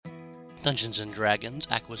Dungeons & Dragons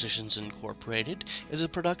Acquisitions Incorporated is a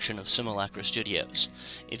production of Simulacra Studios.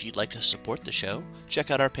 If you'd like to support the show,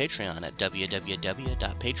 check out our Patreon at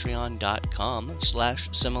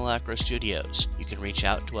www.patreon.com/Simulacra Studios. You can reach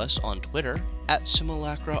out to us on Twitter at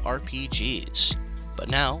Simulacra RPGs. But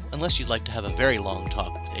now, unless you'd like to have a very long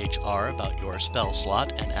talk with HR about your spell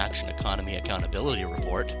slot and action economy accountability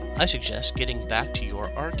report, I suggest getting back to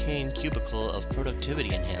your arcane cubicle of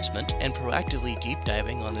productivity enhancement and proactively deep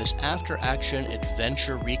diving on this after-action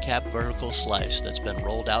adventure recap vertical slice that's been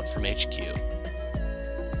rolled out from HQ.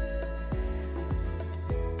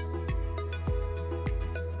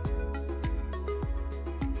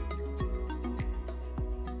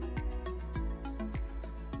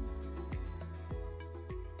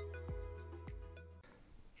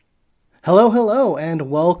 Hello, and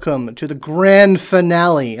welcome to the grand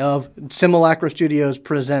finale of Simulacra Studios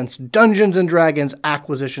presents Dungeons & Dragons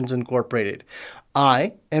Acquisitions Incorporated.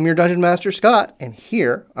 I am your Dungeon Master, Scott, and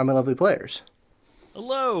here are my lovely players.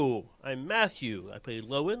 Hello, I'm Matthew. I play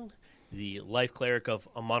Lowen, the life cleric of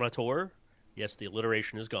Amanator. Yes, the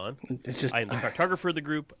alliteration is gone. I am the cartographer of the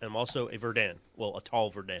group. I'm also a Verdan. Well, a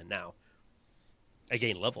tall Verdan now. I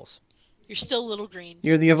gain levels. You're still a little green.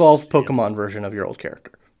 You're the evolved Pokemon version of your old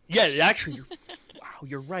character. Yeah, actually, wow,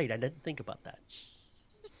 you're right. I didn't think about that.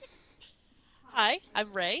 Hi,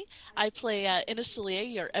 I'm Ray. I play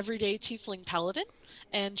Inasilia, your everyday tiefling paladin,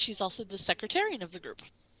 and she's also the secretarian of the group.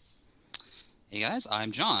 Hey guys,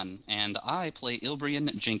 I'm John, and I play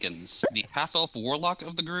Ilbrian Jenkins, the half-elf warlock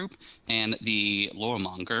of the group, and the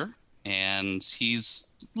loremonger, and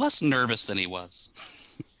he's less nervous than he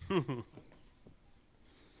was.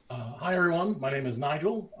 Hi everyone, my name is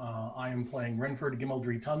Nigel. I am playing Renford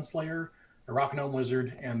Gimmeldry Tunslayer, the Rock Gnome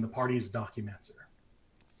Wizard, and the party's Documancer.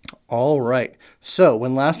 All right. So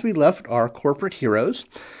when last we left our corporate heroes,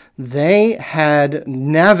 they had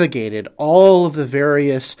navigated all of the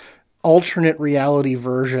various alternate reality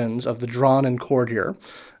versions of the Drawn and Courtier,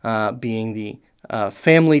 being the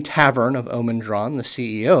family tavern of Omen Drawn, the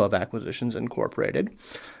CEO of Acquisitions Incorporated,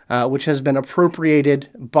 which has been appropriated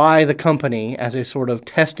by the company as a sort of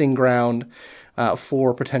testing ground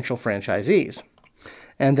for potential franchisees.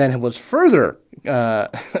 And then it was further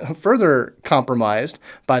compromised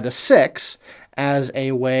by the Six as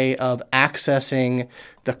a way of accessing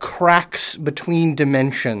the cracks between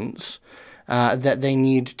dimensions that they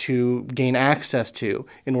need to gain access to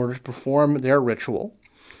in order to perform their ritual,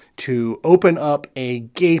 to open up a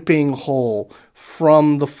gaping hole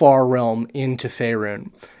from the far realm into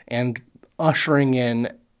Faerun, and ushering in,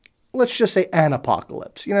 let's just say, an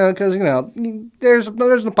apocalypse. Because there's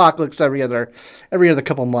an apocalypse every other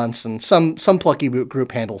couple months, and some plucky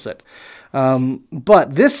group handles it.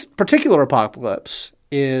 But this particular apocalypse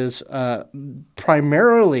is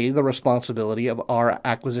primarily the responsibility of our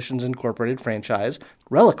Acquisitions Incorporated franchise,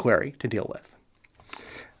 Reliquary, to deal with.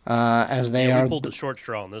 We pulled the short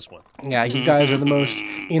straw on this one. Yeah, you guys are the most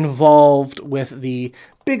involved with the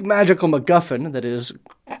big magical MacGuffin that is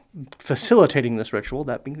facilitating this ritual,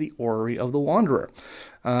 that being the Orrery of the Wanderer.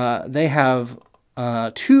 They have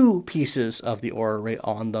 2 pieces of the Orrery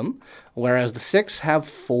on them, whereas the Six have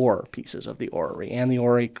 4 pieces of the Orrery, and the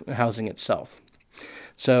Orrery housing itself.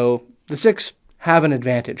 So the Six have an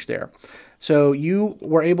advantage there. So you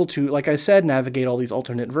were able to, like I said, navigate all these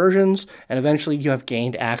alternate versions, and eventually you have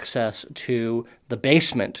gained access to the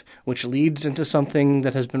basement, which leads into something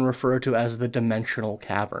that has been referred to as the Dimensional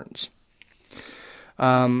Caverns.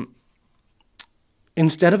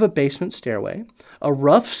 Instead of a basement stairway, a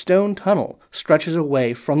rough stone tunnel stretches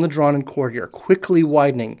away from the Drawn and Courtier, quickly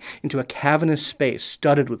widening into a cavernous space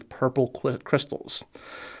studded with purple crystals.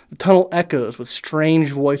 The tunnel echoes with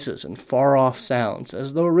strange voices and far-off sounds,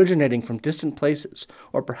 as though originating from distant places,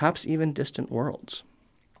 or perhaps even distant worlds.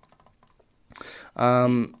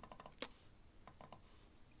 What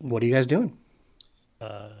are you guys doing?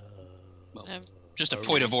 Just a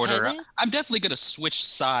point of order. I'm definitely going to switch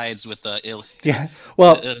sides with Yeah.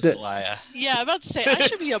 Well, yeah, I'm about to say, I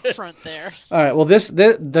should be up front there. All right. Well,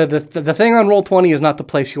 the thing on Roll20 is not the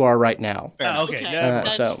place you are right now. Okay.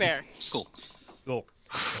 That's fair. Cool.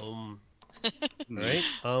 All right.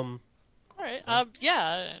 All right.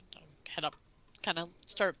 Yeah. Head up. Kind of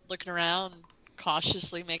start looking around.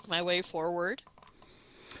 Cautiously make my way forward.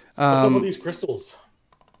 What's up with these crystals?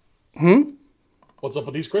 What's up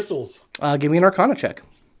with these crystals? Give me an Arcana check.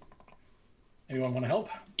 Anyone want to help?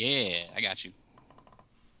 Yeah, I got you.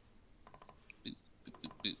 Boop, boop,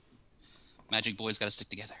 boop, boop. Magic boys got to stick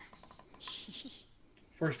together.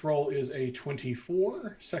 First roll is a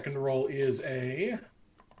 24. Second roll is a...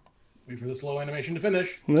 Wait for this low animation to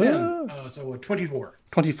finish. 10. So a 24.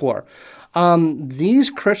 24. These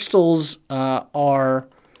crystals are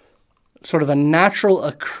sort of a natural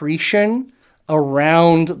accretion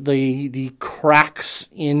around the cracks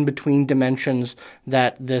in between dimensions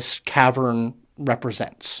that this cavern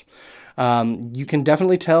represents. You can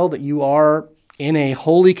definitely tell that you are in a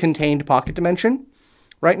wholly contained pocket dimension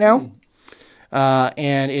right now.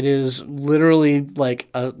 And it is literally like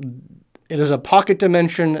it is a pocket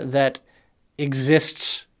dimension that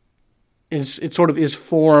exists. It sort of is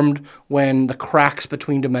formed when the cracks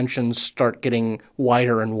between dimensions start getting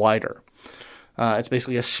wider and wider. It's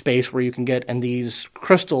basically a space where you can get, and these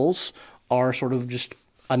crystals are sort of just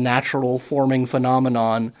a natural forming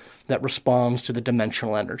phenomenon that responds to the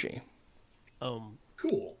dimensional energy.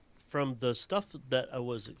 Cool. From the stuff that I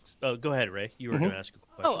was... go ahead, Ray. You were going to ask a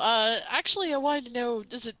question. Actually, I wanted to know,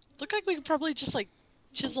 does it look like we could probably just, like,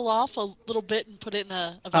 chisel off a little bit and put it in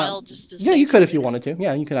a vial just to... Yeah, you could if you wanted to.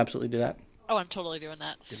 Yeah, you could absolutely do that. Oh, I'm totally doing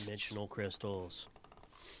that. Dimensional crystals.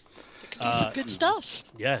 It could be some good stuff.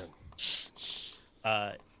 Yeah.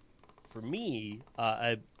 For me,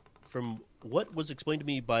 from what was explained to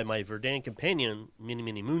me by my Verdant companion many,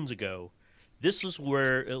 many moons ago, this is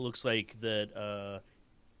where it looks like that...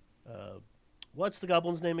 what's the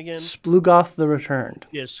goblin's name again? Sploogoth the Returned.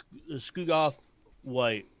 Yes, Skugoth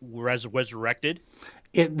resurrected.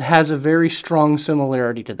 It has a very strong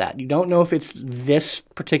similarity to that. You don't know if it's this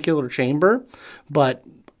particular chamber, but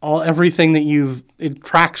everything that it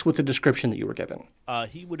tracks with the description that you were given.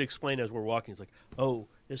 He would explain as we're walking. He's like, "Oh,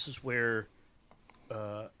 this is where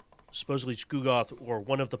supposedly Skugoth, or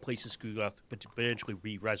one of the places Skugoth, but eventually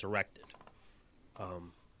re-resurrected.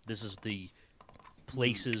 This is the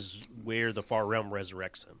places where the Far Realm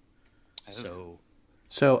resurrects him."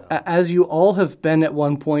 So, as you all have been at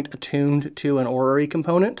one point attuned to an orrery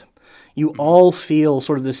component, you all feel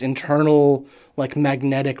sort of this internal, like,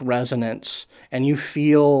 magnetic resonance, and you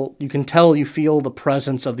can tell you feel the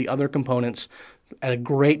presence of the other components at a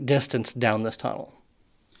great distance down this tunnel.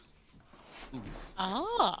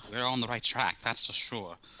 We're on the right track, that's for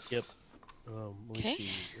sure. Yep. Let me see.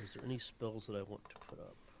 Is there any spells that I want to put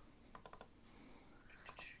up?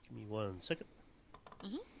 Give me 1 second.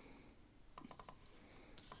 Mm-hmm.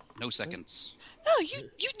 No seconds. No,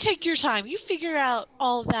 you take your time. You figure out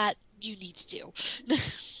all that you need to do.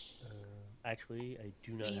 Actually, I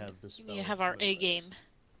do not have the spell. You have our A game.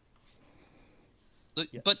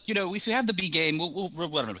 But, if you have the B game, we'll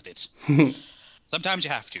run with it. Sometimes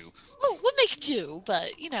you have to. Well, we'll make do,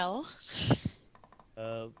 but,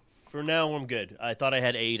 For now, I'm good. I thought I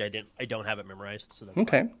had 8. I don't have it memorized. So that's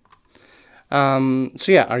okay.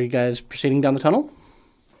 Are you guys proceeding down the tunnel?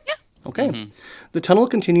 Yeah. Okay. Mm-hmm. The tunnel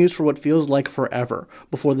continues for what feels like forever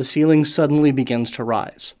before the ceiling suddenly begins to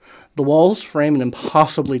rise. The walls frame an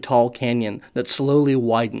impossibly tall canyon that slowly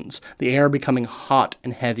widens, the air becoming hot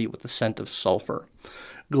and heavy with the scent of sulfur.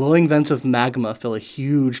 Glowing vents of magma fill a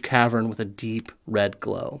huge cavern with a deep red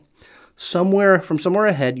glow. From somewhere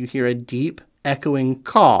ahead, you hear a deep, echoing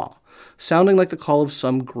caw, sounding like the call of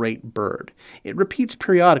some great bird. It repeats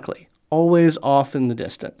periodically, always off in the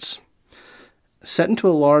distance. Set into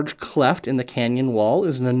a large cleft in the canyon wall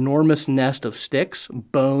is an enormous nest of sticks,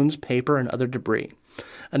 bones, paper, and other debris.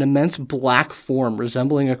 An immense black form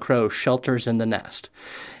resembling a crow shelters in the nest.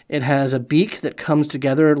 It has a beak that comes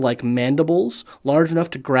together like mandibles, large enough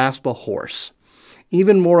to grasp a horse.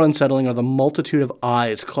 Even more unsettling are the multitude of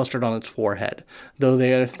eyes clustered on its forehead, though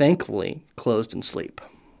they are thankfully closed in sleep.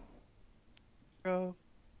 Crow.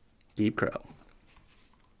 Deep crow.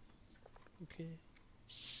 Okay.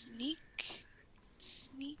 Sneak.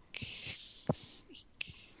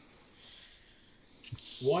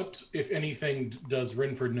 What, if anything, does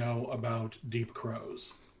Renford know about deep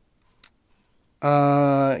crows?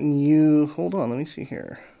 Hold on, let me see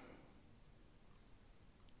here.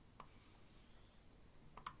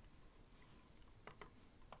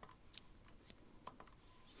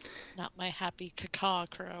 Not my happy caca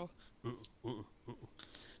crow.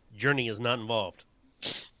 Journey is not involved.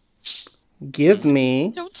 Give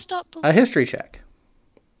me Don't stop a history check.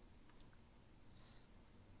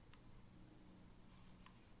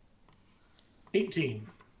 18.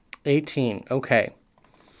 Okay.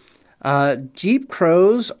 Deep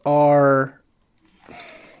crows are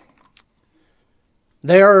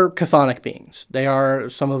chthonic beings. They are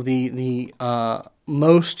some of the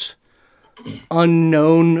most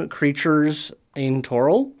unknown creatures in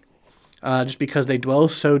Toril, just because they dwell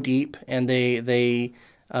so deep and they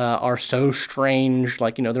are so strange.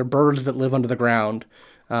 Like, they're birds that live under the ground,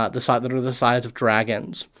 that are the size of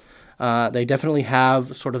dragons. They definitely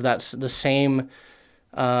have sort of the same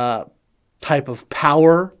type of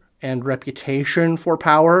power and reputation for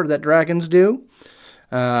power that dragons do.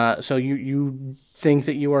 So you think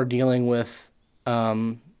that you are dealing with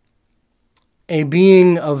a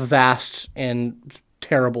being of vast and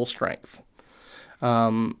terrible strength.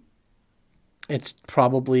 It's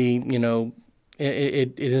probably,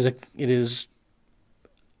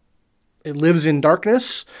 it lives in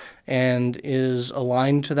darkness and is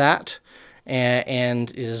aligned to that,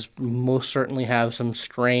 and is most certainly have some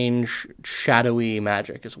strange shadowy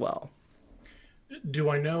magic as well. Do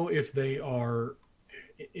I know if they are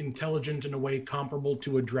intelligent in a way comparable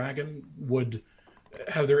to a dragon?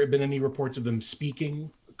 Have there been any reports of them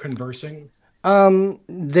speaking, conversing?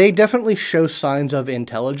 They definitely show signs of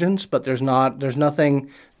intelligence, but there's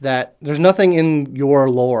nothing in your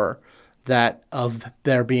lore that of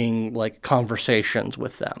there being like conversations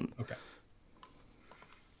with them. Okay.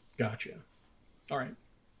 Gotcha. All right.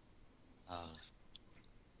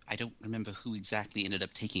 I don't remember who exactly ended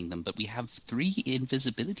up taking them, but we have 3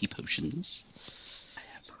 invisibility potions. I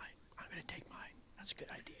have mine. I'm going to take mine. That's a good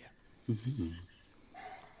idea. Mm-hmm.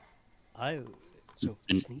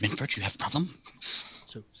 Sneak. You have a problem?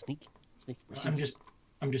 So sneak. I'm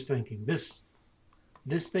just thinking this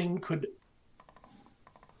thing could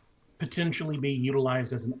potentially be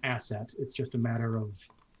utilized as an asset. It's just a matter of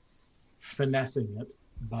finessing it.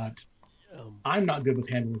 But I'm not good with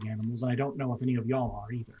handling animals, and I don't know if any of y'all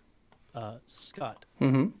are either. Scott.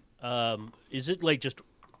 Mm-hmm. Is it like just?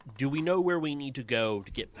 Do we know where we need to go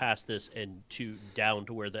to get past this and down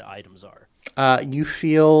to where the items are? You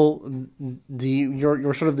feel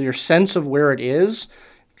your sense of where it is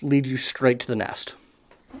lead you straight to the nest.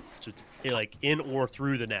 So it's like in or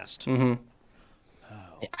through the nest. Mm-hmm.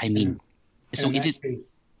 I mean, so in it that is.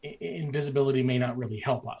 case, invisibility may not really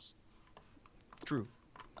help us. True.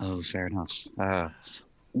 Oh, fair enough.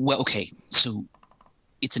 Well, okay. So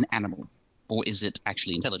it's an animal, or is it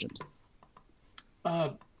actually intelligent?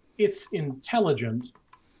 It's intelligent,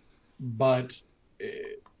 but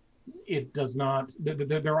it does not.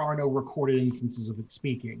 There are no recorded instances of it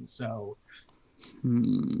speaking. So,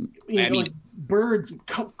 like birds,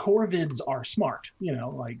 corvids are smart.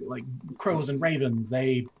 Like crows and ravens.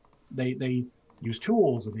 They use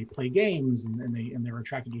tools and they play games and they're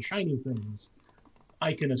attracted to shiny things.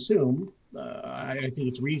 I can assume. I think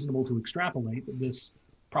it's reasonable to extrapolate that this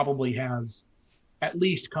probably has at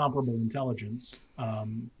least comparable intelligence,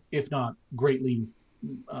 if not greatly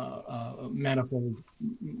manifold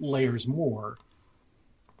layers more.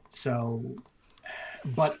 So,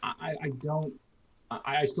 but I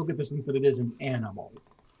still get the sense that it is an animal.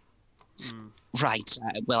 Right.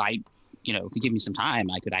 Well, if you give me some time,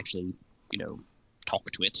 I could actually, talk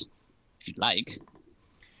to it, if you'd like.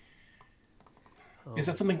 Is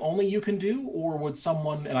that something only you can do, or would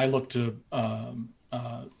someone? And I look to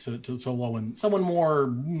Lowen, someone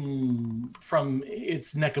more from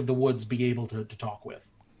its neck of the woods be able to talk with?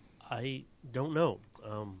 I don't know.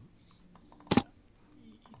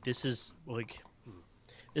 This is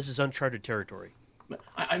uncharted territory.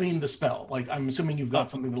 I mean the spell. Like, I'm assuming you've got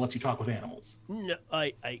something that lets you talk with animals. No,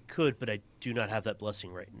 I could, but I do not have that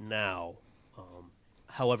blessing right now.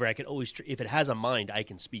 However, I can always, if it has a mind, I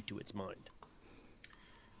can speak to its mind.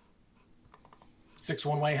 6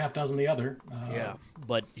 one way, half dozen the other. Yeah,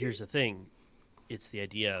 but here's the thing. It's the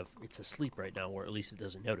idea of it's asleep right now, or at least it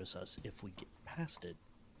doesn't notice us. If we get past it,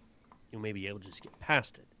 you may be able to just get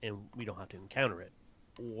past it, and we don't have to encounter it.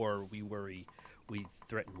 Or we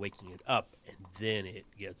threaten waking it up, and then it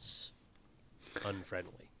gets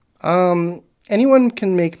unfriendly. Anyone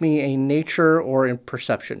can make me a nature or a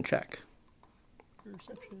perception check.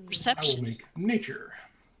 I will make nature.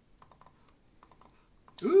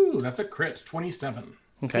 Ooh, that's a crit. 27.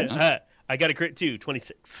 Okay. I got a crit too.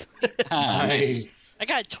 26. Nice. I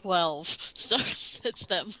got 12, so it's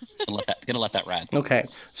them. Gonna let that ride. Okay.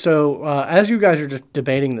 So as you guys are just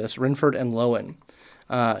debating this, Renford and Lowen,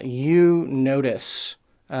 you notice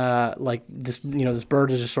like this, this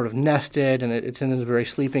bird is just sort of nested and it's in a very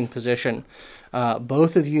sleeping position.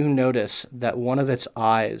 Both of you notice that one of its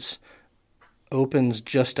eyes opens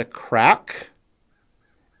just a crack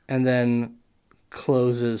and then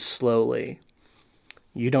closes slowly.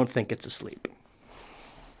 You don't think it's asleep.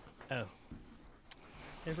 Oh.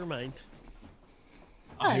 Never mind.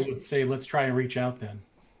 I would say let's try and reach out then.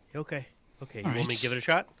 Okay. You All want me right. to give it a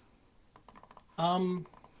shot?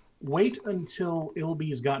 Wait until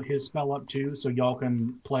Ilby's got his spell up too, so y'all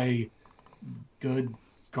can play good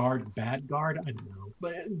guard, bad guard. I don't know,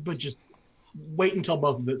 but just wait until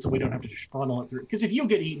both of it, so we don't have to funnel it through. Because if you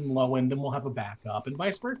get eaten Lowen, then we'll have a backup, and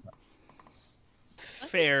vice versa.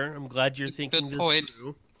 Fair. I'm glad you're thinking Good this point.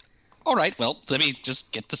 through. All right, well, let me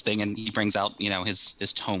just get this thing, and he brings out,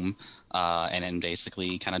 his tome, and then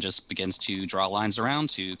basically kind of just begins to draw lines around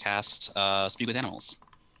to cast Speak with Animals.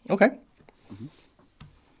 Okay.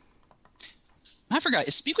 I forgot,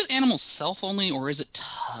 is Speak with Animals self only, or is it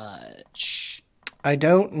touch? I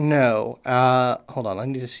don't know. Hold on, I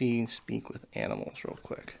need to see Speak with Animals real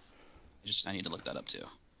quick. I need to look that up too.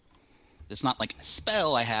 It's not like a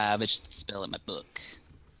spell I have, it's just a spell in my book.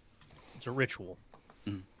 It's a ritual.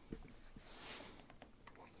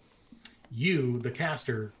 You, the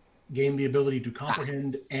caster, gain the ability to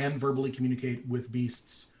comprehend and verbally communicate with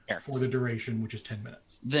beasts for the duration, which is 10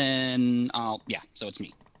 minutes. Then, so it's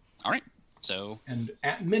me. All right, so... And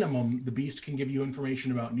at minimum, the beast can give you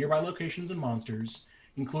information about nearby locations and monsters,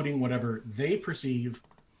 including whatever they perceive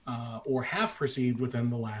or have perceived within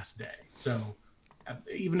the last day. So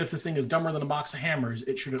even if this thing is dumber than a box of hammers,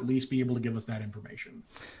 it should at least be able to give us that information.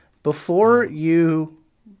 Before you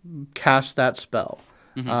cast that spell,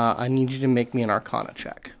 I need you to make me an Arcana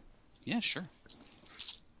check. Yeah, sure.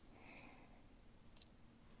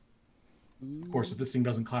 Of course, if this thing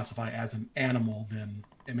doesn't classify as an animal, then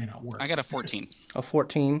it may not work. I got a 14. A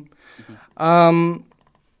 14.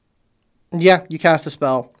 Yeah, you cast the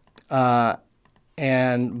spell, but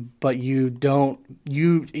you don't.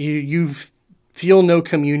 You feel no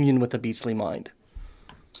communion with the beastly mind.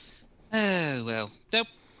 Oh well. Nope.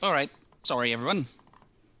 All right. Sorry, everyone.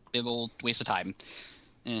 Big old waste of time.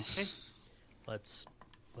 Okay. Let's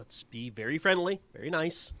be very friendly, very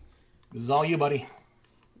nice. This is all you, buddy.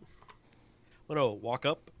 I'm gonna walk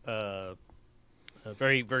up,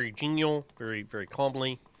 very very genial, very very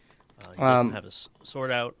calmly. He doesn't have his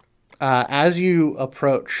sword out. As you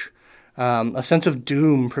approach, a sense of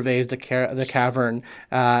doom pervades the cavern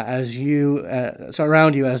as you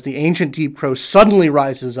around you as the ancient deep crow suddenly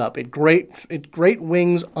rises up. Its great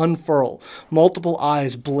wings unfurl, multiple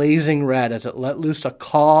eyes blazing red as it let loose a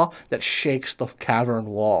caw that shakes the cavern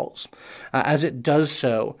walls. As it does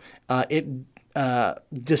so, it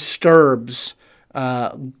disturbs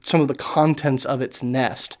some of the contents of its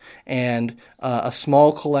nest, and a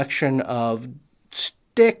small collection of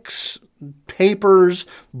sticks, papers,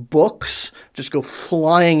 books just go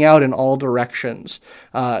flying out in all directions.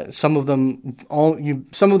 Some of them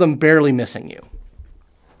barely missing you.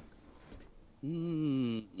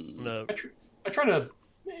 No. I try to.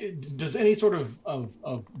 Does any sort of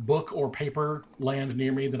book or paper land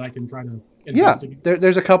near me that I can try to investigate? Yeah,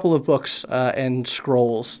 there's a couple of books and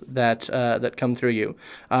scrolls that come through you.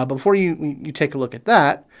 But before you take a look at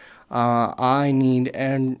that, I need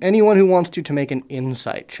anyone who wants to make an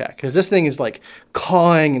insight check, because this thing is like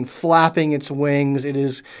cawing and flapping its wings. It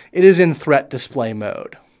is in threat display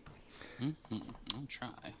mode. I'll try.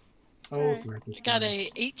 Oh, I got a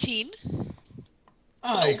 18.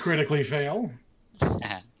 I critically fail.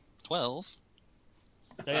 12.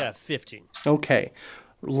 I got a 15. Okay,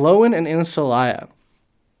 Lowen and Insalaya,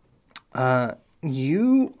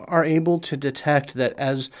 you are able to detect that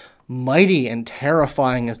as mighty and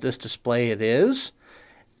terrifying as this display it's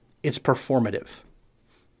performative.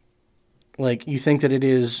 Like, you think that it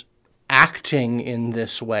is acting in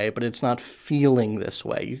this way, but it's not feeling this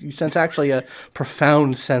way. You sense actually a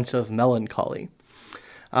profound sense of melancholy.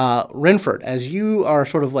 Renford, as you are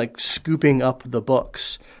sort of like scooping up the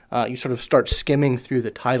books, you sort of start skimming through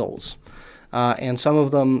the titles. And some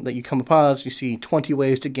of them that you come across, you see 20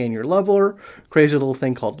 Ways to Gain Your Lover, Crazy Little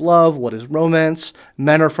Thing Called Love, What is Romance,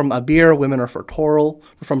 Men Are From Abir, Women Are from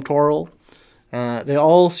Toril. They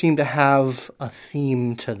all seem to have a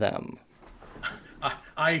theme to them.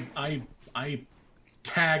 I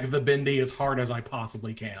tag the Bindi as hard as I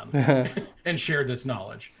possibly can and share this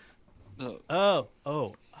knowledge.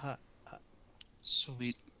 So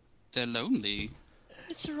they're lonely.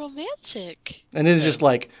 It's a romantic. And it is just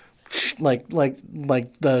like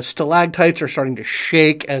the stalactites are starting to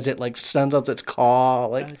shake as it like sends out its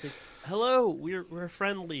caw. Hello, we're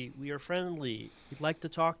friendly. We are friendly. We'd like to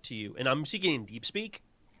talk to you. And I'm speaking in deep speak,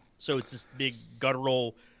 so it's this big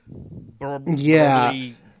guttural,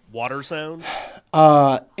 burbly water sound.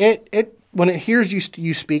 It when it hears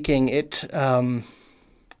you speaking, it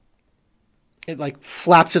like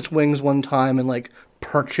flaps its wings one time and like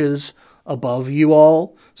perches above you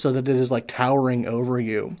all so that it is like towering over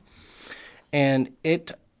you. And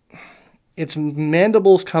its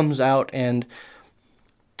mandibles comes out, and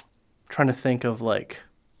I'm trying to think of like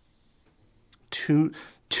two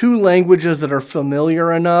languages that are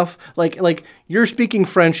familiar enough. Like you're speaking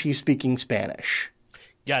French, he's speaking Spanish.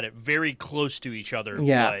 Got it. Very close to each other.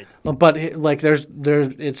 Yeah, but like there's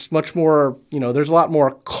it's much more. There's a lot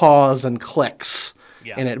more caws and clicks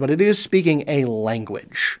in it, but it is speaking a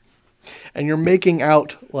language, and you're making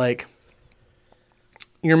out like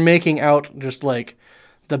you're making out just like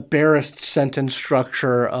the barest sentence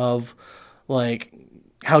structure of like,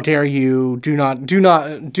 how dare you, do not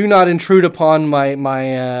intrude upon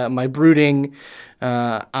my brooding,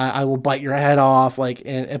 I will bite your head off, like,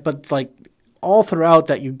 but like all throughout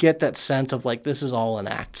that you get that sense of like this is all an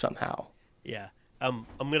act somehow. Yeah. I'm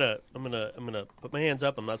gonna put my hands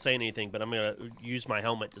up. I'm not saying anything, but I'm gonna use my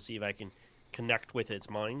helmet to see if I can connect with its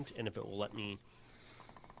mind and if it will let me.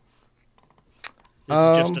 This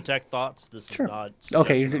is just detect thoughts. This Sure. is not.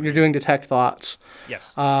 Okay, you're doing detect thoughts.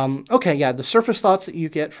 Yes. Okay, yeah. The surface thoughts that you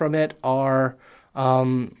get from it are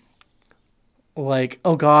like,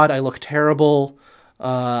 oh God, I look terrible.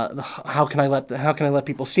 How can I let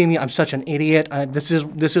people see me? I'm such an idiot. This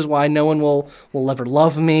is why no one will ever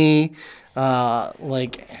love me.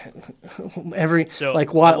 Like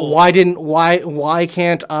why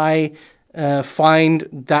can't I find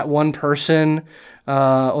that one person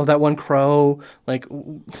or that one crow? Like,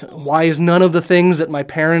 why is none of the things that my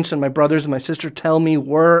parents and my brothers and my sister tell me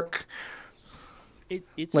work?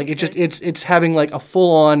 It's like okay. it's having like a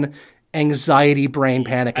full on anxiety brain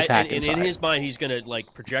panic attack and inside. in his mind, he's gonna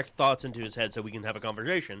like project thoughts into his head so we can have a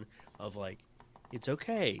conversation of like, it's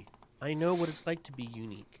okay. I know what it's like to be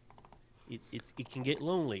unique. It can get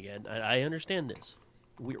lonely, and I understand this.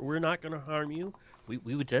 We're not gonna harm you.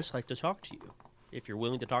 We would just like to talk to you if you're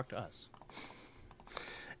willing to talk to us.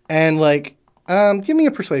 And like, give me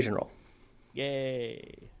a persuasion roll.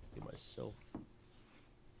 Yay! Give myself.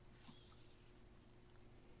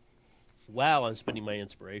 Wow, I'm spending my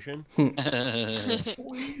inspiration.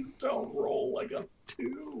 Please don't roll like a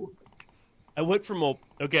 2. I went from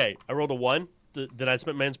I rolled a 1. Then I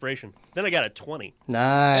spent my inspiration. Then I got a 20.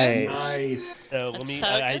 Nice. Nice. So let me. So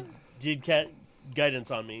I did guidance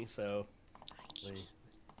on me. So.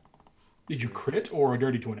 Did you crit or a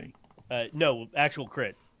dirty 20? No, actual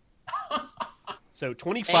crit. So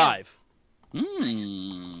 25.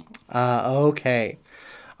 Okay.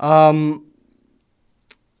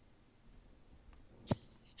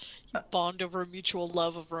 Bond over a mutual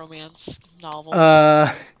love of romance novels.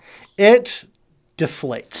 It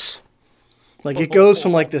deflates. Like, it goes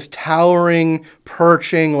from like this towering,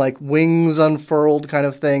 perching, like wings unfurled kind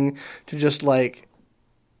of thing to just like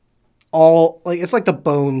all like it's like the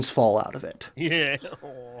bones fall out of it. Yeah.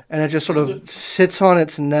 And it just sort of sits on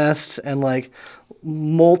its nest, and like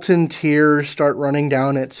molten tears start running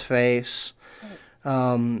down its face.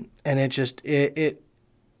 And it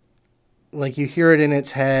like you hear it in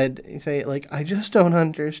its head. You say like, I just don't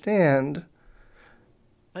understand.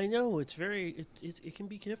 I know it's very. It can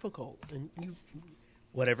be difficult, and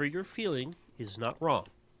whatever you're feeling is not wrong.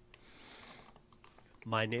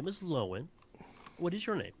 My name is Lowen. What is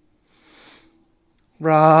your name?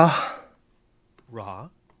 Ra. Ra.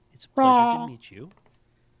 It's a pleasure to meet you.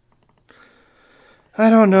 I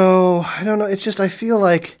don't know. It's just I feel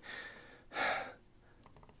like,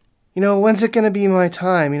 when's it gonna be my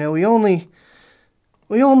time? We only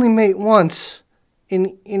mate once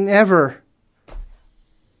in ever,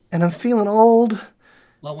 and I'm feeling old.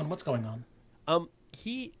 Lowen, what's going on?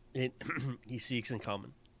 He speaks in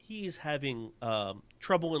common. He's having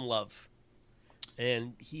trouble in love,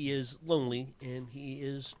 and he is lonely, and he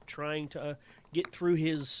is trying to get through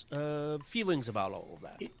his feelings about all of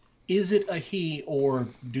that. Is it a he, or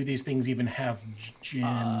do these things even have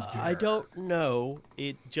gender? I don't know.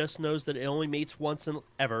 It just knows that it only mates once and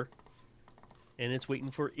ever, and it's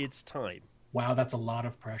waiting for its time. Wow, that's a lot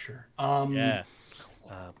of pressure. Yeah.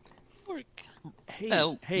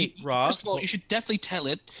 Hey, Ra. First of all, you should definitely tell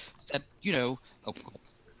it that,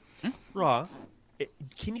 Ra,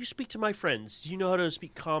 can you speak to my friends? Do you know how to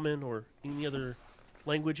speak Common or any other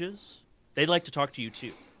languages? They'd like to talk to you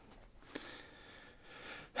too.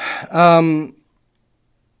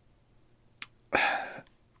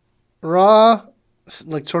 Ra,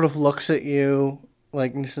 like, sort of looks at you,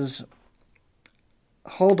 like, and says,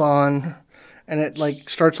 hold on. And it, like,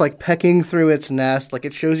 starts, like, pecking through its nest. Like,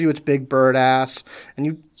 it shows you its big bird ass. And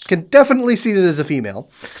you can definitely see that it's a female.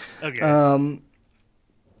 Okay.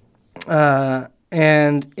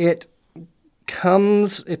 And it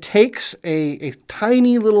takes a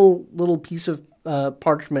tiny little piece of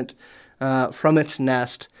parchment from its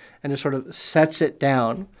nest and just sort of sets it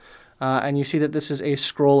down. And you see that this is a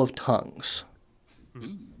scroll of tongues.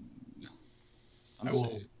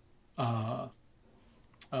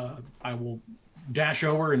 I will dash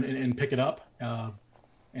over and pick it up,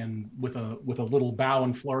 and with a little bow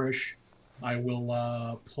and flourish, I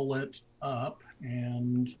will pull it up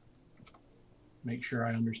and make sure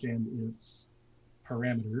I understand its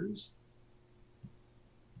parameters.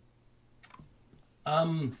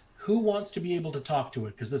 Who wants to be able to talk to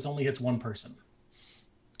it? Because this only hits one person.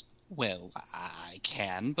 Well, I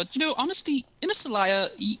can, but honestly, Innisalaya,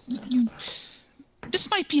 this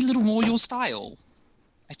might be a little more your style.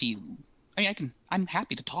 I feel. I'm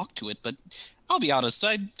happy to talk to it, but I'll be honest,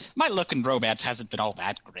 my luck in romance hasn't been all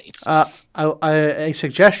that great. A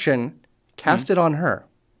suggestion: cast it on her.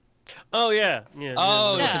 Oh yeah.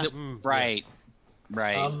 Oh, yeah. because right.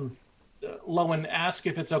 Lowen, ask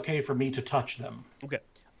if it's okay for me to touch them. Okay.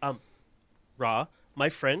 Ra, my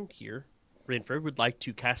friend here, Rinford, would like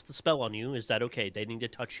to cast the spell on you. Is that okay? They need to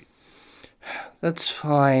touch you. That's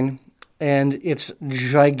fine. And its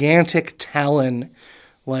gigantic talon,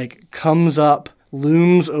 comes up,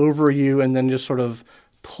 looms over you, and then just sort of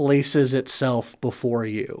places itself before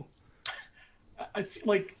you. I see,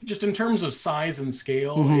 just in terms of size and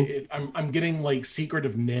scale, I'm getting Secret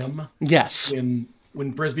of Nim. Yes.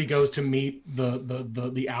 When Brisby goes to meet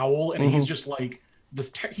the owl, and he's just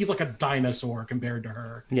he's like a dinosaur compared to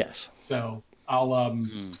her. Yes. So I'll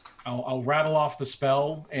rattle off the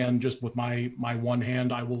spell, and just with my one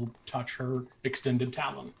hand, I will touch her extended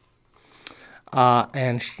talon.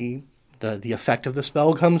 And the effect of the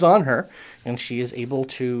spell comes on her, and she is able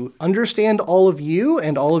to understand all of you,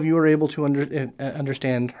 and all of you are able to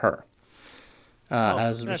understand her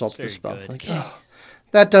as a result of the spell.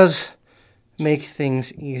 That does make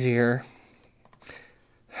things easier.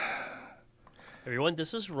 Everyone,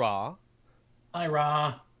 this is Ra. Hi,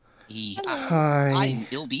 Ra. Hi. I'm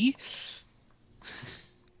Ilby.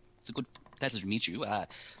 It's a good pleasure to meet you.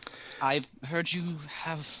 I've heard you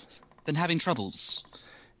have been having troubles,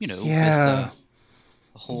 with the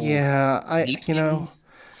whole... Yeah,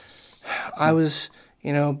 I was,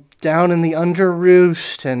 down in the under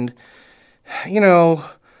roost, and,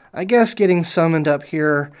 I guess getting summoned up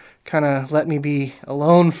here kind of let me be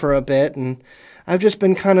alone for a bit, and I've just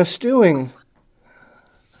been kind of stewing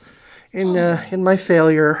in my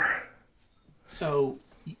failure. So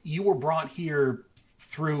you were brought here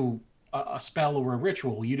through a spell or a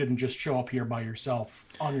ritual. You didn't just show up here by yourself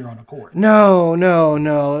on your own accord. No.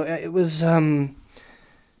 It was,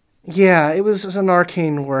 it was an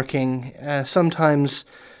arcane working. Sometimes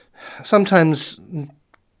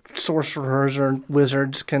sorcerers or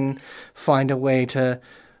wizards can find a way to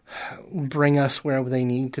bring us where they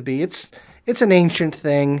need to be. It's an ancient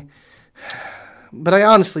thing, but I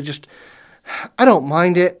honestly I don't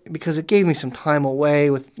mind it because it gave me some time away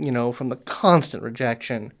with, from the constant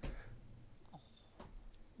rejection.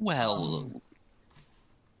 Well,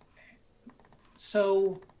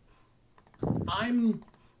 so I'm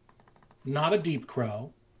not a deep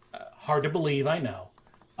crow. Hard to believe, I know.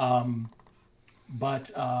 But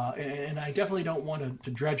and I definitely don't want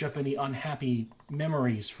to dredge up any unhappy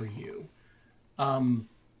memories for you.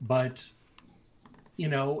 But,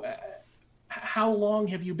 how long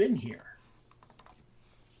have you been here?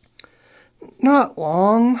 Not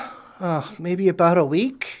long. Maybe about a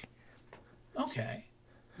week. Okay.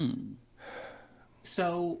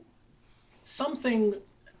 So something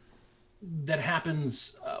that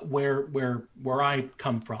happens where I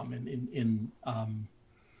come from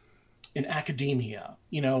in academia,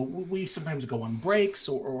 we sometimes go on breaks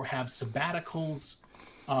or have sabbaticals.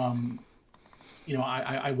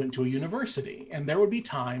 I went to a university, and there would be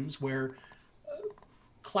times where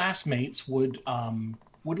classmates would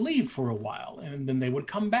leave for a while, and then they would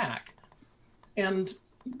come back. And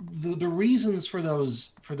the reasons for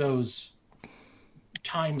those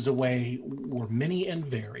times away were many and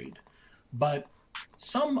varied, but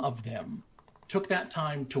some of them took that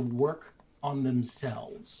time to work on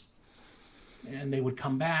themselves, and they would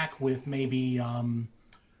come back with maybe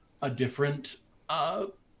a different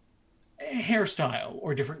hairstyle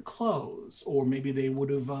or different clothes, or maybe they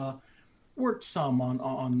would have worked some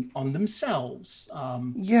on themselves.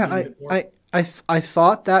 I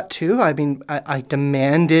thought that too. I mean, I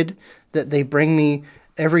demanded that they bring me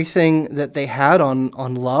everything that they had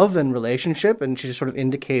on love and relationship, and she just sort of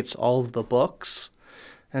indicates all of the books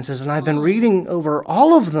and says, and I've been reading over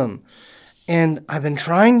all of them, and I've been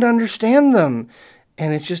trying to understand them,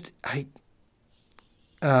 and it's just I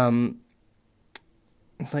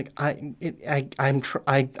think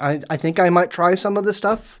I might try some of the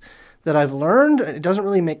stuff that I've learned. It doesn't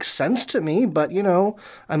really make sense to me, but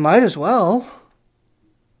I might as well.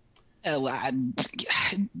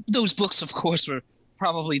 Those books, of course, were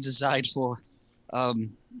probably designed for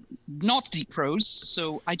not deep prose,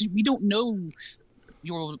 so we don't know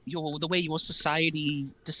the way your society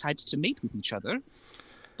decides to mate with each other.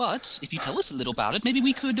 But if you tell us a little about it, maybe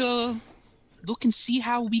we could look and see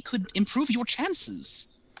how we could improve your chances.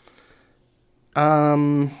 She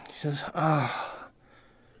says,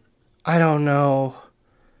 I don't know.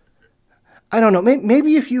 I don't know.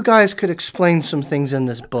 Maybe if you guys could explain some things in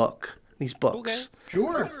these books. Okay.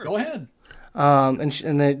 Sure. Go ahead.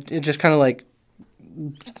 And it just kind of like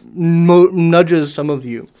nudges some of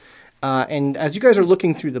you. And as you guys are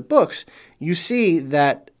looking through the books, you see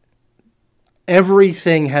that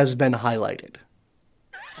everything has been highlighted.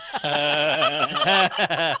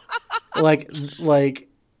 like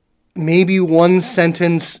maybe one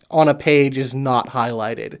sentence on a page is not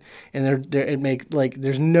highlighted, and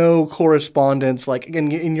there's no correspondence. Like,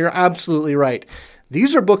 again, and you're absolutely right.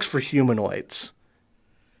 These are books for humanoids.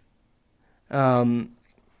 And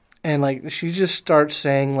like she just starts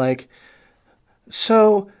saying like,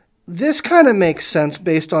 so this kind of makes sense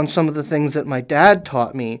based on some of the things that my dad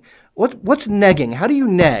taught me. What's negging? How do you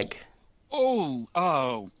neg? So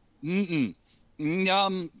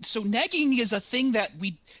negging is a thing that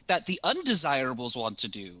the undesirables want to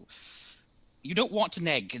do. You don't want to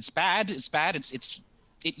neg. It's bad.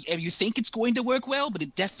 You think it's going to work well, but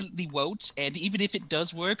it definitely won't. And even if it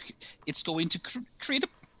does work, it's going to create a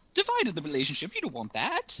divide in the relationship. You don't want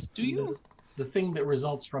that, do you? The thing that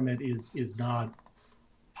results from it is not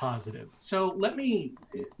positive. So let me,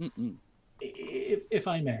 if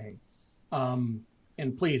I may,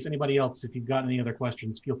 and please, anybody else, if you've got any other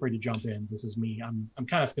questions, feel free to jump in. This is me. I'm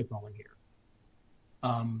kind of spitballing here.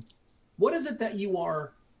 What is it that you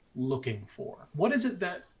are looking for? What is it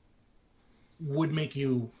that would make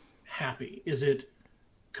you happy? Is it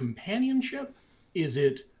companionship? Is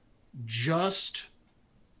it just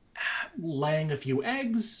laying a few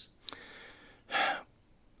eggs?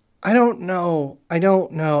 I don't know.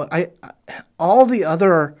 All the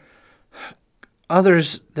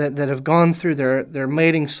others that have gone through their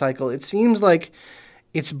mating cycle, it seems like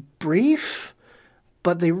it's brief,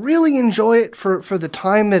 but they really enjoy it for the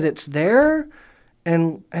time that it's there,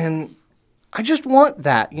 and I just want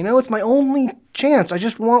that. It's my only chance. I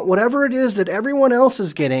just want whatever it is that everyone else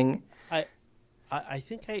is getting. I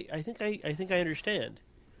think I understand.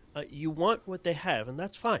 You want what they have, and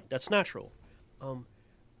that's fine. That's natural.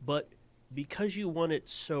 But because you want it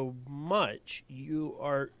so much, you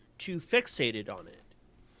are too fixated on it.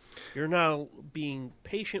 You're now being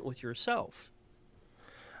patient with yourself,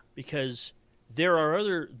 because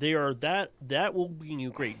that will bring you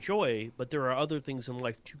great joy, but there are other things in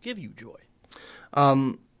life to give you joy.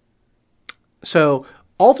 So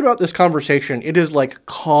all throughout this conversation, it is like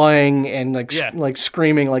cawing and like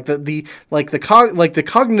screaming, like the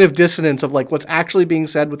cognitive dissonance of like what's actually being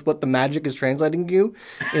said with what the magic is translating to you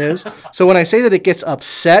is. So when I say that it gets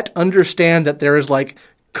upset, understand that there is like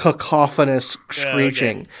cacophonous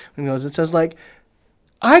screeching. Okay. It says like,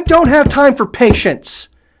 I don't have time for patience.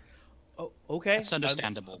 Oh, okay. That's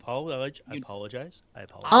understandable. I apologize.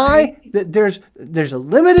 There's a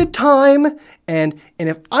limited time, and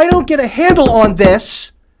if I don't get a handle on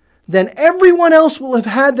this, then everyone else will have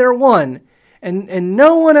had their one, and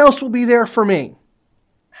no one else will be there for me.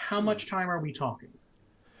 How much time are we talking?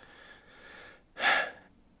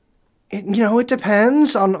 It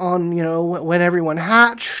depends on when everyone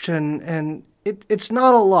hatched, and it's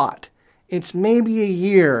not a lot. It's maybe a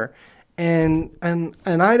year, and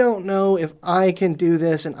I don't know if I can do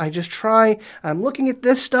this. And I just try. I'm looking at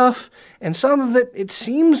this stuff, and some of it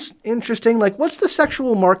seems interesting. Like, what's the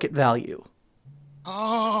sexual market value?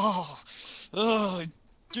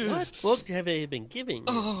 Dude. What book have they been giving?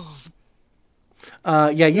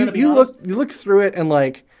 You look through it, and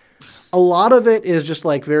like a lot of it is just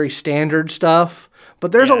like very standard stuff,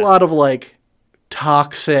 but there's a lot of like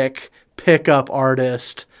toxic pickup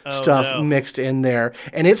artist stuff mixed in there,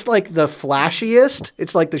 and it's like the flashiest.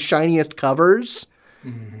 It's like the shiniest covers.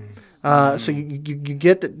 Mm-hmm. So you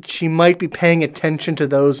get that she might be paying attention to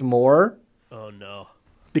those more. Oh no,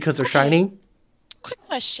 because they're shiny. Quick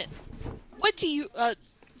question: what do you?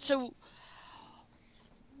 So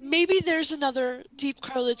maybe there's another Deep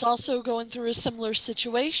Crow that's also going through a similar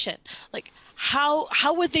situation. Like, how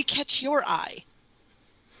would they catch your eye?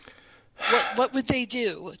 What would they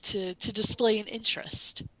do to display an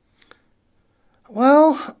interest?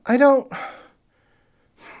 Well, I don't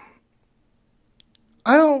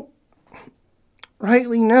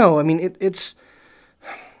rightly know. I mean,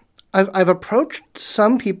 I've approached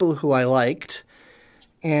some people who I liked,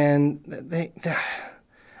 and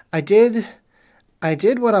I did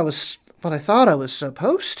what I thought I was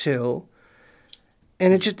supposed to,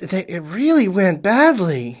 and it really went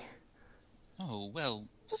badly. Oh, well.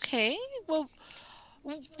 Okay, well,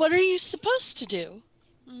 what are you supposed to do?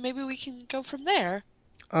 Maybe we can go from there.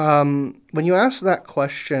 When you ask that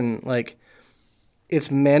question, like, its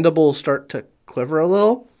mandibles start to quiver a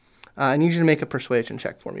little. I need you to make a persuasion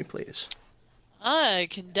check for me, please. I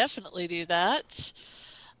can definitely do that.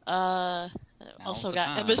 Also the got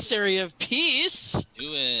time. Emissary of Peace.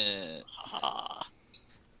 Do it. Ah.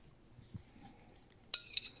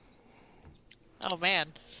 Oh man,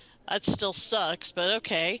 that still sucks, but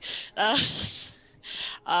okay.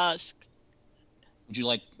 Uh, Would you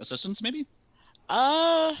like assistance, maybe?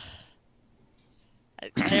 I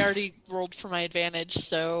already rolled for my advantage,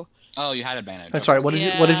 so Oh, you had advantage. That's Okay. right.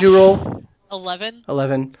 What did you roll? 11.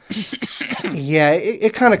 11. Yeah,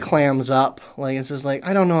 it kind of clams up. Like it's just like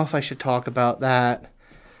I don't know if I should talk about that.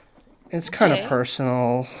 It's kind of Okay.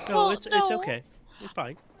 personal. No, Well, it's no. okay. It's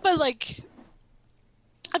fine. But like,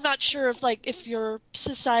 I'm not sure if your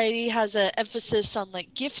society has an emphasis on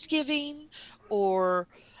like gift giving or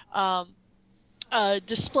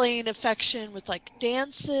displaying affection with like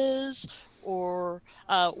dances or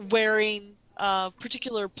wearing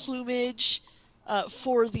particular plumage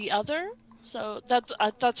for the other. So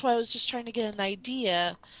that's why I was just trying to get an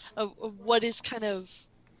idea of what is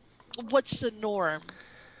what's the norm.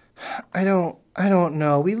 I don't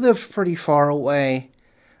know. We lived pretty far away.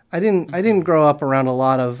 I didn't grow up around a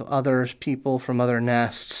lot of people from other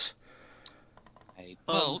nests. Hey,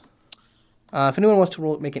 well, If anyone wants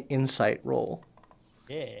to make an insight roll.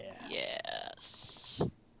 Yeah. Yes.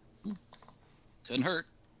 couldn't hurt.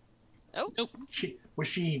 Oh. Nope. Was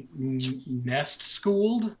she nest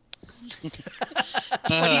schooled?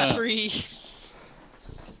 23.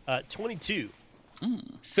 22.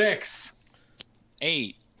 6.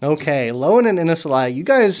 8 Okay, Lowen and Inisalai, you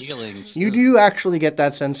guys, feelings. you do actually get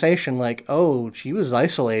that sensation like, oh, she was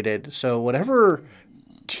isolated. So whatever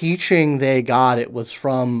teaching they got, it was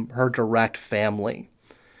from her direct family.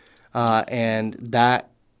 And that,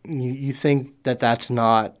 you think that's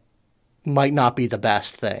might not be the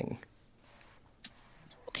best thing.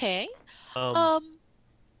 Okay. Um,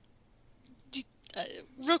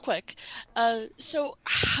 Real quick. So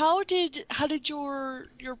how did your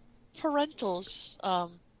parentals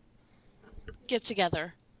get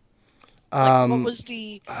together? Like, what was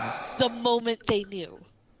the moment they knew?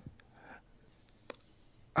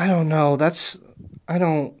 I don't know. That's kind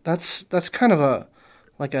of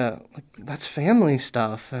that's family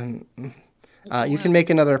stuff. And you can make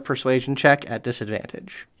another persuasion check at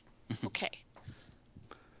disadvantage. Okay.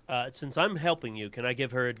 since I'm helping you, can I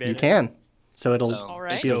give her advantage? You can. So it'll So All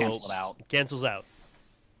right. she can So- cancel it out. Cancels out.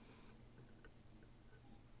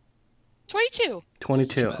 22.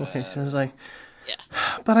 22. Okay, so it's like, Yeah.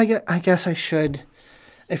 but I guess I should.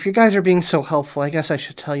 If you guys are being so helpful, I guess I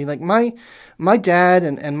should tell you. Like my dad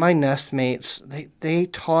and my nest mates, they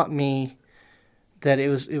taught me that it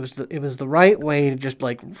was the right way to just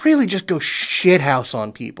like really just go shithouse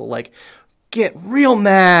on people, like get real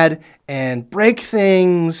mad and break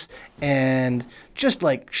things and just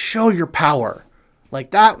like show your power,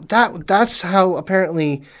 like that's how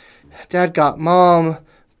apparently Dad got Mom.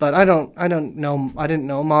 But I don't know. I didn't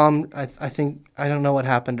know Mom. I think I don't know what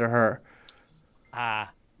happened to her.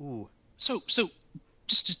 Ooh. So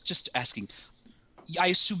just asking. I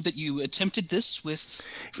assume that you attempted this with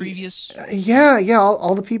previous. Yeah.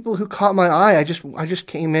 All the people who caught my eye, I just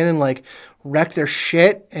came in and like wrecked their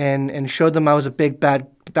shit and showed them I was a big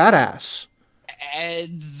badass.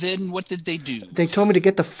 And then what did they do? They told me to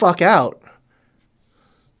get the fuck out.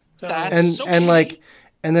 That's And okay. like,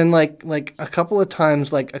 and then like a couple of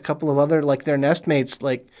times, like a couple of other like their nest mates,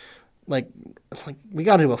 like we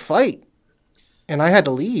got into a fight, and I had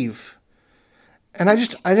to leave. And I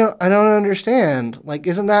don't understand. Like,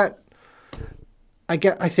 isn't that? I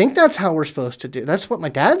think that's how we're supposed to do. That's what my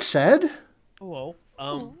dad said. Oh,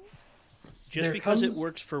 well. Just There because it comes-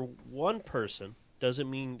 works for one person doesn't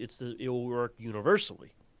mean it will work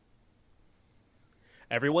universally.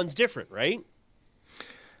 Everyone's different, right?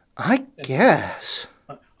 I guess.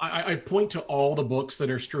 I point to all the books that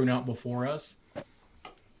are strewn out before us.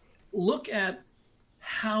 Look at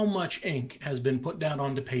how much ink has been put down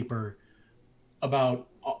onto paper about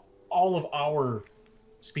all of our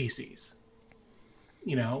species.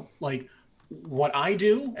 You know, like what I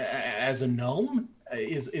do as a gnome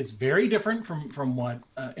is very different from what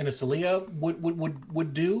Inisalia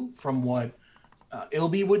would do, from what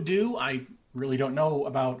Ilby would do. I really don't know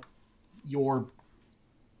about your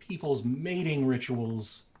people's mating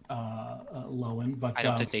rituals, Lowen, but I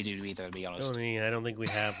don't think they do either, to be honest. I don't think we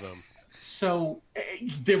have them. so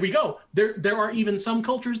there we go. There are even some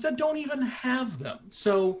cultures that don't even have them.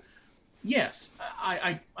 So yes,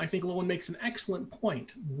 I think Lowen makes an excellent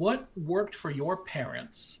point. What worked for your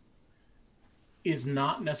parents is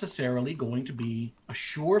not necessarily going to be a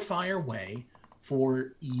surefire way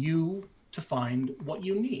for you to find what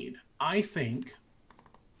you need. I think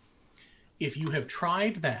if you have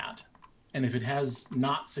tried that, and if it has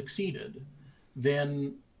not succeeded,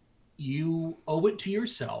 then you owe it to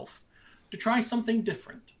yourself to try something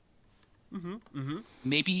different.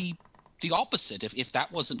 Maybe the opposite. If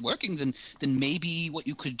that wasn't working, then maybe what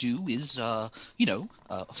you could do is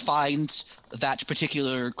find that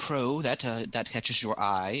particular crow that catches your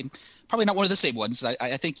eye. Probably not one of the same ones.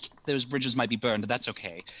 I think those bridges might be burned, but that's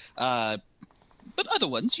okay. But other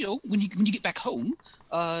ones, when you get back home,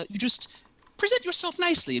 you just present yourself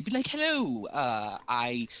nicely and be like, "Hello,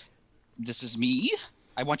 this is me.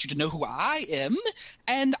 I want you to know who I am,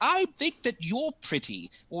 and I think that you're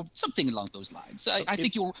pretty," or something along those lines. I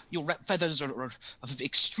think your feathers are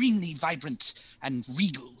extremely vibrant and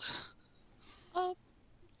regal.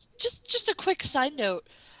 Just a quick side note.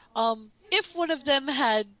 If one of them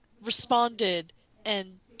had responded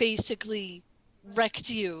and basically wrecked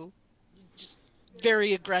you, just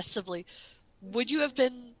very aggressively, would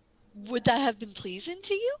that have been pleasing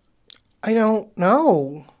to you? I don't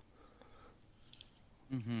know.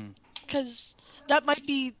 Because that might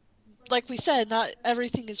be, like we said, not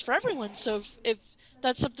everything is for everyone. So if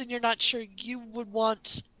that's something you're not sure you would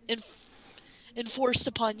want enforced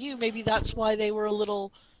upon you, maybe that's why they were a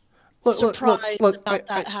little surprised about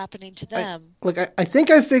that happening to them. I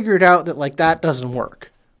think I figured out that that doesn't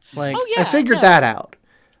work. I figured that out.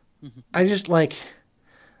 I just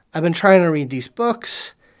I've been trying to read these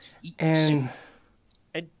books, and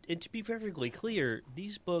to be perfectly clear,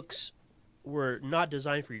 these books were not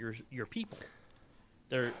designed for your people.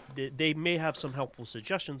 They may have some helpful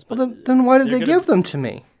suggestions, but then why did they give them to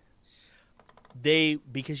me?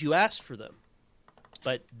 Because you asked for them,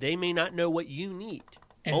 but they may not know what you need.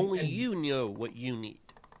 Only you know what you need.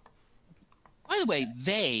 By the way,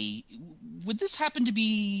 would this happen to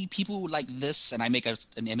be people like this? And I make an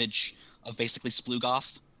image of basically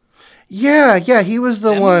Sploogoth. Yeah, he was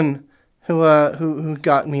the one who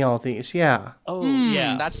got me all these. Yeah. Oh,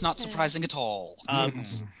 yeah. That's not surprising at all.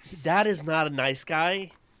 That is not a nice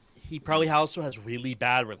guy. He probably also has really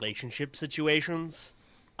bad relationship situations.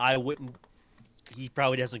 He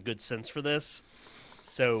probably has a good sense for this.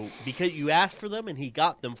 So, because you asked for them and he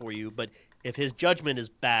got them for you, but if his judgment is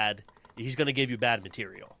bad, he's going to give you bad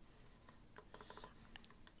material.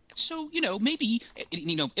 So, maybe,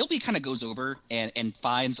 Ilby kind of goes over and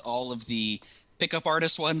finds all of the pickup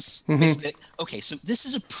artist ones. Okay, so this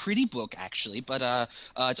is a pretty book, actually, but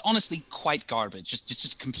it's honestly quite garbage.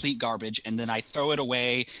 Just complete garbage. And then I throw it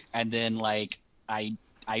away, and then, I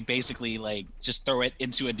basically, just throw it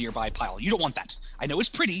into a nearby pile. You don't want that. I know it's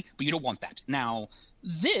pretty, but you don't want that. Now,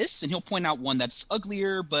 this, and he'll point out one that's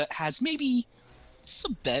uglier, but has maybe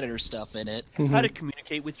some better stuff in it. How to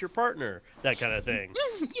communicate with your partner, that kind of thing.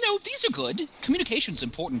 These are good. Communication's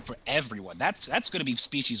important for everyone. That's going to be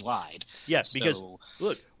species wide. Yes, because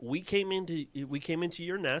look, we came into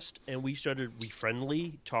your nest and we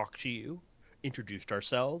friendly talked to you, introduced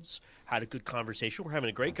ourselves, had a good conversation. We're having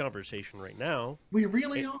a great conversation right now. We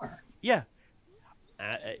really are. Yeah,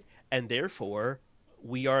 and therefore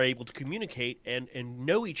we are able to communicate and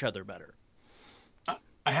know each other better.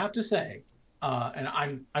 I have to say. And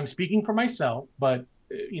I'm speaking for myself, but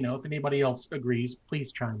if anybody else agrees,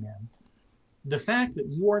 please chime in. The fact that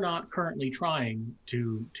you are not currently trying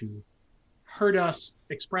to hurt us,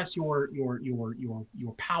 express your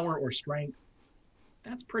power or strength,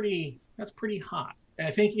 that's pretty hot. And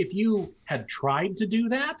I think if you had tried to do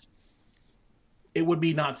that, it would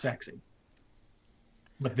be not sexy.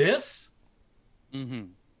 But this,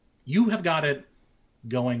 you have got it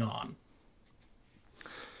going on.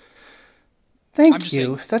 Thank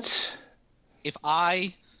you. Saying, if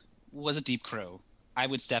I was a deep crow, I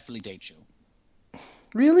would definitely date you.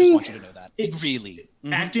 Really? Just want you to know that. Really.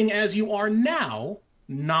 Acting as you are now,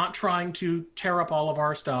 not trying to tear up all of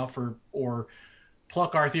our stuff or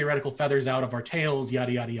pluck our theoretical feathers out of our tails,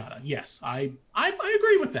 yada yada yada. Yes, I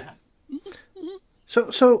agree with that.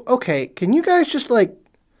 So okay, can you guys just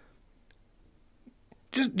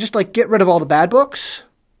get rid of all the bad books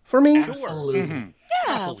for me? Absolutely.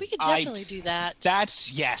 Yeah, we could definitely do that.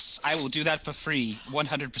 Yes, I will do that for free,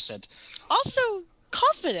 100%. Also,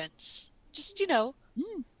 confidence. Just,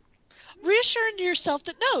 reassuring yourself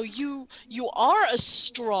that no, you are a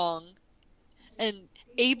strong and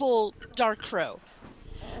able Dark Crow.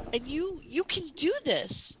 And you can do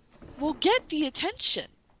this. We'll get the attention.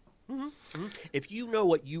 If you know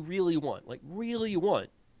what you really want,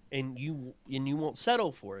 and you won't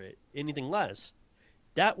settle for it, anything less,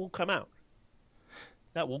 that will come out.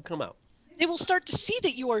 They will start to see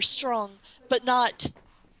that you are strong, but not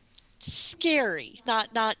scary,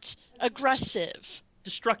 not aggressive,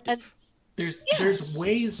 destructive. And there's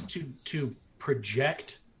ways to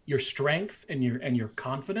project your strength and your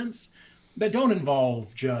confidence that don't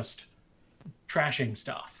involve just trashing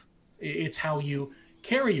stuff. It's how you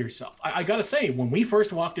carry yourself. I gotta say, when we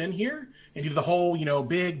first walked in here and did the whole,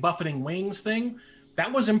 big buffeting wings thing,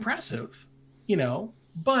 that was impressive,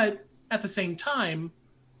 but at the same time,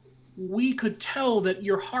 we could tell that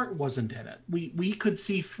your heart wasn't in it. We could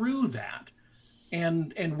see through that.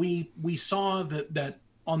 And we saw that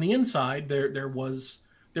on the inside there was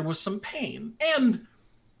some pain. And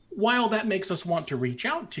while that makes us want to reach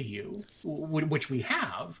out to you, which we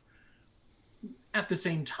have, at the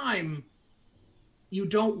same time, you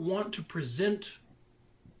don't want to present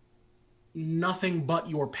nothing but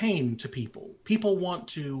your pain to people. People want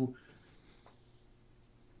to...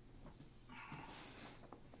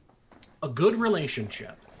 A good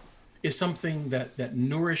relationship is something that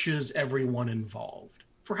nourishes everyone involved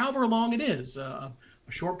for however long it is, a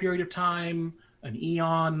short period of time, an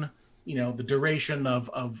eon, the duration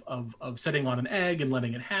of sitting on an egg and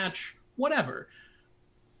letting it hatch, whatever.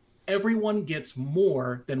 Everyone gets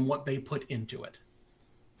more than what they put into it.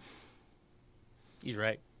 He's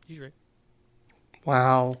right.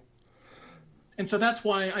 Wow. And so that's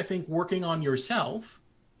why I think working on yourself,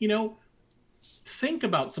 think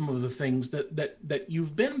about some of the things that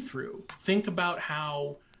you've been through. Think about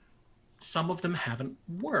how some of them haven't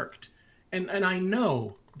worked. And I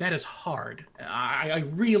know that is hard. I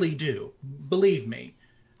really do. Believe me.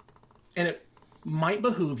 And it might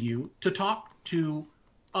behoove you to talk to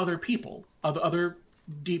other people, other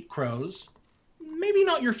Deep Crows. Maybe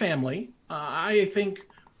not your family. I think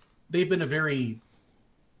they've been a very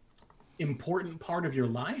important part of your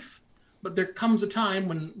life. But there comes a time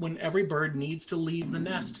when every bird needs to leave the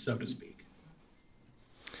nest, so to speak.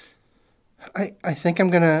 I think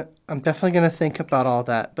I'm definitely gonna think about all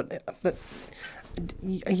that. But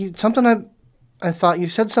something I thought you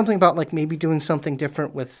said something about like maybe doing something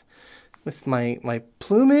different with my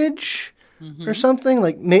plumage or something,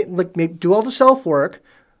 like maybe do all the self work,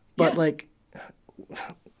 but like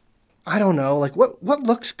I don't know, like what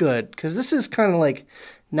looks good, because this is kind of like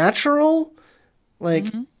natural, like.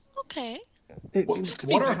 Okay.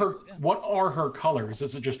 What are her colors?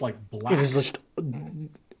 Is it just like black? It is just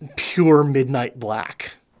pure midnight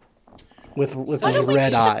black with Why don't those red we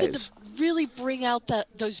do something eyes. to really bring out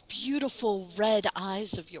those beautiful red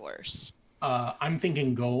eyes of yours? I'm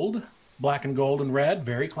thinking gold, black and gold and red,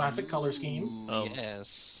 very classic color scheme.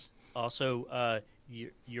 Yes. Also,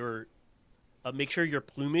 your make sure your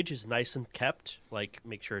plumage is nice and kept. Like,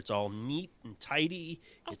 make sure it's all neat and tidy.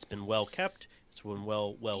 It's been well kept. It's been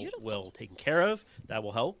well taken care of. That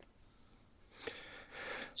will help.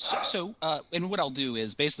 So, and what I'll do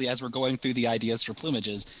is basically, as we're going through the ideas for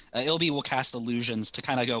plumages, Ilby will cast illusions to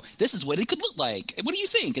kind of go, this is what it could look like. What do you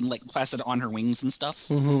think? And like cast it on her wings and stuff.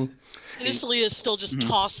 Mm-hmm. And Isalia is still just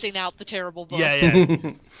tossing out the terrible book. Yeah.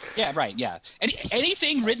 Yeah, right. Yeah.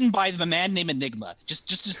 Anything written by the man named Enigma,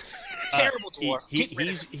 just terrible dwarf.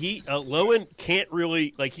 Lowen can't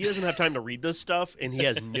really, like, he doesn't have time to read this stuff, and he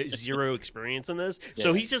has zero experience in this. Yeah.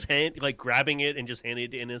 So he's just grabbing it and just handing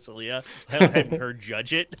it to Isalia, having her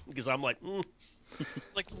judge it, because I'm like,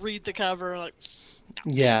 like, read the cover, like.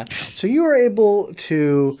 Yeah. So you were able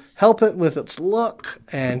to help it with its look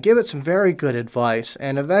and give it some very good advice,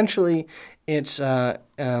 and eventually it says,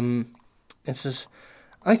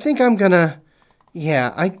 I think I'm gonna.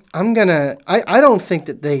 Yeah, I'm gonna. I don't think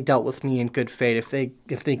that they dealt with me in good faith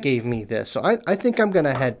if they gave me this. So I think I'm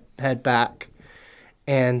gonna head back,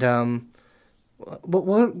 and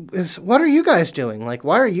what are you guys doing? Like,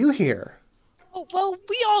 why are you here? Oh, well,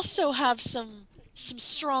 we also have some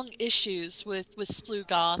strong issues with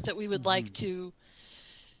Sploogoth that we would like to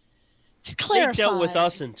clarify. They dealt with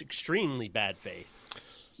us in extremely bad faith.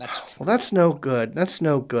 That's true. Well, that's no good. That's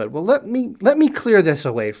no good. Well, let me clear this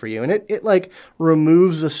away for you. And it like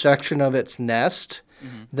removes a section of its nest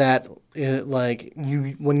that like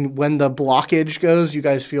you when the blockage goes, you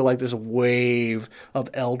guys feel like this wave of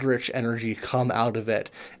eldritch energy come out of it,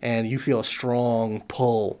 and you feel a strong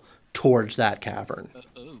pull towards that cavern.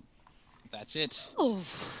 That's it. Oh,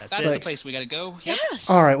 That's the place we gotta go. Yep. yes.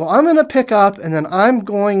 All right. Well, I'm gonna pick up, and then I'm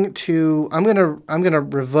gonna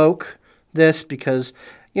revoke this because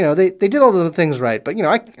they did all the things right, but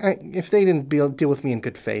I if they didn't deal with me in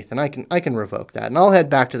good faith, then I can revoke that, and I'll head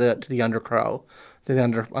back to the undercrow, to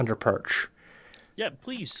the under perch. Yeah,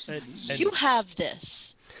 please. And you have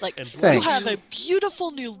this. Like, you Thanks. have a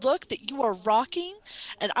beautiful new look that you are rocking,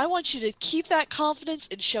 and I want you to keep that confidence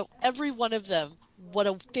and show every one of them what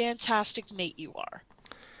a fantastic mate you are.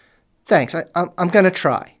 Thanks. I'm gonna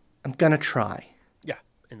try. I'm gonna try. Yeah,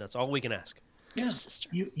 and that's all we can ask. Yeah. Sister.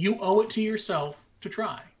 You owe it to yourself to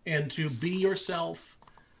try and to be yourself,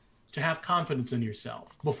 to have confidence in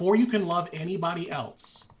yourself. Before you can love anybody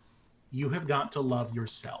else, you have got to love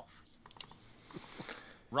yourself.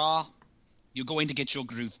 Ra, you're going to get your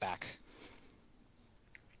groove back.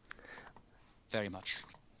 Very much.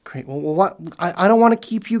 Great. Well, what? I don't want to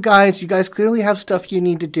keep you guys. You guys clearly have stuff you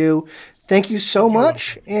need to do. Thank you so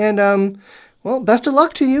much, and well, best of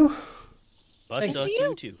luck to you. Best of luck to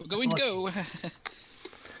you too. We're going to go.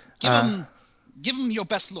 Give him your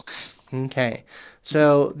best look. Okay.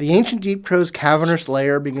 So the ancient Deep Crow's cavernous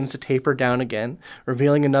lair begins to taper down again,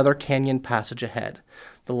 revealing another canyon passage ahead.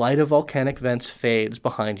 The light of volcanic vents fades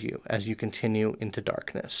behind you as you continue into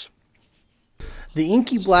darkness. The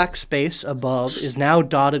inky black space above is now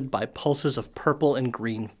dotted by pulses of purple and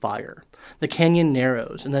green fire. The canyon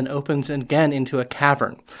narrows and then opens again into a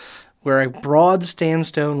cavern, where a broad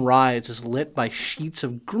sandstone rise is lit by sheets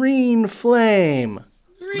of green flame.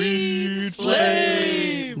 Green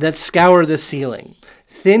flame! That scour the ceiling.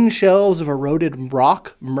 Thin shelves of eroded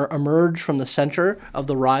rock emerge from the center of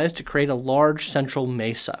the rise to create a large central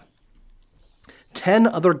mesa. 10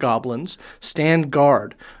 other goblins stand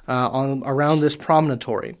guard around this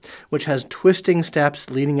promontory, which has twisting steps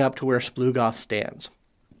leading up to where Splugoth stands.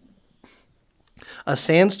 A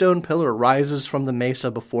sandstone pillar rises from the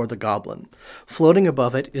mesa before the goblin. Floating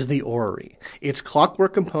above it is the orrery, its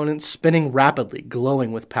clockwork components spinning rapidly,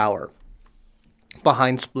 glowing with power.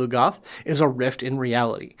 Behind Splugoth is a rift in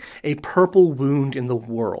reality, a purple wound in the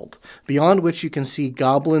world, beyond which you can see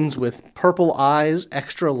goblins with purple eyes,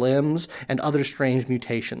 extra limbs, and other strange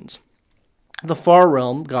mutations. The Far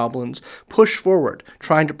Realm goblins push forward,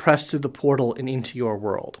 trying to press through the portal and into your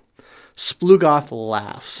world. Splugoth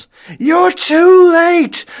laughs. You're too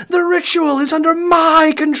late! The ritual is under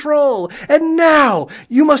my control, and now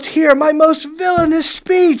you must hear my most villainous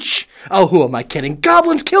speech! Oh, who am I kidding?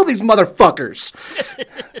 Goblins, kill these motherfuckers!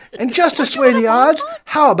 And just to sway the odds,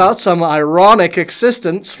 how about some ironic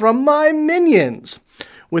existence from my minions?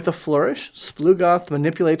 With a flourish, Splugoth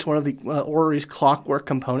manipulates one of the orrery's clockwork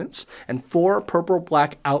components, and 4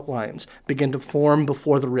 purple-black outlines begin to form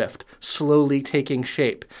before the rift, slowly taking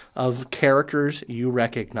shape of characters you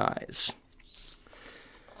recognize.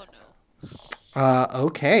 Oh no.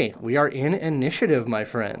 Okay, we are in initiative, my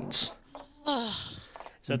friends.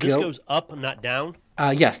 So this goes up, not down?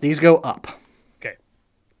 Yes, these go up. Okay.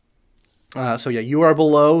 So yeah, you are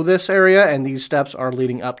below this area, and these steps are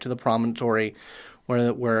leading up to the promontory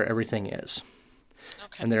where everything is.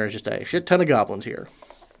 Okay. And there is just a shit ton of goblins here.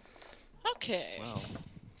 Okay.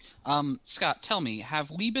 Well, Scott, tell me, have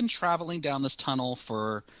we been traveling down this tunnel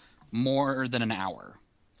for more than an hour?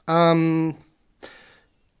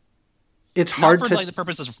 It's hard Not to... for like the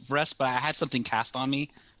purposes of rest, but I had something cast on me,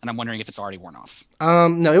 and I'm wondering if it's already worn off.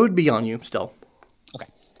 No, it would be on you still. Okay,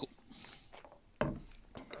 cool.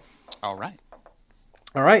 All right.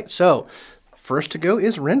 All right, so first to go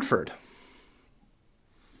is Renford.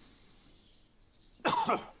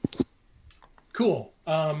 Cool.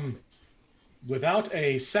 Without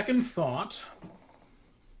a second thought,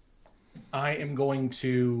 I am going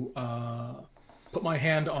to put my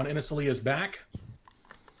hand on Inesalia's back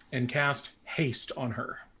and cast Haste on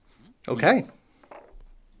her. Okay.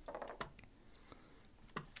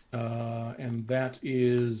 And that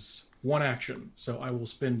is one action. So I will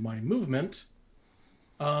spend my movement.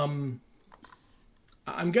 I'm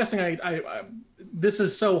guessing I this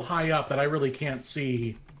is so high up that I really can't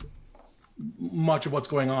see much of what's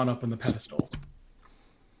going on up in the pedestal.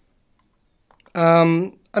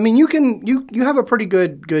 I mean, you have a pretty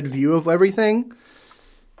good view of everything.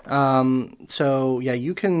 So yeah,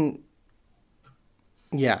 you can.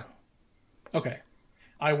 Yeah. Okay.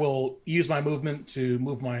 I will use my movement to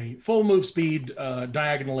move my full move speed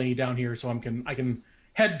diagonally down here, so I can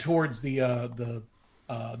head towards the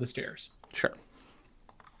stairs. Sure.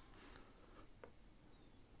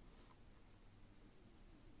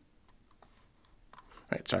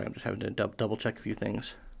 All right. Sorry, I'm just having to double check a few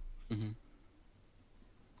things. Mm-hmm.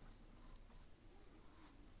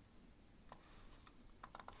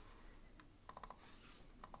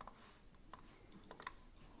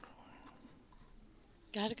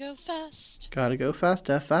 Gotta go fast. Gotta go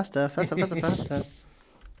faster.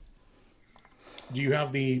 Do you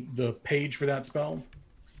have the page for that spell?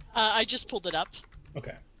 I just pulled it up.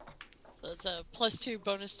 Okay. So it's a +2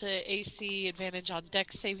 bonus to AC, advantage on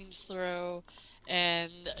Dex savings throw,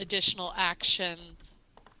 and additional action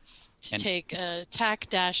to take attack,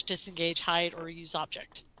 dash, disengage, hide, or use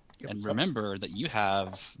object. And remember that you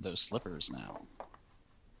have those slippers now.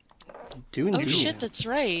 Oh shit, that's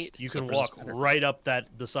right. You can Slippers walk is better. right up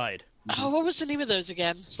the side. Oh, what was the name of those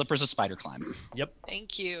again? Slippers of spider climb. Yep.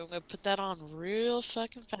 Thank you. I'm gonna put that on real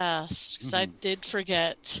fucking fast because I did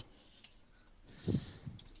forget.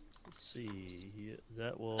 Let's see.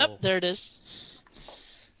 That will. Oh, there it is.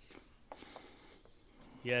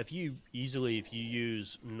 Yeah, if you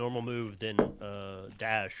use normal move, then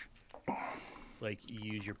dash, like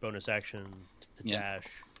you use your bonus action to dash.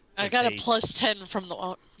 I got a plus 10 from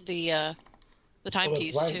the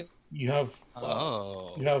timepiece right. too. You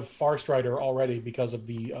have Far Strider already because of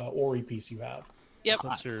the Ori piece you have. Yep.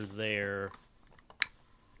 Once you're there,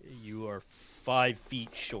 you are 5 feet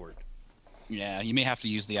short. Yeah, you may have to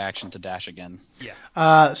use the action to dash again.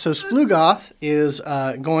 Yeah. So Sploogoth is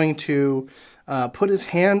going to put his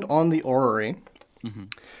hand on the orrery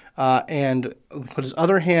and put his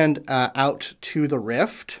other hand out to the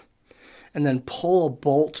rift, and then pull a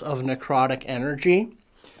bolt of necrotic energy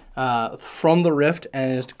from the rift,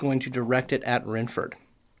 and is going to direct it at Rinford.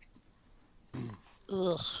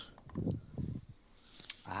 Ugh.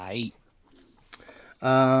 He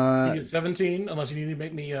is 17, unless you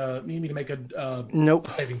need me to make a Nope.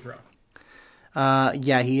 saving throw.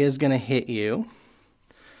 Yeah, he is going to hit you,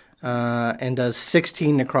 and does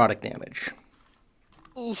 16 necrotic damage.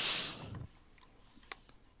 Oof.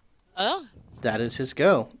 Oh. That is his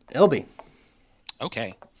go. Ilby.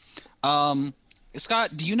 Okay.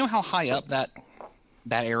 Scott, do you know how high up that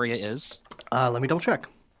area is? Let me double check.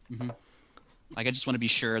 Like, I just want to be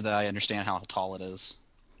sure that I understand how tall it is.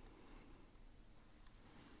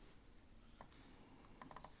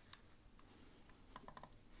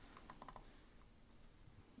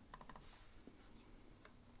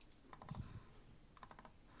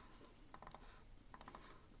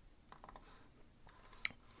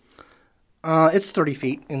 It's 30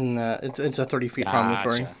 feet. It's a 30 feet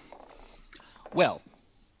promontory. Gotcha. Well,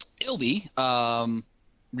 Ilby,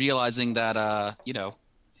 realizing that,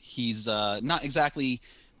 he's not exactly,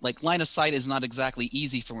 like, line of sight is not exactly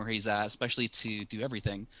easy from where he's at, especially to do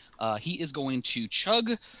everything. He is going to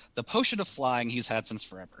chug the potion of flying he's had since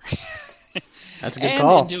forever. That's a good and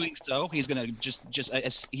call. in doing so, he's going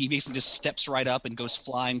to he basically just steps right up and goes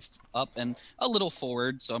flying up and a little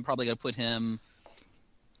forward. So I'm probably going to put him,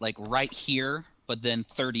 like, right here, but then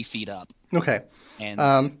 30 feet up. Okay.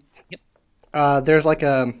 And there's like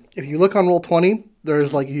if you look on Roll20,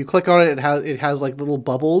 there's like, if you click on it, it has like little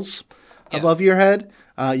bubbles above your head.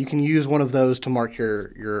 You can use one of those to mark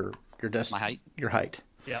your my height. Your height.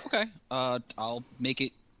 Yeah. Okay. I'll make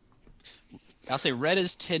it. I'll say red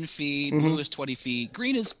is 10 feet, blue is 20 feet,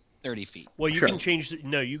 green is 30 feet. Well, you Sure. can change.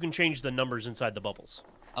 No, you can change the numbers inside the bubbles.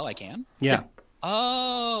 Oh, I can? Yeah.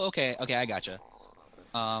 Oh, okay. Okay, I gotcha.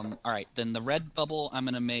 All right. Then the red bubble, I'm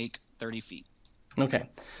going to make 30 feet. Okay.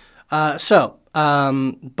 But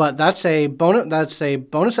that's a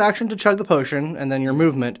bonus action to chug the potion, and then your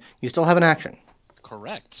movement. You still have an action.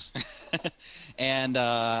 Correct. And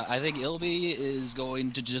I think Ilby is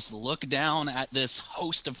going to just look down at this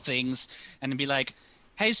host of things and be like,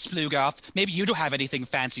 "Hey, Sploogoth, maybe you don't have anything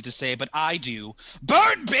fancy to say, but I do.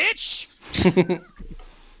 Burn, bitch!"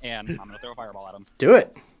 And I'm going to throw a fireball at him. Do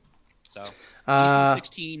it. So, DC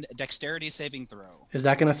 16 dexterity saving throw. Is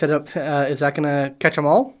that going to fit up? Is that going to catch them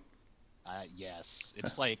all? Yes.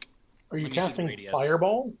 It's like... Are you let me see the casting radius.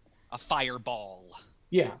 Fireball? A fireball.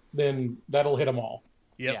 Yeah, then that'll hit them all.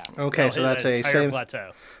 Yep. Yeah. Okay, That'll so hit that's that a entire save.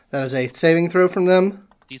 plateau. That is a saving throw from them.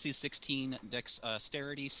 DC 16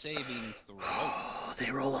 dexterity saving throw. Oh,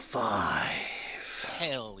 they roll a 5.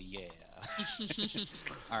 Hell yeah.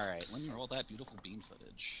 All right, let me roll that beautiful bean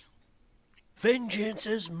footage. Vengeance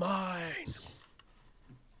is mine.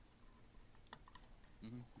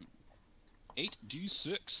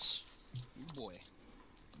 8d6. Oh boy.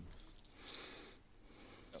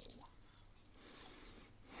 Oh.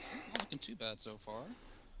 Not looking too bad so far.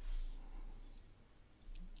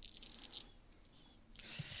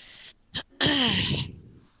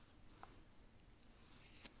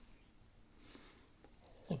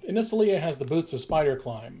 If Inasalia has the boots of spider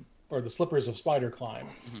climb, or the slippers of spider climb,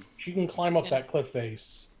 she can climb up that cliff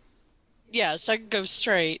face. Yeah, so I can go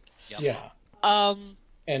straight. Yep. Yeah.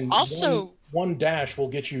 And Also- one dash will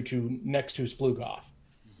get you to next to Sploogoth.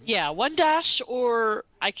 Yeah, one dash, or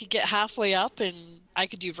I could get halfway up and I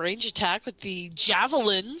could do range attack with the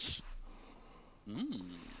javelins.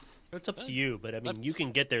 It's up to you, but I mean, you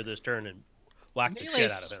can get there this turn and whack the shit out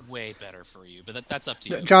Melee's of him. way better for you, but that's up to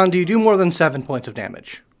you. John, do you do more than 7 points of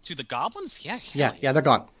damage? To the goblins? Yeah. Yeah, they're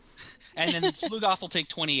gone. And then Sploogoth will take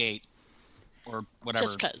 28. Or whatever.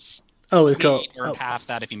 Just because. Oh, it's go. 28 or half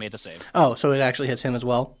that if you made the save. Oh, so it actually hits him as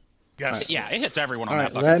well. Yes. Yeah, it hits everyone on All that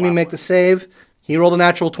right, fucking let me make the save. He rolled a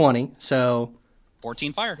natural 20, so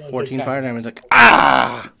 14 fire. 14 fire damage. Like,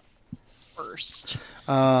 ah! First.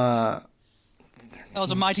 That was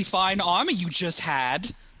a mighty fine army you just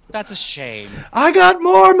had. That's a shame. I got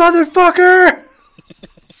more, motherfucker!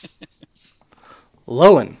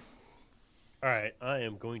 Lowen. All right, I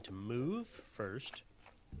am going to move first.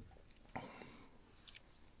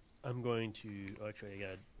 I'm going to... Actually, I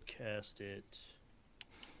got to cast it...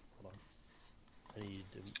 Hold on. I need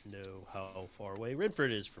to know how far away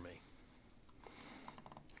Renford is from me.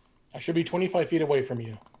 I should be 25 feet away from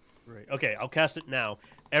you. Right. Okay, I'll cast it now.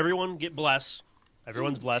 Everyone get bless.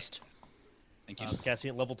 Everyone's blessed. Thank you. I'm casting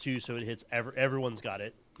it level 2, so it hits... Everyone's got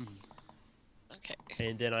it. Okay.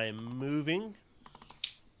 And then I am moving.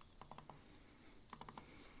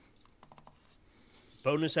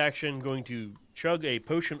 Bonus action, going to chug a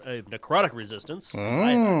potion of necrotic resistance. 'Cause I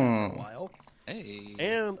haven't had that for a while. Hey.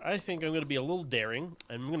 And I think I'm going to be a little daring.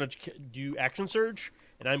 I'm going to do action surge,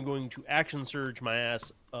 and I'm going to action surge my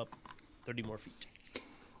ass up 30 more feet.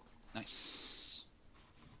 Nice.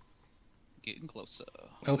 Getting closer.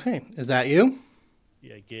 Okay, is that you?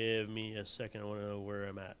 Yeah, give me a second. I want to know where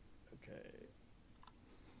I'm at. Okay.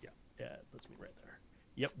 Yeah, that's me right there.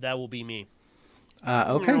 Yep, that will be me.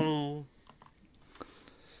 Okay.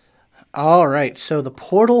 All right, so the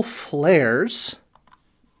portal flares,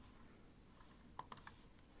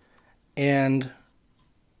 and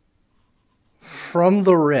from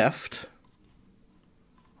the rift,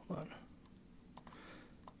 hold on.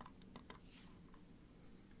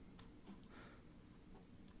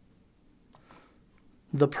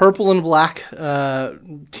 The purple and black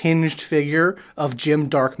tinged figure of Jim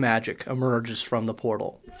Dark Magic emerges from the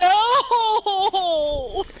portal.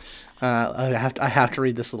 No! I have to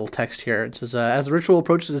read this little text here. It says, as the ritual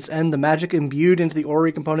approaches its end, the magic imbued into the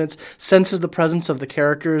orrery components senses the presence of the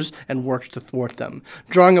characters and works to thwart them.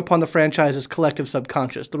 Drawing upon the franchise's collective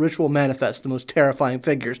subconscious, the ritual manifests the most terrifying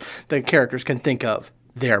figures the characters can think of.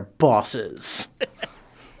 Their bosses.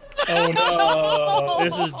 Oh no!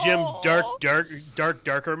 This is Jim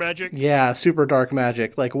Darker Magic. Yeah, super dark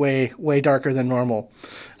magic. Like way darker than normal.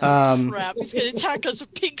 Crap, he's going to attack us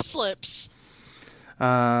with pink slips.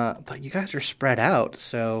 But you guys are spread out,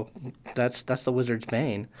 so that's the wizard's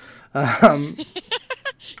bane.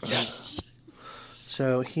 Yes.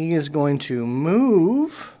 So he is going to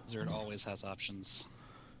move. Wizard always has options.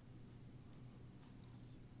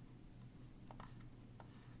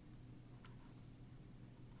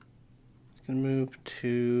 He's going to move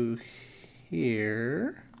to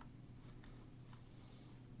here.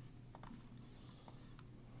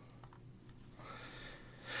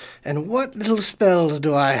 And what little spells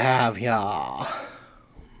do I have here?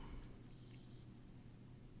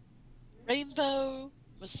 Rainbow,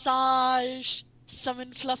 massage,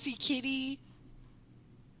 summon Fluffy Kitty.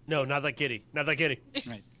 No, not that kitty. Not that kitty.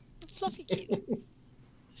 Right. Fluffy Kitty.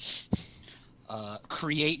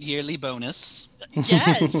 Create yearly bonus.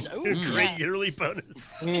 Yes. Oh, Great yeah. yearly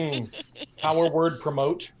bonus. Power word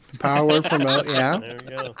promote. Power word promote, yeah. There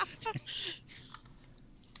we go.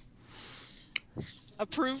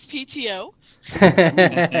 Approved PTO.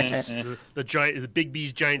 The Big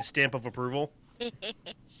B's giant stamp of approval.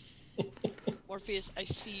 Morpheus, I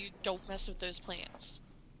see you. Don't mess with those plants.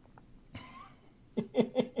 That's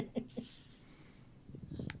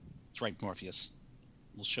right, Morpheus.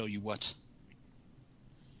 We'll show you what.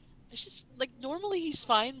 It's just like normally he's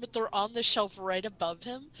fine, but they're on the shelf right above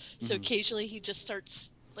him. So occasionally he just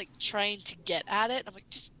starts like trying to get at it. I'm like,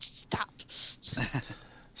 just stop.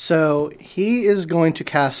 So he is going to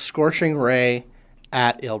cast Scorching Ray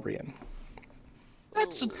at Ilbrian.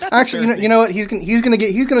 That's Actually, you know what? He's gonna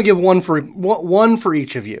give one for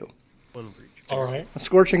each of you. One for each. All right. A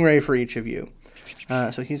Scorching Ray for each of you.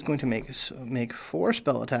 So he's going to make 4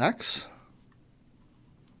 spell attacks.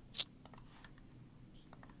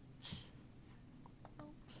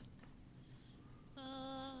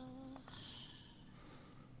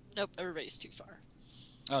 Nope, everybody's too far.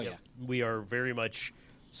 Oh yeah. We are very much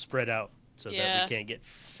spread out so that Yeah. we can't get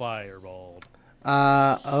fireballed.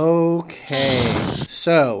 Okay.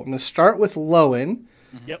 So I'm gonna start with Lowen.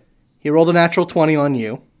 Yep. He rolled a natural 20 on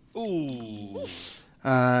you. Ooh.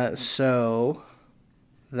 So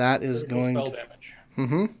that is Critical going. spell damage.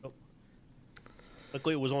 Mm-hmm.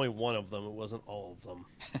 Luckily, it was only one of them. It wasn't all of them.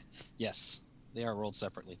 Yes. They are rolled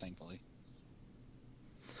separately, thankfully.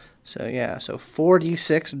 So yeah, so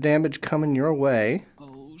 4d6 damage coming your way.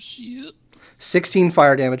 Oh shit. 16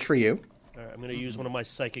 fire damage for you. All right, I'm going to use one of my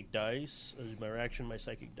psychic dice as my reaction. My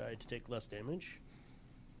psychic die to take less damage.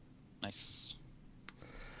 Nice.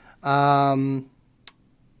 And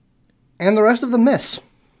the rest of them miss.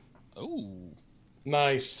 Oh.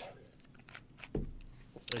 Nice.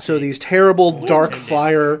 So these terrible dark 10 damage.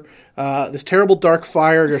 fire, this terrible dark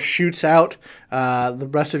fire just shoots out. The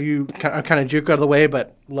rest of you kind of juke out of the way,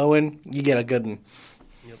 but Lowen, you get a good one.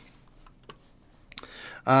 Yep.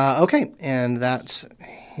 Okay, and that's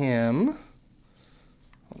him.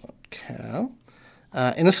 Hold on, Cal.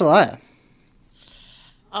 Inasalaya.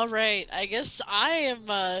 All right. I guess I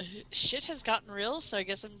am. Shit has gotten real, so I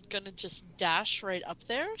guess I'm gonna just dash right up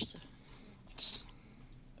there. So.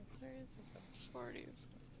 40.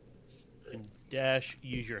 And dash.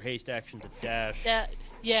 Use your haste action to dash.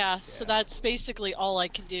 Yeah. So that's basically all I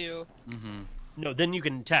can do. Mm-hmm. No, then you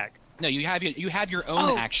can attack. No, you have your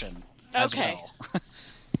own action as Okay. well.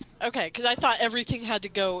 Okay, because I thought everything had to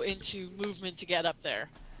go into movement to get up there.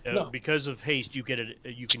 No. Because of haste, you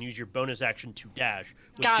can use your bonus action to dash,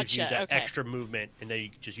 which gives you Gotcha, that okay. extra movement, and then you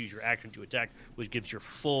just use your action to attack, which gives your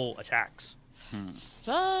full attacks.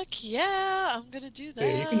 Fuck yeah, I'm gonna do that.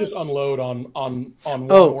 Yeah, you can just unload on one Oh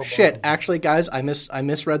more shit! bonus. Actually, guys, I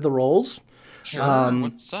misread the rolls. Sure.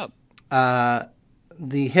 What's up?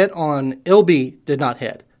 The hit on Ilby did not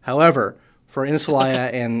hit. However, for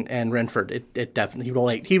Insalaya and Renford, it definitely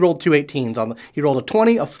he rolled two 18s on the. He rolled a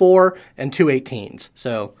 20, a 4, and two 18s.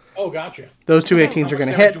 So Oh, gotcha. those two Okay, 18s how are going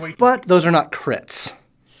to much damage hit, do we- but those are not crits.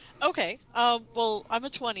 Okay. Well, I'm a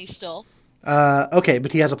 20 still. Okay,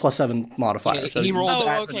 but he has a +7 modifier. So He rolled Oh,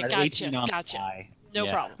 as okay, an gotcha, 18 on the gotcha. die. No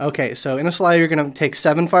Yeah. problem. okay, so Insalaya, you're going to take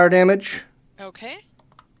 7 fire damage, Okay.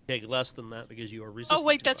 Take less than that because you are resistant. Oh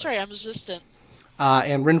wait, to that's fire. right. I'm resistant.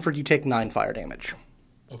 and Renford, you take 9 fire damage.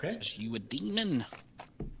 Okay. Because you a demon.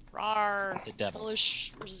 Rawr. The devil.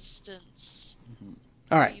 Hellish resistance.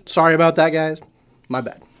 All right, sorry about that, guys. My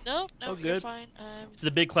bad. Nope. Oh, You're good. fine. It's the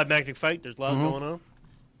big climactic fight. There's a lot going on.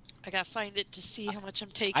 I gotta find it to see how much I'm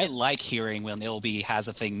taking. I like hearing when Ilby has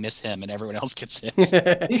a thing miss him and everyone else gets hit.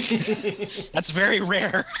 That's very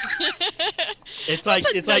rare. It's like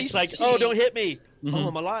a it's nice like oh, don't change. hit me. Oh,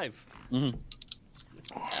 I'm alive.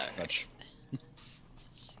 Much.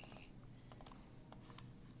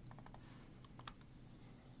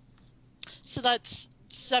 So that's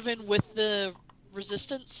 7 with the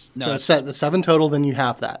resistance. No, So it's it's the 7 total, then you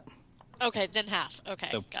have that. Okay, then half. Okay.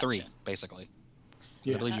 so Gotcha. 3, basically. 'Cause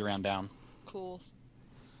Yeah. I believe you round down. Cool.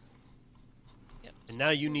 And now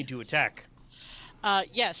you need to attack.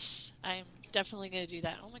 Yes, I'm definitely gonna do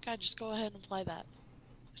that. Oh my god, just go ahead and apply that.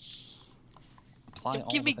 Apply Don't all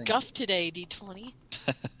give the me things. guff today, D20.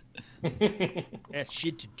 That's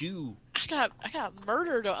shit to do. I got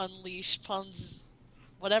murder to unleash upon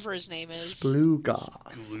whatever his name is. Blue Goth.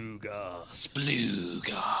 Gluga.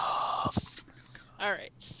 Sploogoth. All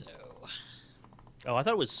right, so Oh, I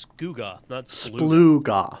thought it was Skugoth, not Splooga. Blue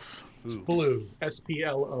Goth. Ooh, Blue.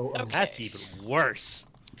 SPLOO. Okay. that's even worse.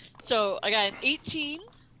 I got an 18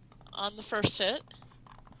 on the first hit.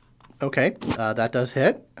 Okay, that does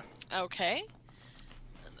hit. Okay,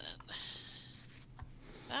 and then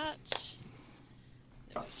that.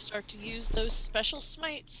 Then we start to use those special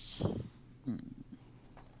smites.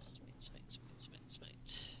 Smite.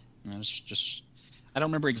 No, it's just I don't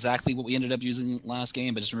remember exactly what we ended up using last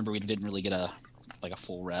game, but just remember we didn't really get a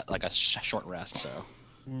full rest, like a short rest. So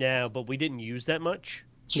No, but we didn't use that much.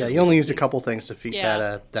 Yeah, you only used a couple things to defeat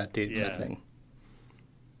Yeah. that dude Yeah. thing.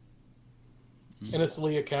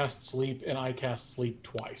 Inesalia cast sleep, and I cast sleep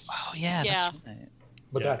twice. oh yeah, Yeah. that's right.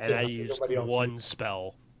 But Yeah, that's and it. I Because used everybody else one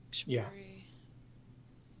spell. Yeah.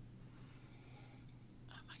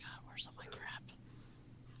 Oh my god, where's all my crap?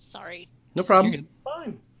 Sorry. No problem. You're good.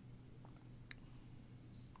 Fine.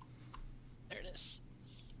 There it is.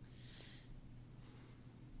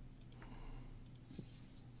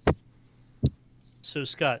 So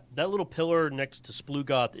Scott, that little pillar next to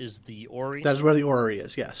Sploogoth is the Ori. That is where the orrery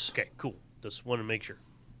is, yes. Okay, cool. Just want to make sure.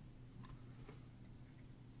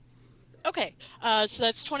 Okay, so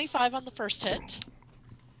that's 25 on the first hit.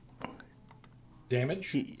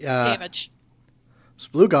 Damage. Damage.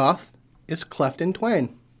 Sploogoth is cleft in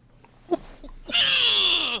twain.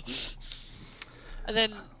 And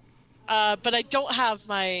then, but I don't have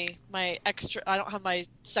my extra. I don't have my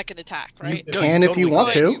second attack, right? You No, can you if you totally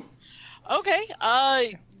want can. to. Okay.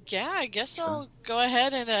 Yeah. I guess I'll go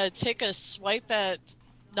ahead and take a swipe at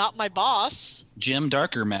not my boss, Jim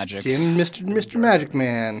Darker magic. Jim, Mr. Magic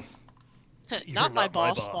Man. not my not my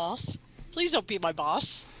boss. boss. Please don't be my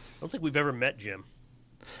boss. I don't think we've ever met Jim.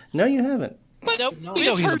 No, you haven't. Nope. no. We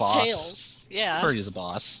know We've he's a heard boss. tales. Yeah. Heard he's a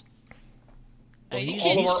boss. Well, You he's,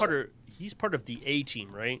 can't- he's part of the A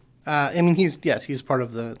team, right? I mean, he's part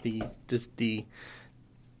of the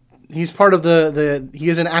he's part of the he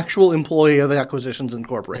is an actual employee of Acquisitions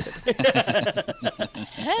Incorporated.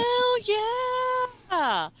 Hell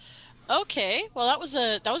yeah! Okay, well that was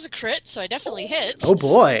a crit, so I definitely hit. Oh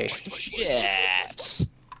boy. Shit.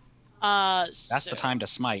 That's the time to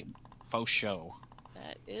smite. Faux show.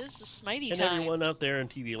 That is the smitey And time. everyone out there in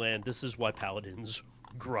TV land, this is why paladins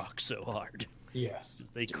grok so hard. Yes.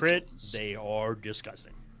 They crit, they are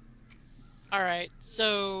disgusting. All right,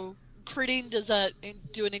 so critting, does that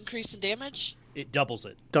do an increase in damage? It doubles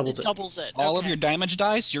it. Doubles It it. doubles it. All of Okay. your damage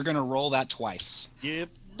dice, you're gonna roll that twice. Yep.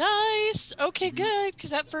 Nice. Okay, good. Because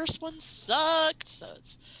that first one sucked. So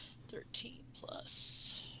it's 13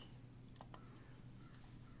 plus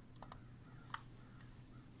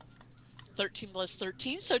 13 plus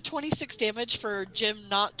 13. So 26 damage for Jim,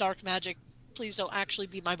 not dark magic. Please don't actually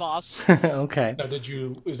be my boss. Okay. Now,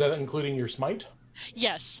 is that including your smite?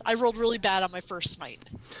 Yes, I rolled really bad on my first smite.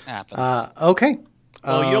 Happens. Okay.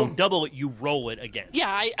 Well, you don't double it. You roll it again. Yeah,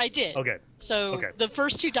 I did. Okay. So Okay. the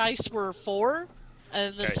first two dice were 4,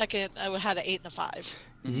 and the Okay. second I had an 8 and a 5.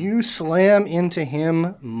 You slam into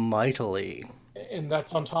him mightily. And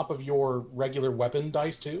that's on top of your regular weapon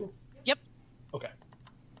dice too? Yep. Okay.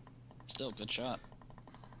 Still, good shot.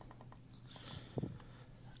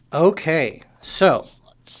 Okay. So,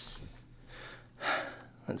 Sluts.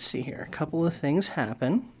 let's see here. A couple of things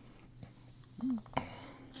happen.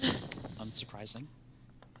 Unsurprising.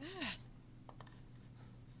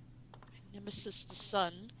 Nemesis the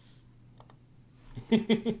sun.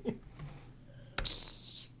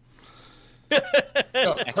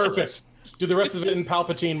 Oh, Excellent. perfect. Do the rest of it in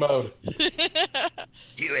Palpatine mode.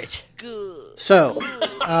 Do it. Good. So,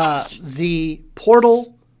 the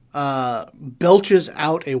portal belches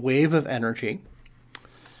out a wave of energy.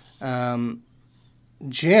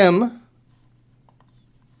 Jim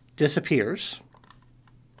disappears.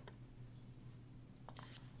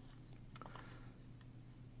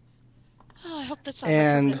 Oh, I hope that's on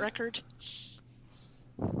And- my permanent record.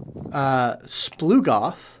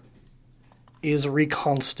 Splugoth is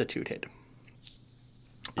reconstituted.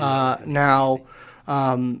 Now,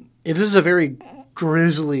 it is a very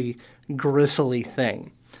grisly, gristly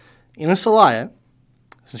thing. Inasalaya,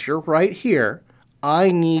 since you're right here,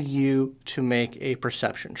 I need you to make a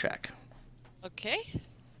perception check. Okay.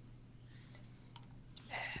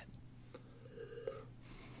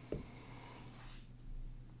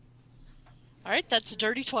 All right, that's a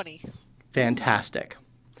dirty 20. Fantastic.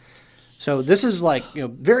 So this is like,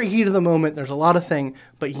 very heat of the moment. There's a lot of thing,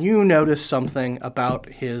 but you notice something about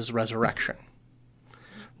his resurrection.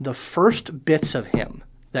 The first bits of him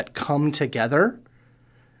that come together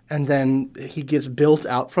and then he gets built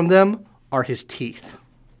out from them are his teeth.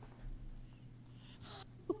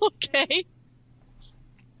 Okay.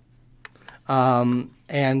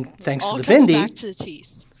 And thanks All to the comes Bindi, back to the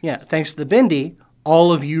teeth. yeah, thanks to the Bindi,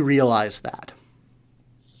 all of you realize that.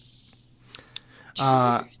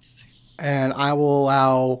 And I will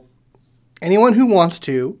allow anyone who wants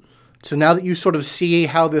to. So now that you sort of see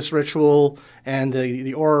how this ritual and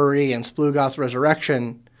the orrery and Splugoth's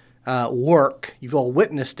resurrection work, you've all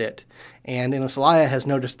witnessed it, and Inasalaya has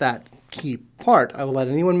noticed that key part, I will let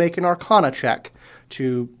anyone make an Arcana check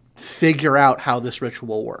to figure out how this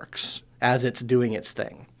ritual works as it's doing its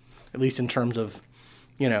thing, at least in terms of,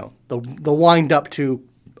 the wind up to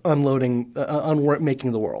unloading,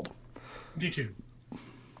 making the world. D2.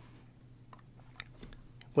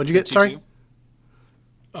 What'd you get? Sorry.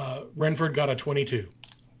 Renford got a 22.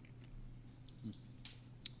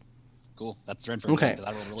 Cool. That's Renford. Okay. 'cause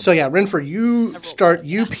I rolled really So bad. yeah, Renford,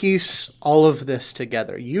 you piece all of this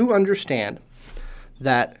together. You understand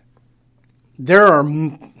that there are,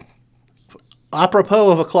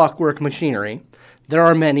 apropos of a clockwork machinery, there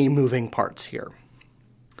are many moving parts here.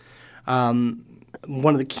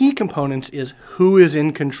 One of the key components is who is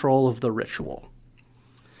in control of the ritual.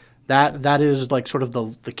 That is like sort of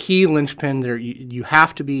the key linchpin there. You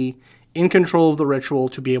have to be in control of the ritual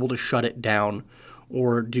to be able to shut it down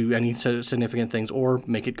or do any significant things or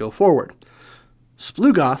make it go forward.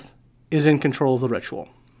 Splugoth is in control of the ritual.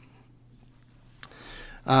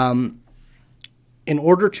 In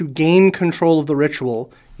order to gain control of the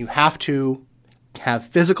ritual, you have to have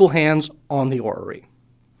physical hands on the orrery.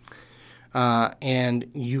 And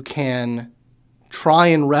you can try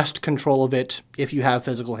and wrest control of it if you have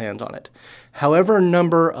physical hands on it. However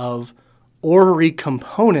number of orrery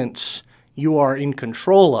components you are in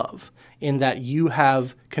control of, in that you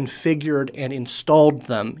have configured and installed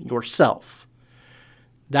them yourself,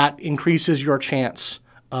 that increases your chance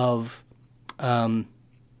of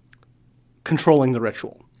controlling the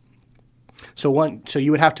ritual. So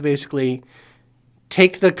you would have to basically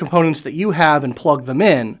take the components that you have and plug them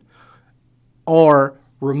in, or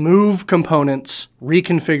remove components,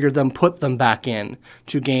 reconfigure them, put them back in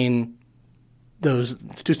to gain those,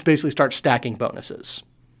 to basically start stacking bonuses.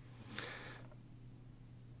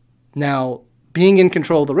 Now, being in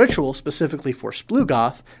control of the ritual, specifically for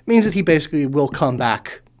Splugoth, means that he basically will come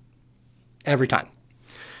back every time.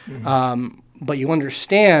 Mm-hmm. But you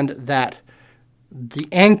understand that the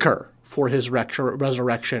anchor for his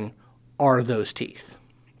resurrection are those teeth.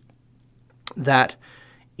 That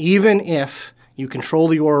even if you control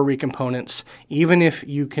the orrery components, even if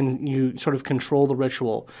you sort of control the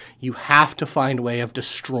ritual, you have to find a way of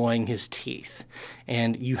destroying his teeth.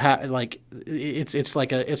 And you have it's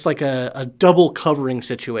like a double covering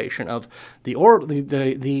situation of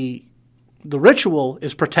the ritual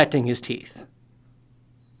is protecting his teeth,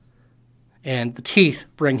 and the teeth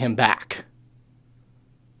bring him back.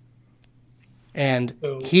 And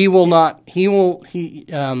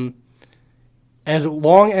as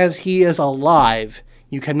long as he is alive,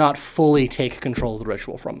 you cannot fully take control of the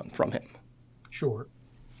ritual from him. Sure.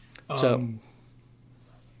 So,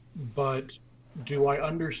 but do I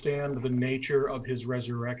understand the nature of his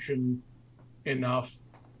resurrection enough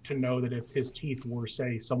to know that if his teeth were,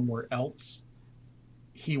 say, somewhere else,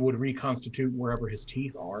 he would reconstitute wherever his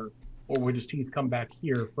teeth are? Or would his teeth come back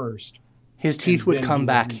here first? His teeth would come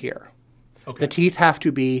back here. Okay. The teeth have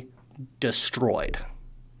to be destroyed.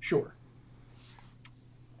 Sure.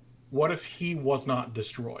 What if he was not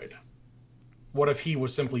destroyed? What if he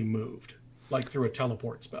was simply moved, like through a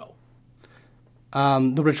teleport spell?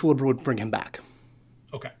 The ritual would bring him back.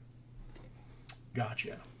 Okay.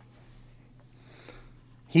 Gotcha.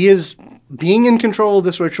 He is being in control of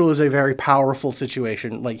this ritual is a very powerful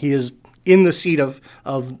situation. Like, he is in the seat of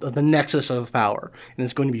the nexus of power, and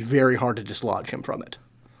it's going to be very hard to dislodge him from it.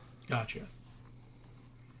 Gotcha.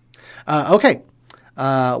 Okay.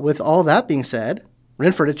 With all that being said,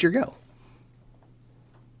 Renford, it's your go.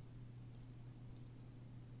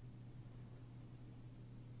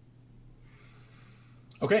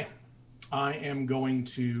 Okay. I am going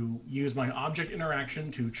to use my object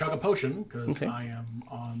interaction to chug a potion because I am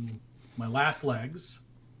on my last legs.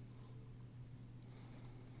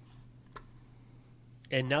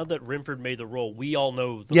 And now that Renford made the roll, we all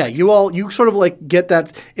know. You sort of like get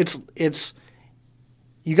that. It's.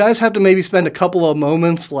 You guys have to maybe spend a couple of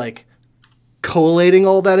moments like collating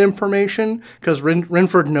all that information because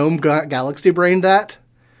Renford Gnome Galaxy brained that.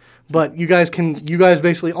 But you guys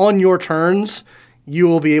basically on your turns, you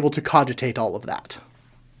will be able to cogitate all of that.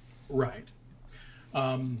 Right.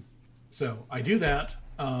 So I do that.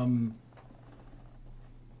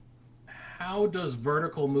 How does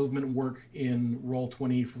vertical movement work in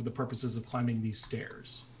Roll20 for the purposes of climbing these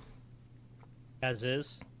stairs? As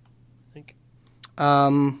is, I think.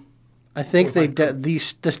 I think the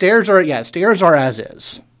stairs are as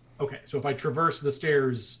is. Okay, so if I traverse the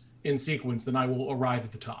stairs in sequence, then I will arrive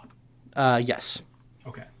at the top. Yes.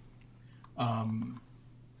 Okay. 5,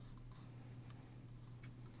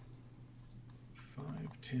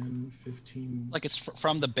 10, 15. Like it's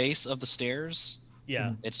from the base of the stairs.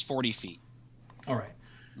 Yeah. It's 40 feet. All right.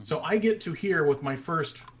 So I get to here with my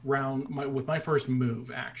first round, with my first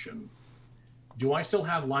move action. Do I still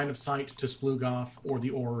have line of sight to Sploogoth or the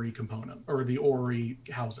orrery component or the orrery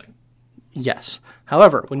housing? Yes.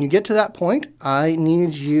 However, when you get to that point, I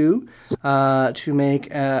need you to make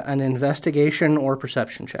an investigation or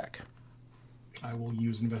perception check. I will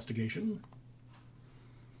use investigation.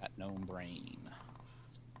 Got no brain.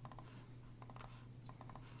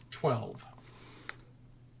 12.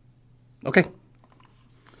 Okay.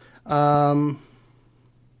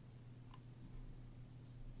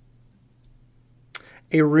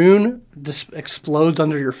 A rune explodes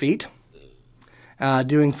under your feet,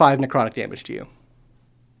 doing 5 necrotic damage to you.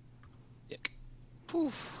 Dick.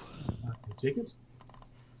 I'll take it.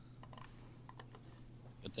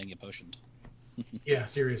 Good thing you potioned. Yeah,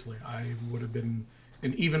 seriously. I would have been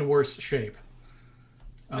in even worse shape.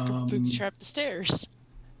 Booby trapped the stairs.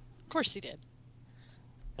 Of course he did.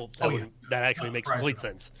 Well, Oh, yeah. that actually Not makes surprised complete at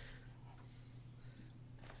all. sense.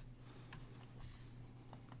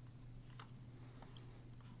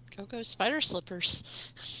 Go spider slippers.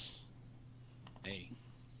 Hey,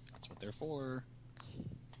 that's what they're for.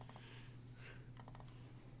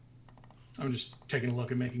 I'm just taking a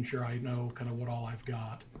look and making sure I know kind of what all I've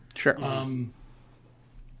got. Sure.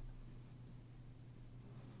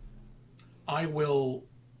 I will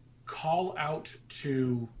call out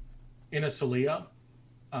to Inasalia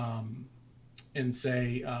and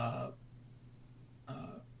say,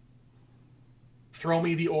 throw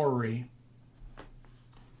me the orrery,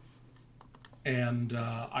 and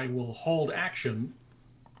I will hold action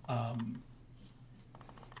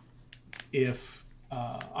if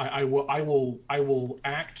I will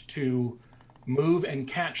act to move and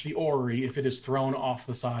catch the orrery if it is thrown off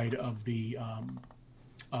the side of the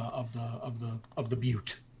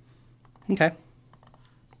butte. Okay.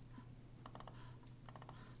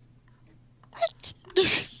 What?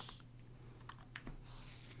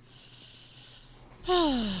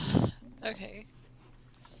 Okay.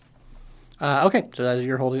 Okay, so that is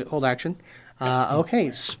your hold action. Okay,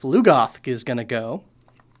 Sploogoth is going to go.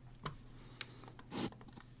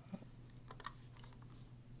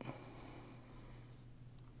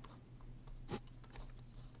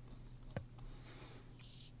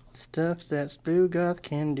 Stuff that Sploogoth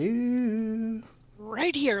can do.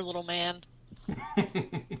 Right here, little man.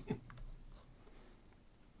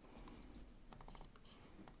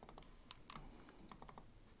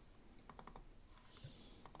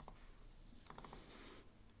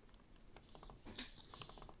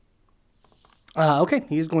 Okay,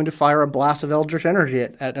 he's going to fire a blast of Eldritch Energy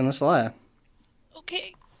at Anastasia.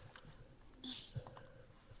 Okay.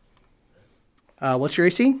 What's your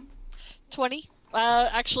AC? 20.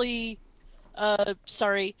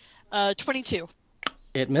 Sorry. 22.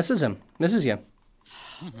 It misses him. Misses you.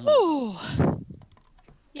 Ooh.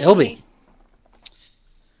 Ilby. Yay.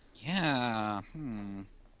 Yeah. I'm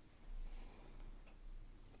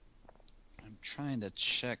trying to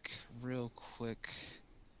check real quick.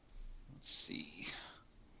 Let's see.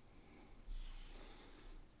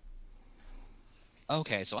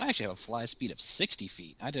 Okay, so I actually have a fly speed of 60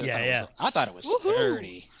 feet. I thought it was Woohoo.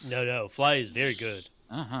 30. No. Fly is very good.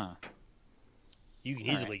 Uh-huh. You can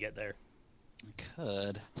easily get there. I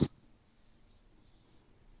could.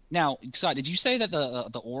 Now, Scott, did you say that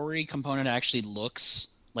the Ori component actually looks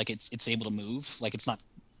like it's able to move? Like it's not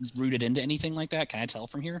rooted into anything like that? Can I tell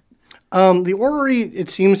from here? The orrery, it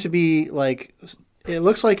seems to be like, it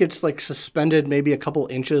looks like it's like suspended maybe a couple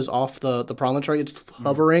inches off the promontory. It's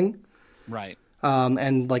hovering. Right.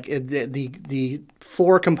 And like the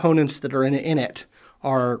four components that are in it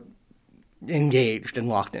are engaged and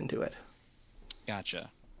locked into it. Gotcha.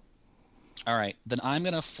 All right, then I'm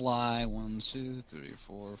gonna fly 1, 2, 3,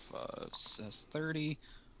 4, 5, 6, 30,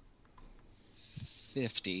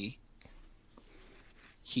 50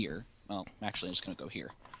 here. Well, actually, I'm just gonna go here.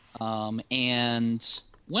 And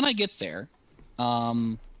when I get there,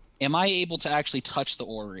 am I able to actually touch the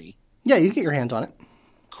Ori? Yeah, you get your hands on it.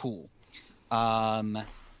 Cool.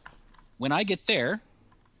 When I get there,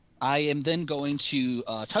 I am then going to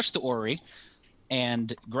touch the Ori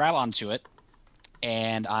and grab onto it,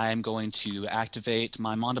 and I'm going to activate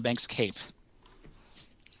my Montebank's Cape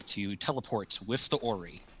to teleport with the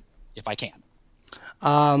Ori, if I can.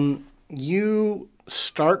 You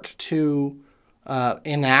start to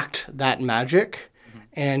enact that magic,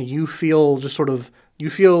 and you feel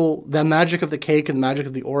the magic of the cake and the magic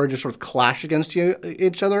of the aura just sort of clash against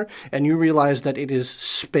each other, and you realize that it is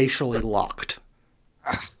spatially locked.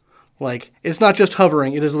 Like, it's not just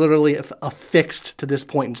hovering, it is literally affixed to this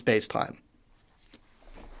point in space-time.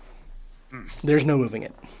 There's no moving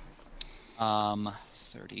it.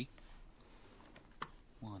 30.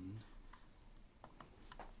 1.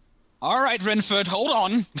 All right, Renford, hold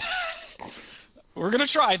on. We're going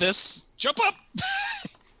to try this. Jump up.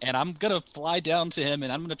 And I'm going to fly down to him,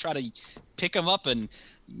 and I'm going to try to pick him up and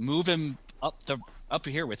move him up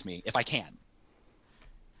here with me, if I can.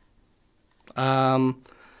 I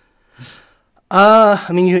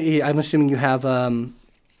mean, I'm assuming you have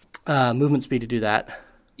movement speed to do that.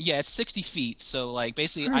 Yeah, it's 60 feet, so like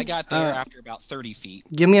basically I got there after about 30 feet.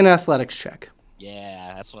 Give me an athletics check.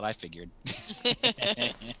 Yeah, that's what I figured.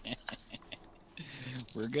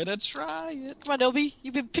 We're gonna try it. Come on, Obi.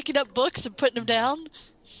 You've been picking up books and putting them down.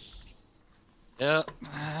 Yep.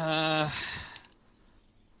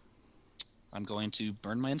 I'm going to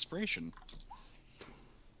burn my inspiration.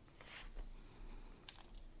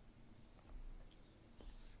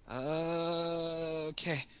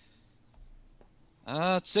 Okay.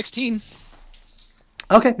 16.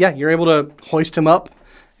 Okay, yeah, you're able to hoist him up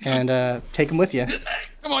and take him with you.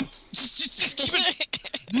 Come on, just keep it.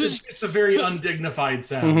 It's a very undignified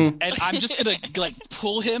sound. Mm-hmm. And I'm just gonna like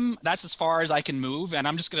pull him. That's as far as I can move, and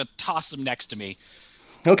I'm just gonna toss him next to me.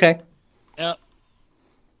 Okay. Yep.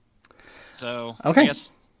 So Okay. I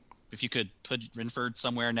guess if you could put Renford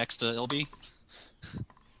somewhere next to Ilby.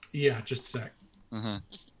 Yeah, just a sec. Uh-huh.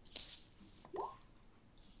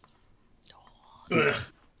 Ugh.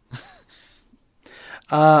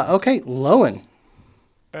 Okay, Lowen.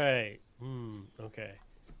 All right. Okay.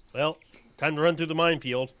 Well, time to run through the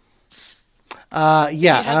minefield. You have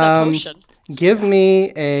that potion. Give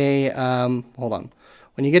me a hold on.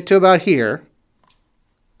 When you get to about here,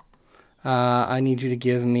 I need you to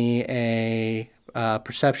give me a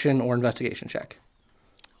perception or investigation check.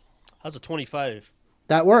 How's a 25?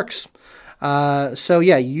 That works. So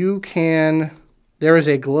yeah, you can. There is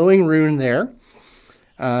a glowing rune there.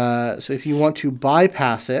 So if you want to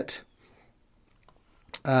bypass it,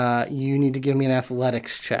 you need to give me an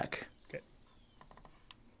athletics check. Okay.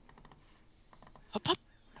 Hop, hop.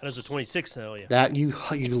 How does a 26 tell you? That you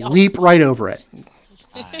leap right over it.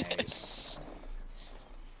 Nice.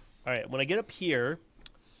 All right. When I get up here,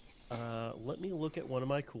 let me look at one of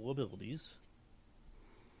my cool abilities.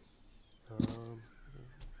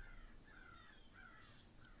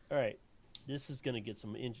 All right. This is gonna get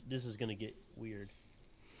this is gonna get weird.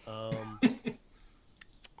 I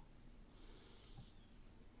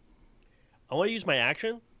want to use my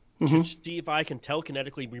action to see if I can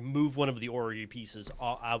telekinetically remove one of the orrery pieces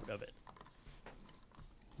out of it.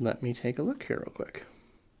 Let me take a look here real quick.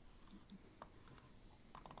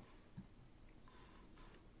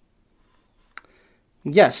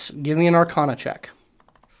 Yes, give me an Arcana check.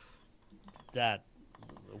 That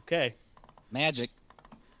okay. Magic.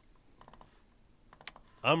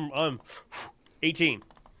 I'm 18.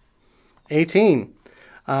 18.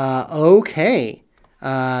 Okay.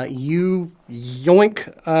 You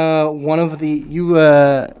yoink one of the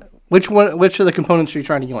which of the components are you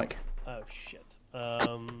trying to yoink? Oh shit.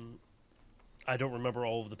 I don't remember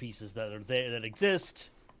all of the pieces that are there that exist.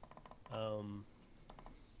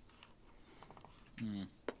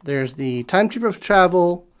 There's the Timekeeper of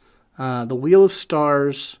Travel, the Wheel of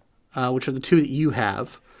Stars, which are the two that you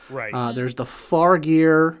have. Right. There's the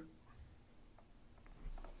Fargear.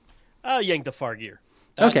 I'll yank the Fargear.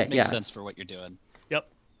 That Okay, makes yeah. sense for what you're doing. Yep.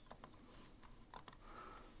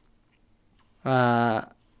 Hold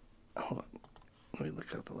on. Let me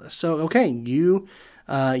look at the list. So, okay, you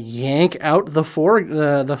yank out the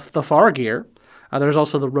Fargear. There's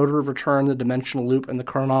also the Rotor of Return, the Dimensional Loop, and the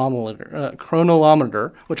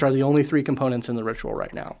Chronolometer, which are the only three components in the ritual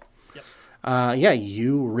right now. Yep.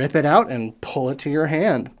 You rip it out and pull it to your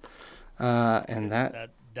hand. And that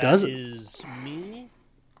does it. Is me.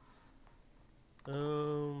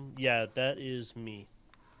 Yeah, that is me.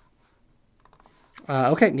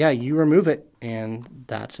 Okay, yeah, you remove it, and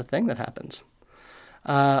that's a thing that happens.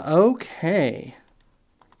 Okay.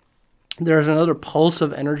 There's another pulse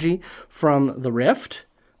of energy from the rift.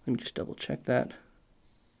 Let me just double check that.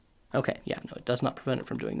 Okay, yeah, no, it does not prevent it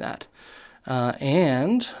from doing that.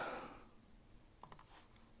 And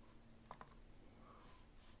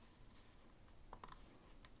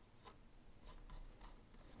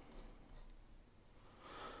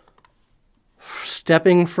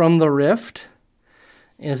stepping from the rift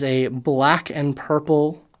is a black and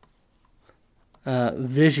purple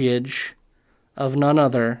visage of none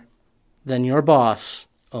other than your boss,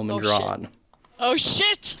 Omendron. Oh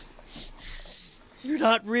shit! You're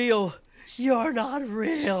not real. You're not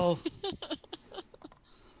real.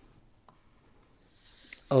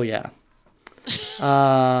 Oh, yeah.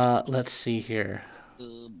 Let's see here.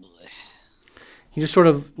 Oh boy. He just sort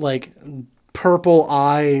of, like, purple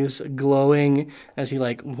eyes glowing as he,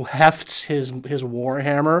 like, hefts his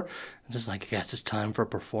warhammer. And just like, yes, it's time for a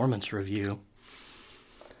performance review.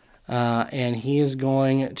 And he is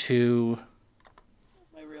going to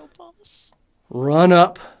My real boss. run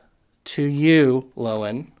up to you,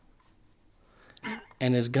 Lowen,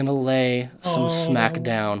 and is going to lay some smack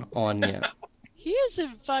down on you. He is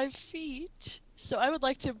in 5 feet, so I would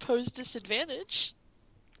like to impose disadvantage.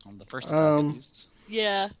 On the first attack, at least.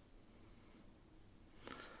 Yeah.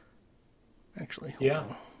 Actually, Yeah.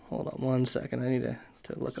 hold on 1 second. I need to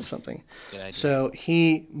look up something. Good idea. So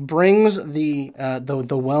he brings the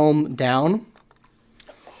whelm down,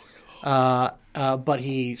 but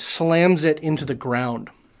he slams it into the ground,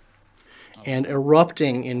 and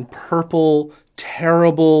erupting in purple,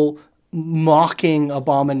 terrible, mocking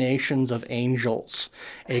abominations of angels,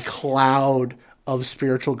 a cloud of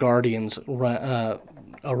spiritual guardians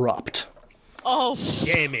erupt. Oh,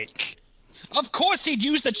 Damn it. Of course he'd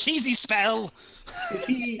use the cheesy spell!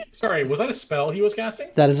 Sorry, was that a spell he was casting?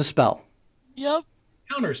 That is a spell. yep.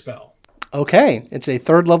 Counter spell. Okay, it's a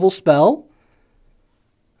 3rd level spell.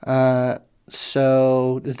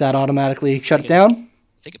 So does that automatically shut it down?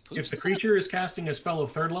 I think it poops. If the creature is casting a spell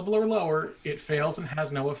of 3rd level or lower, it fails and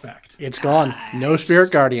has no effect. It's gone. No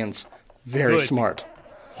spirit guardians. Very Good. smart.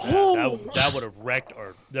 That would have wrecked,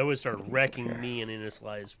 or that would start wrecking me and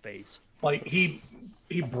Inisla's face. Like he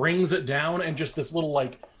brings it down and just this little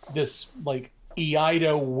this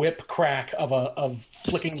Eido whip crack of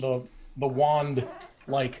flicking the wand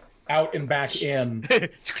like out and back in. And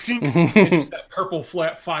just that purple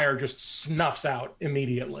flat fire just snuffs out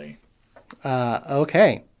immediately.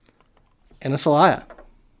 Okay. And Asalaya.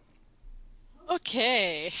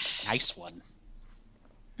 Okay. Nice one.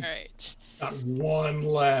 All right. Got one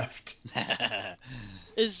left.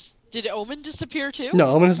 Did Omen disappear too? No,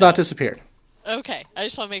 Omen has not disappeared. Okay. I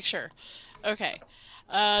just want to make sure. Okay.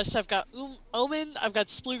 So I've got Omen, I've got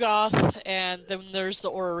Splugoth, and then there's the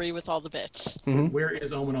orrery with all the bits. Where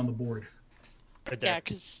is Omen on the board? Right there. Yeah,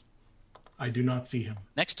 because I do not see him.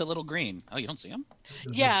 Next to Little Green. Oh, you don't see him?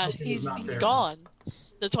 yeah, Token is he's not there. gone.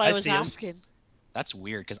 That's why I was see him. asking. That's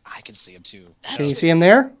weird, because I can see him too. Can you see him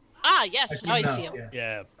there? Ah, yes, now I see him. Yeah.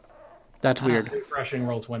 Yeah. That's weird. Refreshing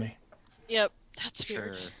roll 20. Yep, that's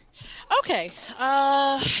Sure. weird. Okay.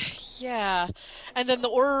 Yeah. And then the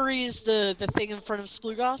orrery is the thing in front of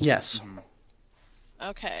Splugoth? Yes.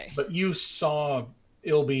 Okay. But you saw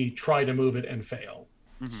Ilby try to move it and fail.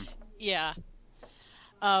 Yeah.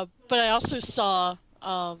 But I also saw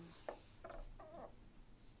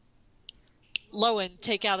Lowen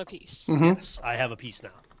take out a piece. Yes, I have a piece now.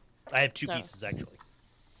 I have two So- pieces actually.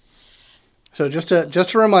 So just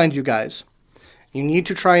to remind you guys, you need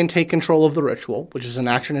to try and take control of the ritual, which is an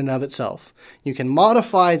action in and of itself. You can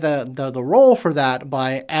modify the roll for that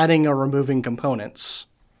by adding or removing components.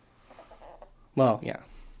 Well, yeah.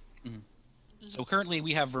 So currently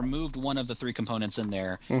we have removed one of the 3 components in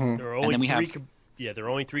there. There are only then we three. have- There are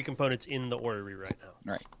only 3 components in the orrery right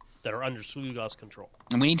now Right. that are under Slugoth's control.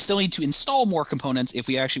 And we still need to install more components if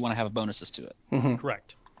we actually want to have bonuses to it.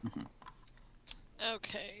 Correct.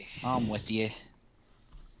 Okay. I'm with you.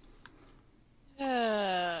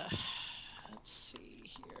 Let's see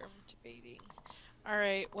here. I'm debating. All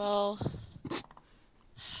right. Well,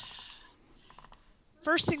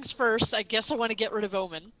 first things first. I guess I want to get rid of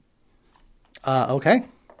Omen. Okay.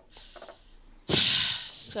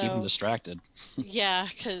 Just keep him So distracted. yeah,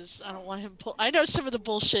 because I don't want him pull. I know some of the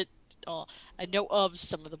bullshit. Oh, I know of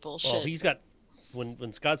some of the bullshit. Well, he's got.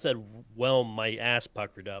 When Scott said, "Well, my ass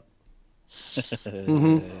puckered up,"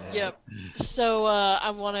 Yep. So I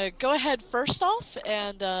want to go ahead first off,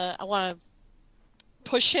 and I want to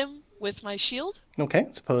push him with my shield. Okay.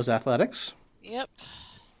 Suppose athletics. Yep.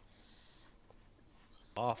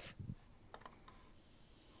 off.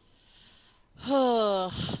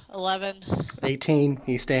 11. 18.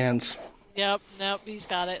 He stands. Yep. Nope. He's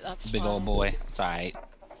got it. That's Big fine. old boy. It's all right.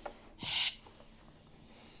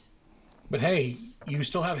 But hey, you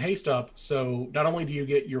still have haste up, so not only do you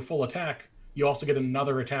get your full attack, you also get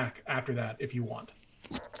another attack after that if you want.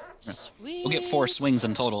 Sweet. We'll get 4 swings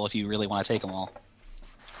in total if you really want to take them all.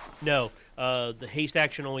 No, the haste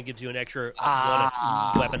action only gives you an extra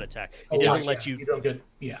weapon attack. It Oh, doesn't gotcha. let you. You don't get,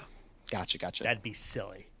 yeah. Gotcha. That'd be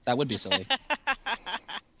silly. That would be silly.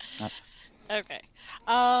 Okay.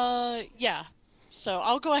 Yeah. So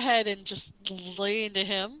I'll go ahead and just lay into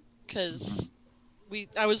him because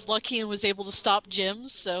I was lucky and was able to stop Jim.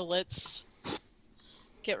 So let's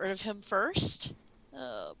get rid of him first.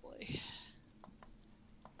 Oh boy.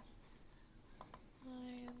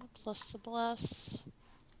 9 plus the bless.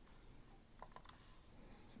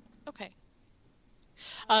 Okay.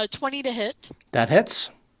 20 to hit. That hits.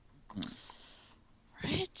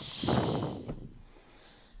 Right.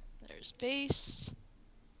 There's base.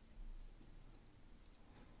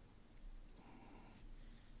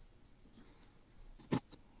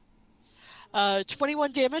 Uh,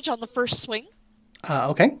 21 damage on the first swing.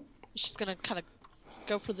 Okay. She's gonna kind of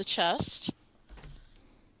go for the chest.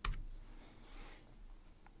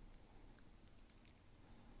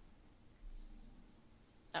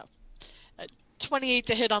 Oh. 28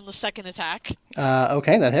 to hit on the second attack.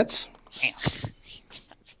 Okay, that hits. Damn.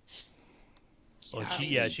 Well,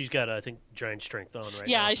 she's got I think giant strength on right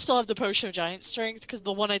Yeah, now. I still have the potion of giant strength because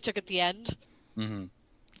the one I took at the end. Mm-hmm.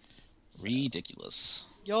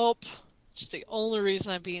 Ridiculous. Yup. Just the only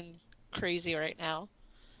reason I'm being crazy right now.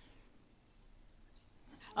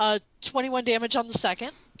 21 damage on the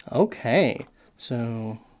second. Okay.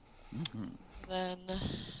 So, Then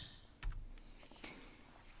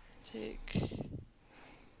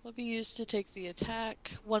will be used to take the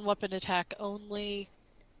attack. One weapon attack only.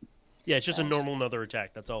 Yeah, it's just a normal another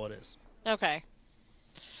attack. That's all it is. Okay.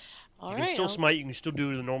 All You right. can still smite. You can still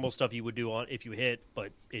do the normal stuff you would do on if you hit,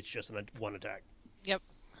 but it's just one attack. Yep.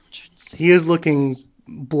 I'm trying to see. he is looking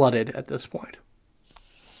blooded at this point.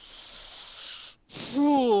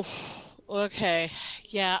 Ooh. Okay.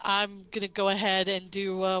 Yeah, I'm gonna go ahead and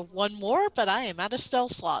do one more, but I am out of spell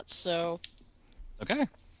slots, so Okay.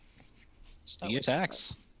 Just do your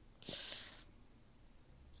attacks.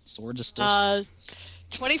 Sword is still.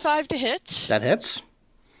 25 to hit That hits.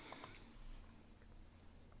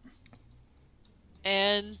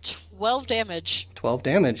 and 12 damage. 12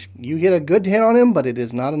 damage. You get a good hit on him, but it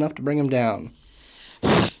is not enough to bring him down.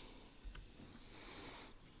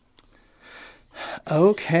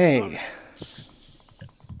 Okay.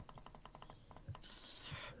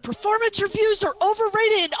 Performance reviews are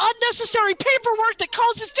overrated and unnecessary paperwork that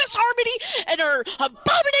causes disharmony and are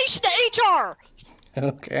abomination to HR.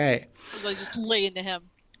 Okay. I just lay into him.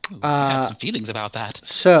 I have some feelings about that.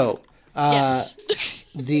 So, Yes.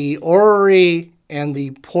 the orrery and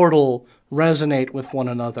the portal resonate with one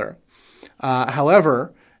another.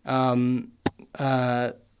 However,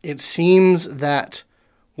 it seems that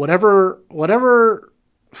whatever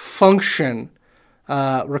function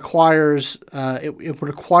requires it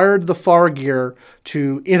required the Fargear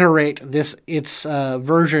to iterate its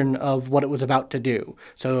version of what it was about to do.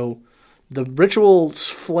 So the ritual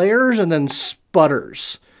flares and then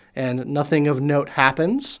sputters, and nothing of note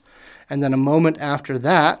happens. And then a moment after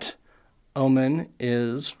that, Omen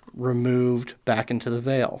is removed back into the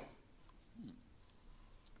veil.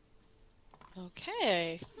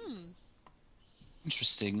 Okay.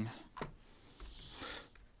 Interesting.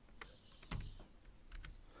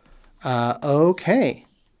 Okay.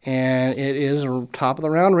 And it is top of the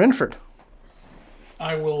round, Renford.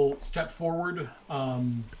 I will step forward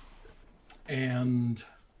and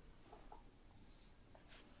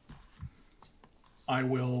I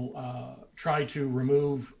will try to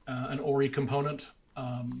remove an Ori component.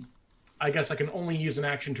 I guess I can only use an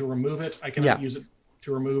action to remove it. I cannot use it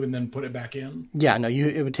to remove and then put it back in. Yeah, no,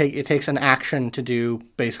 it takes an action to do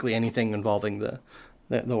basically anything involving the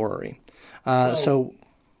Ori. So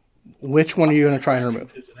which one are you going to try and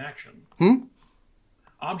remove? Is an action.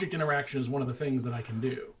 Object interaction is one of the things that I can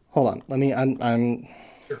do. Hold on. I'm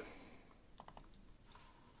Sure.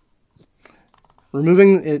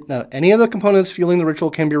 removing it. No, any of the components fueling the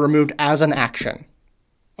ritual can be removed as an action.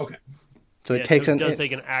 Okay. So it takes does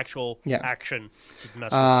take an actual action to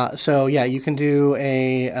mess with it. So yeah, you can do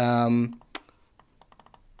a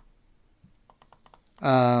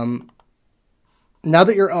now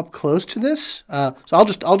that you're up close to this, so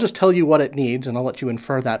I'll just tell you what it needs, and I'll let you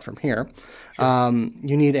infer that from here. Sure.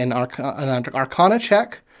 You need an Arcana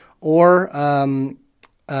check, or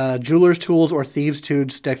Jeweler's Tools or Thieves'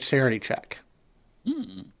 Tools dexterity check.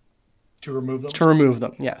 To remove them? To remove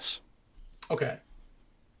them, yes. Okay.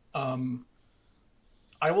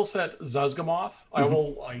 I will set Zuzgamoth. I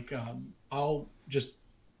will I'll just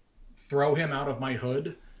throw him out of my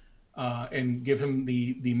hood and give him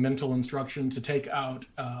the mental instruction to take out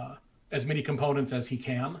as many components as he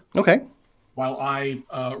can. Okay. While I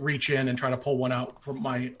reach in and try to pull one out for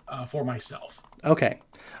myself. Okay.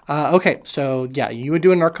 Okay. So yeah, you would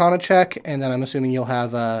do an Arcana check, and then I'm assuming you'll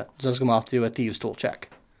have Zuzgamoth do a Thieves' Tool check.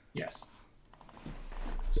 Yes.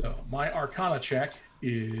 So my Arcana check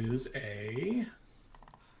is a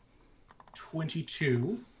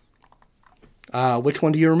 22. Which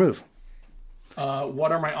one do you remove?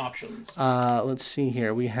 What are my options? Let's see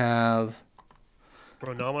here. We have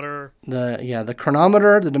Chronometer. The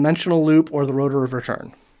chronometer, the dimensional loop, or the rotor of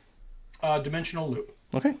return. Dimensional loop.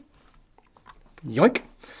 Okay. Yoink.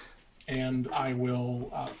 And I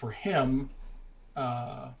will for him.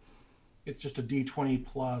 It's just a D20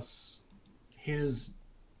 plus his.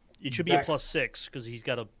 It should be a +6 because he's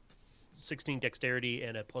got a 16 dexterity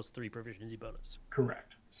and a +3 proficiency bonus.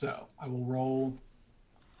 Correct. So I will roll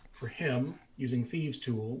for him using Thieves'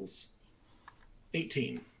 Tools.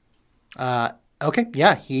 18. Okay.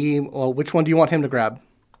 Yeah. Which one do you want him to grab?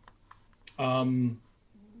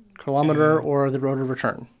 Chronometer or the rotor of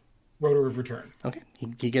return? Rotor of return. Okay.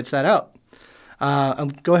 He gets that out.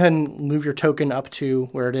 Go ahead and move your token up to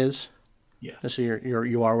where it is. Yes. So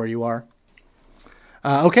you are where you are.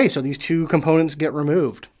 Okay. So these two components get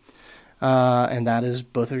removed. And that is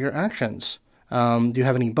both of your actions. Do you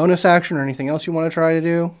have any bonus action or anything else you want to try to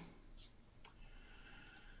do?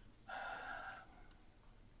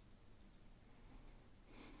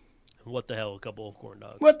 What the hell, a couple of corn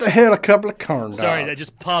dogs. What the hell, a couple of corn dogs. Sorry, that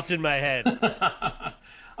just popped in my head.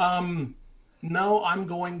 No, I'm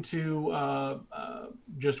going to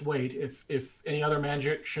just wait. If any other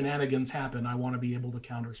magic shenanigans happen, I want to be able to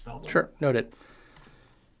counterspell them. Sure, noted.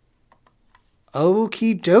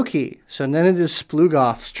 Okie dokie. So then it is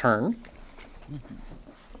Splugoth's turn.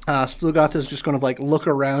 Splugoth is just going to look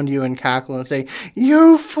around you and cackle and say,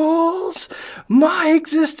 "You fools! My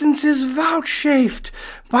existence is vouchsafed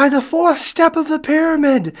by the fourth step of the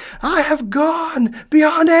pyramid. I have gone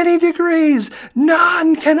beyond any degrees.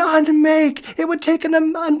 None can unmake. It would take an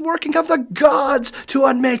unworking of the gods to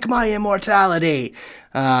unmake my immortality."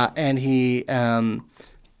 And he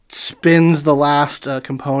spins the last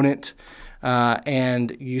component,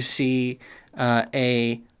 and you see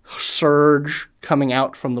a surge coming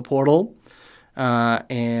out from the portal,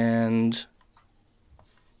 and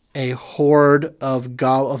a horde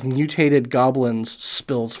of mutated goblins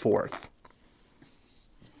spills forth.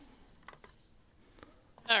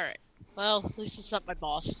 All right. Well, at least it's not my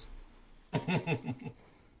boss.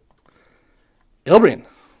 Ilbrian.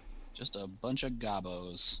 Just a bunch of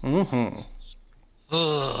gobos. Mm-hmm.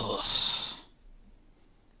 Ugh.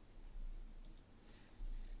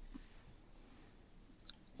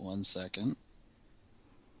 One second.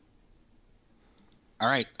 All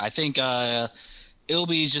right, I think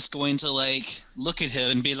Ilby's just going to look at him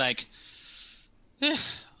and be like,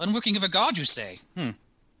 Unworking of a god, you say?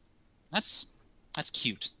 That's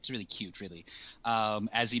cute. It's really cute, really.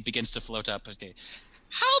 As he begins to float up. Okay.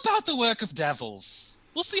 How about the work of devils?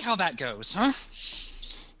 We'll see how that goes, huh?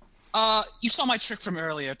 You saw my trick from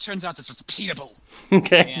earlier. Turns out it's repeatable.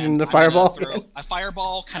 Okay, and the fireball? Throw a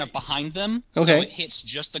fireball kind of behind them, Okay. so it hits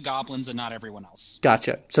just the goblins and not everyone else.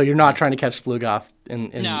 Gotcha. So you're not trying to catch Sploogoff.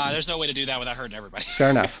 Nah, there's no way to do that without hurting everybody. Fair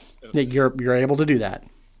enough. Yeah, you're able to do that.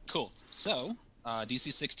 Cool. So,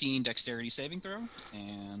 DC 16 dexterity saving throw,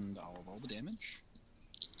 and I'll roll the damage.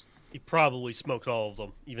 He probably smoked all of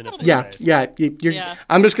them, even if they Yeah, saved. yeah. Yeah.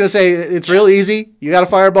 I'm just gonna say it's real easy. You got a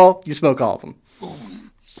fireball, you smoke all of them.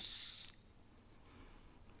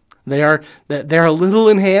 They're a little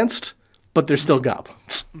enhanced, but they're still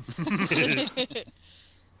goblins.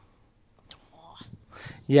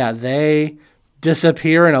 Yeah, they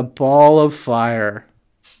disappear in a ball of fire.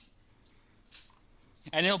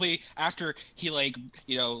 And he'll be, after he,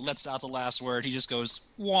 lets out the last word, he just goes,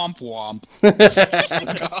 womp womp.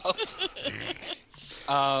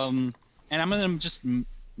 And I'm going to just,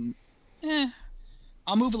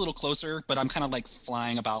 I'll move a little closer, but I'm kind of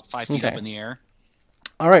flying about 5 feet up in the air.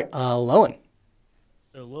 All right, Lowen.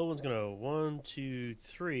 So Lowen's going to 1, 2,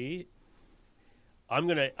 3. I'm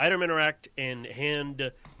going to item interact and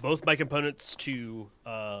hand both my components to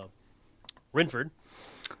Renford.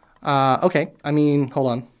 Okay, I mean,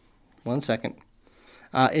 hold on 1 second.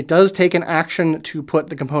 It does take an action to put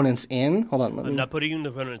the components in. Hold on. I'm not putting the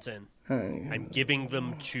components in. I'm giving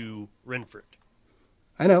them to Renford.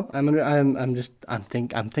 I know. I'm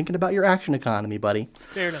thinking about your action economy, buddy.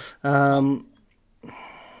 Fair enough.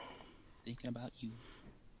 Thinking about you.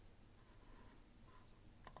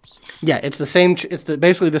 Yeah, it's the same.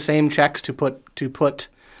 Basically the same checks to put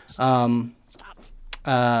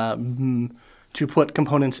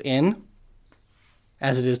components in,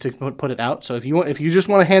 as it is to put it out. So if you just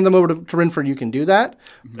want to hand them over to Renford, you can do that.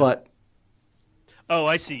 Mm-hmm. But oh,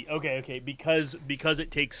 I see. Okay. Because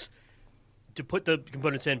it takes to put the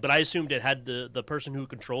components in, but I assumed it had the person who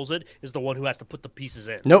controls it is the one who has to put the pieces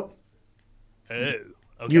in. Nope. Oh.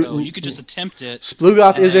 Okay. You could just attempt it.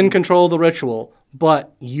 Sploogoff is in control of the ritual,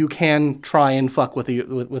 but you can try and fuck with the.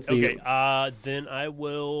 Okay. Then I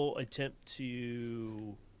will attempt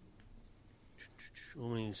to.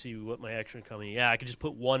 Let me see what my action coming. Yeah, I can just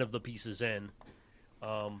put one of the pieces in,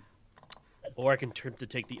 or I can attempt to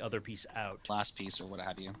take the other piece out. Last piece or what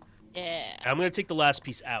have you. Yeah. I'm going to take the last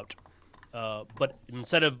piece out, but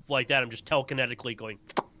instead of like that, I'm just telekinetically going.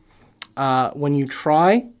 When you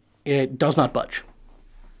try, it does not budge.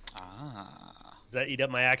 Does that eat up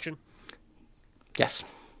my action? Yes.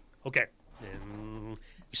 Okay. You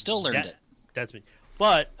still learned it. That's me.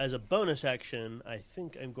 But as a bonus action, I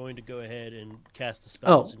think I'm going to go ahead and cast the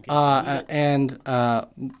spells. In case I need it. And a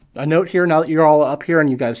note here, now that you're all up here and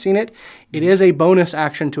you guys seen it, it is a bonus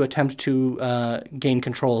action to attempt to gain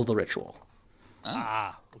control of the ritual.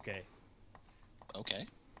 Okay. Okay.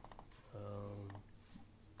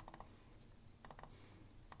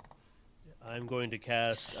 I'm going to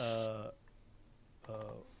cast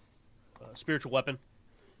spiritual weapon.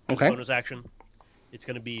 Okay. Bonus action. It's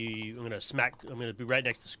going to be. I'm going to be right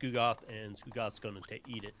next to Skugoth, and Skugoth's going to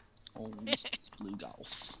eat it. Oh, blue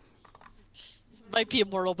golf. Might be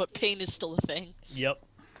immortal, but pain is still a thing. Yep.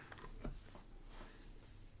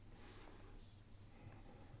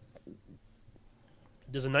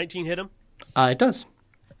 Does a 19 hit him? It does.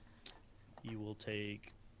 You will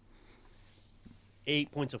take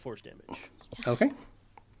 8 points of force damage. Okay.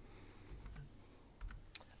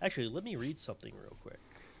 Actually, let me read something real quick.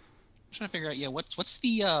 I'm trying to figure out, what's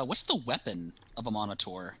the weapon of a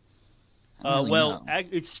Monitor? Know.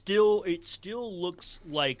 It still looks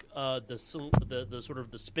like the sort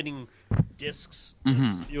of the spinning discs,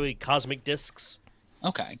 really cosmic discs.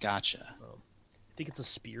 Okay, gotcha. I think it's a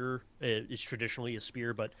spear. It's traditionally a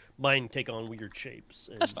spear, but mine take on weird shapes.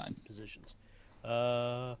 And That's fine. Positions.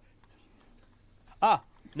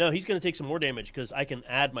 No, he's going to take some more damage because I can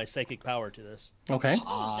add my psychic power to this. Okay.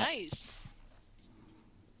 Oh, nice.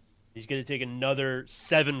 He's going to take another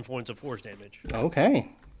 7 points of force damage. Okay.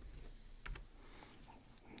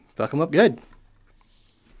 Fuck him up good.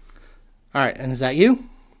 All right, and is that you?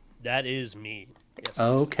 That is me. Yes.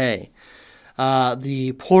 Okay.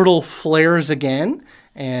 The portal flares again,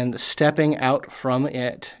 and stepping out from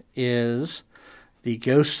it is the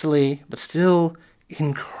ghostly, but still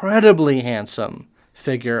incredibly handsome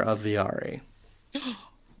figure of Viari.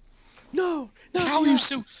 No. How are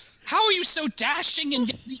you so dashing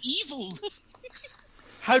and evil?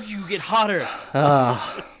 How did you get hotter?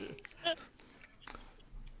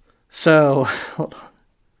 So, hold on.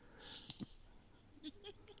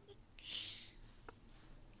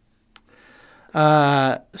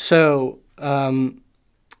 I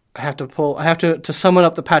have to summon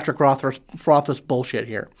up the Patrick Rothfuss bullshit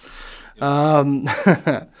here.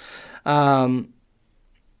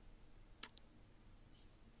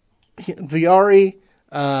 Viari,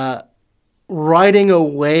 riding a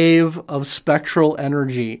wave of spectral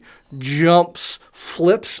energy,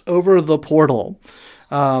 flips over the portal.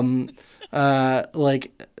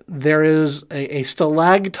 There is a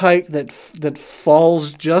stalactite that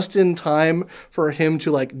falls just in time for him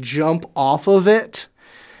to jump off of it,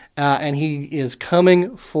 and he is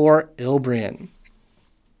coming for Ilbrian.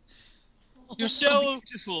 You're so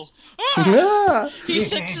beautiful. Yeah. He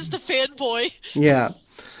senses the fanboy. Yeah.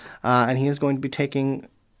 And he is going to be taking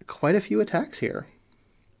quite a few attacks here.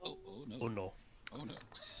 Oh no. Oh no. Oh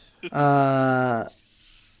no.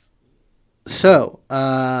 So,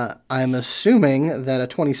 I'm assuming that a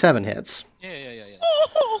 27 hits. Yeah.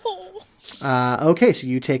 Okay, so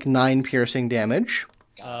you take 9 piercing damage.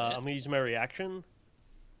 I'm going to use my reaction.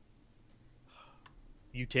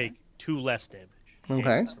 You take 2 less damage. Okay.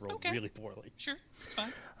 I rolled Okay. really poorly. Sure, it's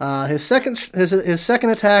fine. His second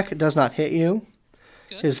attack does not hit you.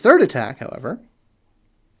 Good. His third attack, however.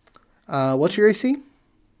 What's your AC?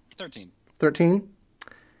 13. 13? Not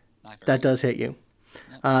very That good. does hit you.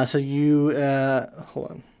 So you,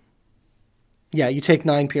 hold on. Yeah, you take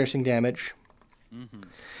 9 piercing damage. Mm-hmm.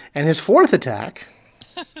 And his fourth attack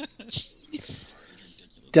Jeez.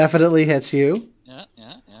 definitely hits you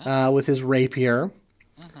Yeah. with his rapier.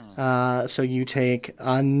 Uh-huh. So you take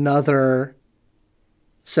another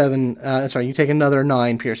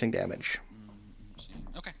 9 piercing damage.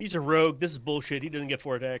 Okay. He's a rogue. This is bullshit. He doesn't get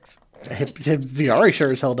 4 attacks. Viari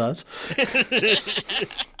sure as hell does.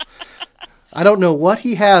 I don't know what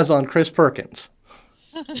he has on Chris Perkins,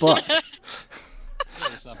 but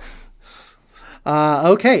Really something.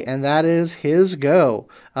 okay, and that is his go.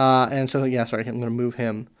 And so I'm going to move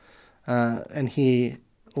him, and he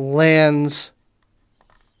lands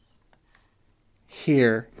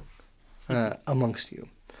here amongst you.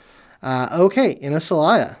 Okay,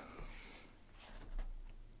 Inasalaya.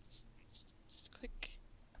 Just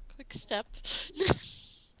quick step.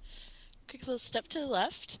 Quick little step to the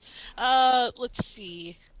left. Let's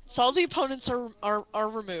see. So all the opponents are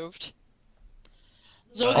removed.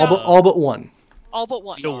 Zoga, All but one. all but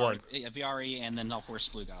one. Still one. Viari, and then of course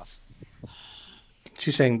Splugoth. She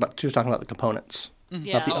was talking about the components.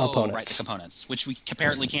 Yeah. the opponents. Right, the components, which we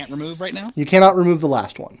apparently can't remove right now. You cannot remove the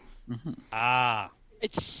last one. Ah.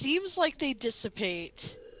 It seems like they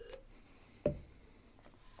dissipate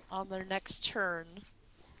on their next turn.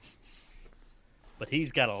 But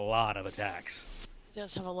he's got a lot of attacks. He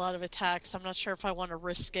does have a lot of attacks. I'm not sure if I want to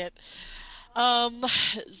risk it.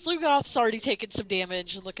 Slugoth's already taken some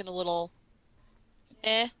damage and looking a little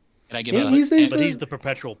eh. Can I give Yeah, a, But he's the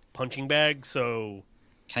perpetual punching bag, so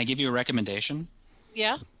Can I give you a recommendation?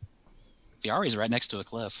 Yeah, Viari's right next to a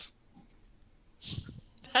cliff.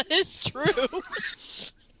 that is true.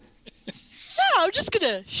 No, I'm just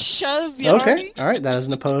gonna shove Yari. Okay, all right. That is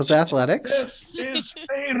an opposed athletics. This is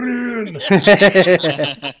Faerun.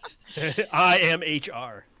 I am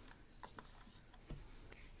HR.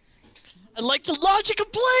 I'd like to lodge a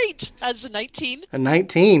complaint as a 19. A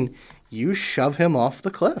 19. You shove him off the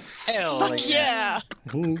cliff. Hell Fuck yeah.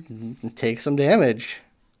 He takes some damage.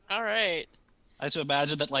 All right. I just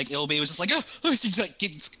imagine that like Ilby was just like, oh, he's like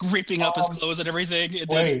ripping up his clothes and everything. And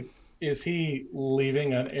then, Wait, is he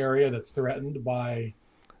leaving an area that's threatened by?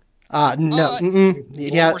 No.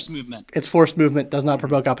 it's Yeah, force movement. it's forced movement. Does not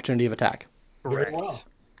provoke opportunity of attack. Very Correct. well.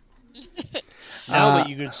 Now, but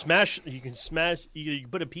you can smash. You can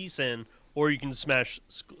put a piece in, or you can smash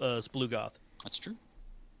Splugoth. That's true.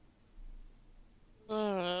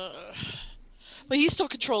 But he still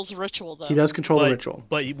controls the ritual, though. He does control But, the ritual.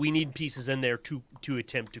 but we need pieces in there to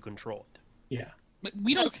attempt to control it. Yeah. But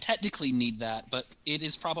we don't technically need that, but it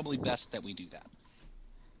is probably best that we do that.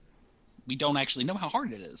 We don't actually know how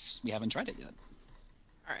hard it is. We haven't tried it yet.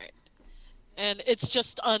 All right. And it's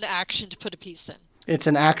just an action to put a piece in. It's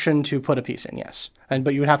an action to put a piece in, yes.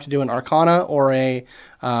 But you would have to do an Arcana or a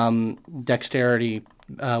Dexterity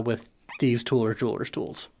with Thieves' Tool or Jeweler's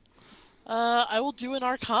Tools. I will do an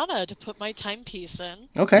Arcana to put my timepiece in.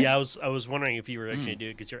 Okay. Yeah, I was wondering if you were actually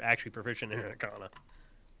doing it because you're actually proficient in Arcana.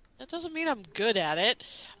 That doesn't mean I'm good at it.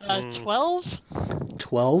 12?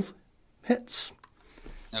 12 hits.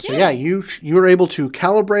 Okay. So yeah, you were able to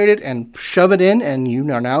calibrate it and shove it in, and you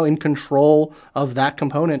are now in control of that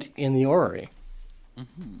component in the orrery.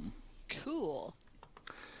 Cool.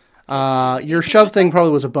 Your shove thing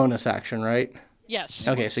probably was a bonus action, right? Yes.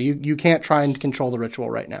 Okay, so you can't try and control the ritual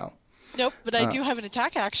right now. Nope, but I do have an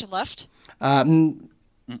attack action left.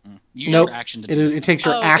 Use Nope. your action to do this. It takes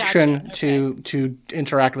your Oh, action gotcha. to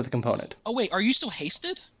interact with the component. Oh wait, are you still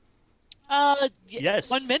hasted? Yes.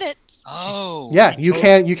 1 minute. Oh. Yeah, you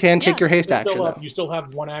can take Yeah. your haste You're action still though. up. You still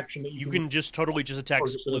have one action that You can just totally just attack or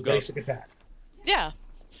just a Splugov. basic attack. Yeah.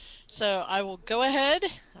 So I will go ahead.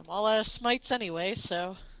 I'm all out of smites anyway,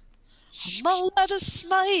 so I'm all out of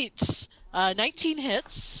smites. 19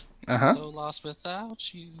 hits. So lost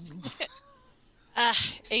without you.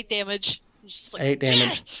 8 damage. Just like, 8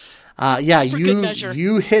 damage. Yeah, For good measure.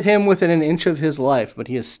 you hit him within an inch of his life, but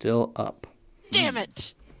he is still up. Damn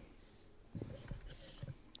it.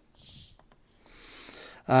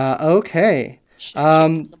 Okay. Should've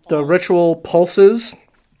jumped the The balls. ritual pulses.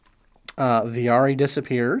 Viari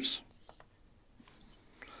disappears.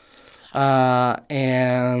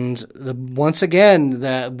 And once again,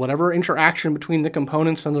 whatever interaction between the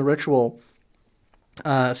components and the ritual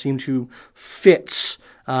seem to fits,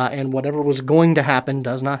 and whatever was going to happen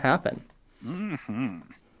does not happen.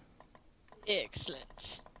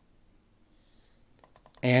 Excellent.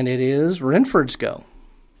 And it is Renford's go.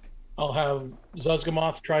 I'll have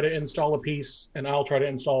Zuzgamoth try to install a piece, and I'll try to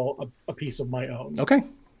install a piece of my own. Okay.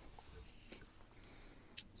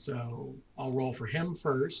 So I'll roll for him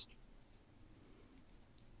first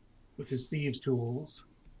with his thieves' tools.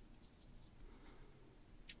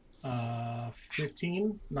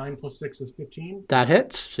 15. 9 plus 6 is 15. That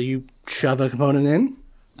hits. So you shove a component in.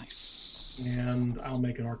 Nice. And I'll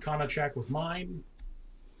make an Arcana check with mine.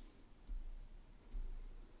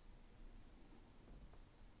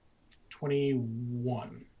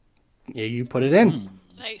 21. Yeah, you put it in.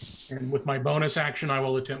 Nice. And with my bonus action, I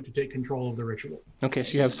will attempt to take control of the ritual. Okay,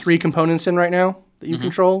 so you have 3 components in right now that you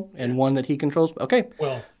control, and one that he controls. Okay.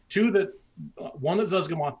 Well, 2 that, one that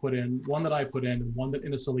Zuzgamoth put in, one that I put in, and one that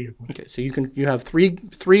Inasalia put in. Okay, so you have three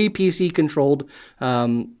PC controlled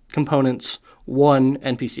components, 1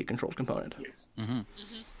 NPC controlled component. Yes.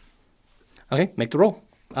 Okay, make the roll.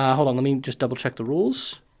 Hold on, let me just double check the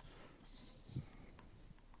rules.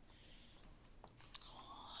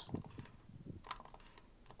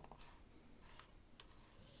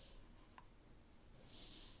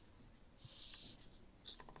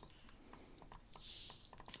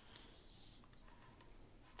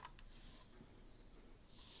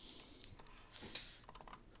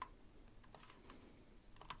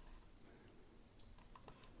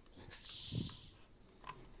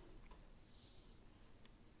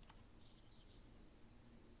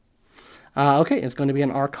 Okay, it's going to be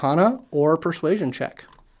an Arcana or Persuasion check.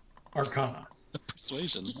 Arcana.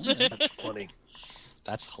 Persuasion. That's funny.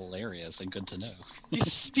 That's hilarious and good to know. You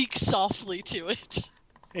speak softly to it.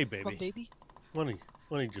 Hey, Come on, baby. baby. Why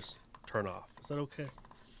don't you just turn off? Is that okay?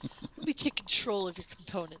 Let me take control of your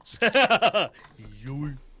components.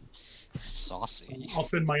 You. Saucy. I'll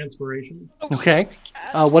spend my inspiration. Okay.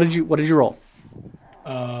 What did you roll?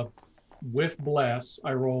 With Bless,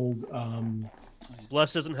 I rolled.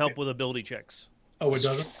 Bless doesn't help with ability checks. Oh, it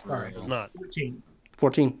doesn't? All right. Does not. 14.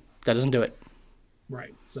 14. That doesn't do it.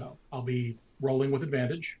 Right. So I'll be rolling with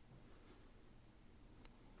advantage.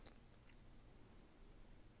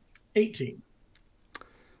 18.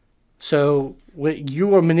 So you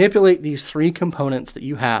will manipulate these 3 components that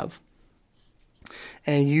you have,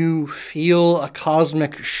 and you feel a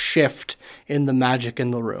cosmic shift in the magic in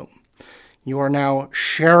the room. You are now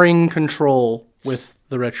sharing control with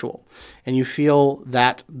the ritual, and you feel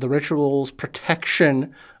that the ritual's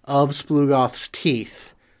protection of Splugoth's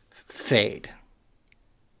teeth fade.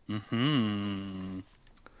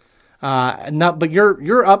 But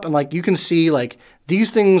you're up, and like you can see, like these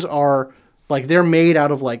things are like they're made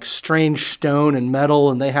out of like strange stone and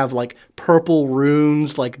metal, and they have like purple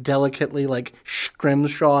runes like delicately like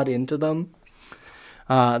scrimshawed into them.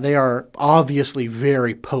 They are obviously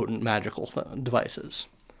very potent magical devices.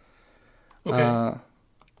 Okay.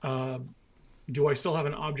 Do I still have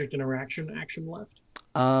an object interaction action left?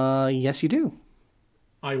 Yes, you do.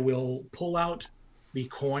 I will pull out the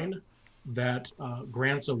coin that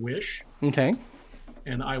grants a wish, Okay.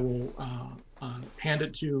 and I will hand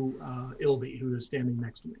it to Ilby, who is standing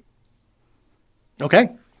next to me.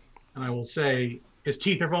 Okay. And I will say, his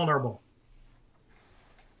teeth are vulnerable.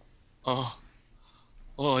 Oh,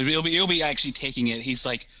 he'll be actually taking it. He's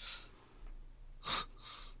like,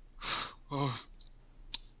 oh,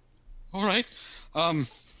 all right. All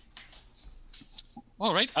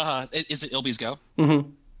right. Is it Ilby's go? Mm-hmm.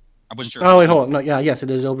 I wasn't sure. Oh wait, hold on. No, yeah, yes, it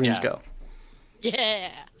is Ilbrian's Yeah. go. Yeah.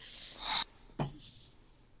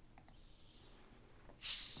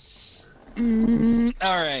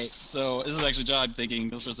 All right. So this is actually John thinking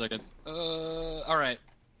just for a second. All right.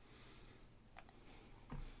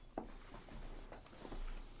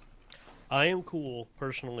 I am cool,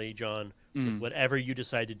 personally, John, with whatever you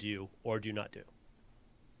decide to do or do not do.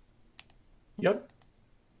 Yep.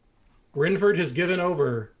 Rinford has given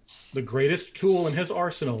over the greatest tool in his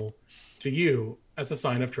arsenal to you as a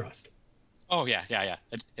sign of trust. Oh yeah.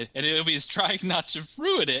 And he's trying not to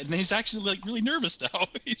ruin it, and he's actually like really nervous now.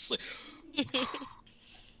 He's like,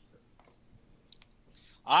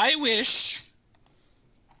 I wish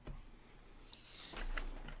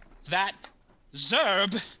that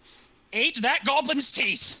Zerb ate that goblin's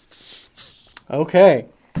teeth. Okay.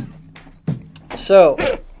 So,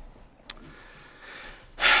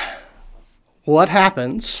 what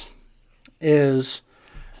happens is,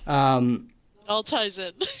 It all ties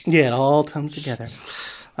in. yeah, it all comes together.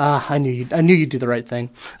 I knew you'd do the right thing.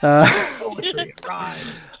 Poetry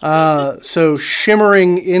rhymes. So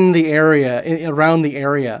shimmering in the area, around the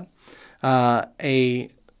area, a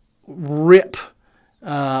rip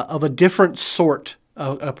of a different sort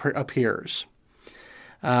appears,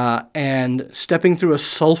 and stepping through a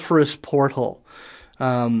sulfurous portal,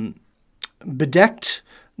 bedecked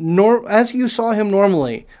as you saw him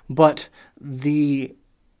normally, but the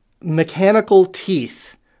mechanical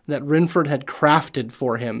teeth that Rinford had crafted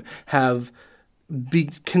for him have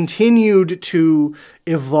continued to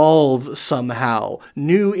evolve somehow.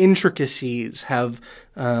 New intricacies have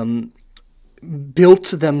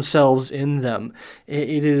built themselves in them.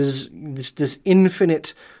 It is this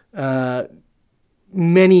infinite,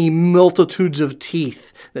 many multitudes of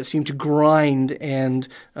teeth that seem to grind and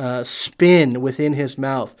spin within his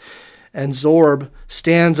mouth. And Zorb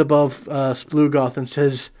stands above Splugoth and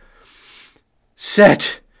says,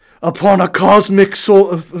 "Set upon a cosmic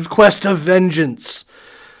quest of vengeance,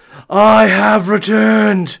 I have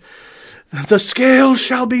returned. The scale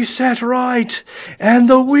shall be set right, and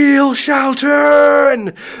the wheel shall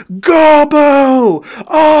turn. Garbo,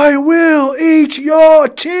 I will eat your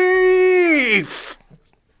teeth!"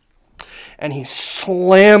 And he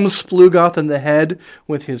slams Splugoth in the head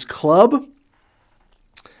with his club,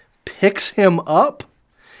 picks him up,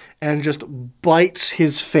 and just bites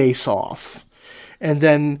his face off. And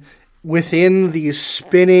then within these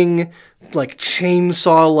spinning, like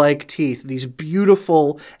chainsaw-like teeth, these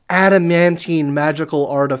beautiful adamantine magical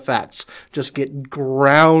artifacts just get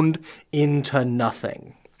ground into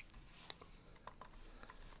nothing.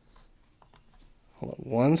 Hold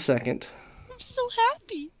on 1 second. I'm so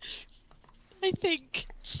happy. I think.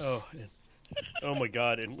 Oh my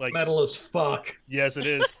god! And like, Metal as fuck. yes, it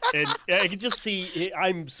is. And I can just see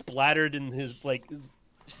I'm splattered in his like.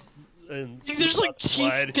 And There's like teeth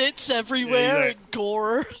blood. bits everywhere Yeah. and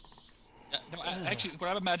gore. No, actually,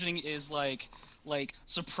 what I'm imagining is like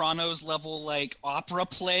Sopranos level like opera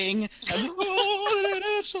playing.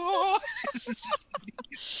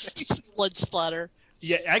 Blood splatter.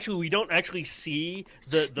 Yeah, actually, we don't actually see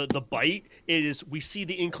the bite. It is we see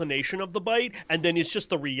the inclination of the bite, and then it's just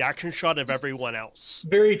the reaction shot of everyone else.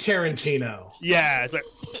 Very Tarantino. Yeah, it's like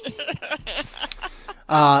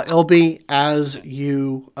Ilby, as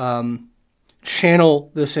you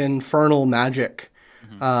channel this infernal magic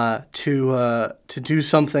to do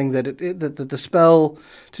something that the spell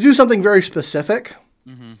to do something very specific,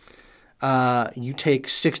 you take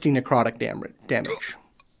 60 necrotic damage.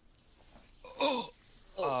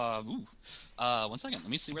 1 second. Let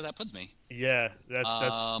me see where that puts me. yeah, that's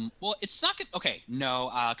Well, it's not good. Okay,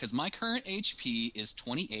 no, because my current HP is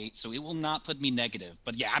 28, so it will not put me negative.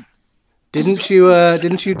 But yeah, Didn't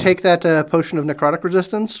you take that potion of necrotic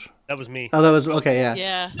resistance? that was me. Oh, that was okay. Yeah.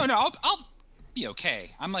 Yeah. no, I'll be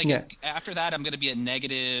okay. I'm like after that, I'm gonna be at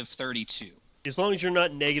negative 32. As long as you're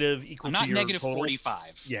not negative equal I'm to not your negative total.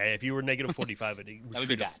 45. Yeah, if you were negative 45, That would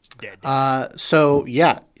be bad. Dead. So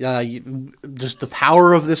yeah, just the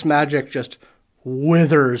power of this magic just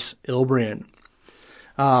withers Ilbrian.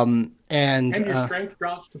 And your strength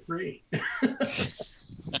drops to 3.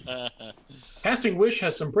 Casting Wish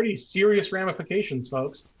has some pretty serious ramifications,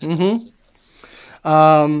 folks. yeah,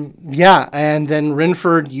 and then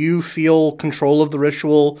Rinford, you feel control of the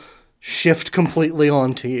ritual shift completely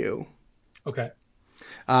onto you. Okay.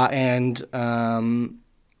 And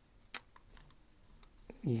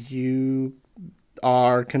you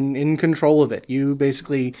are in control of it. You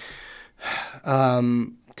basically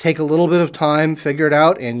take a little bit of time, figure it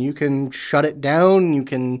out, and you can shut it down. You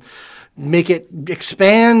can make it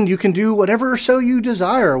expand. You can do whatever so you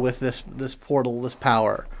desire with this portal, this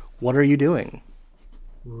power. What are you doing?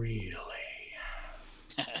 Really?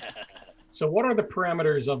 So what are the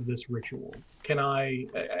parameters of this ritual? Can I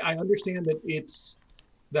understand that it's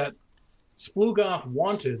that Splugoth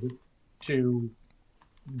wanted to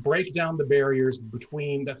break down the barriers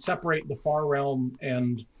that separate the Far Realm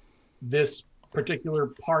and this particular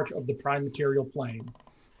part of the prime material plane,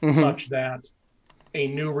 Mhm. such that a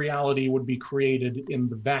new reality would be created in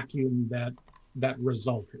the vacuum that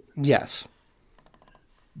resulted. Yes.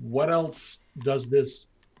 What else does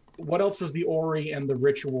the Ori and the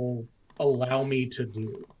ritual allow me to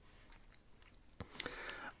do?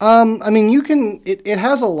 I mean, you can. It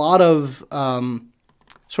has a lot of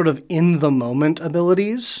sort of in the moment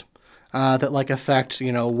abilities that like affect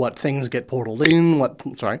what things get portaled in, what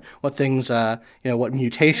things what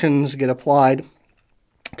mutations get applied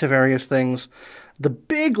to various things. The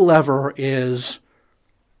big lever is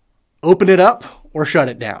open it up or shut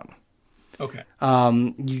it down. Okay.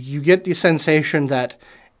 You get the sensation that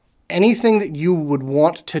anything that you would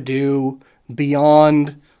want to do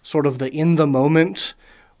beyond sort of the in the moment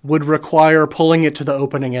would require pulling it to the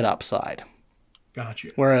opening it up side. Gotcha.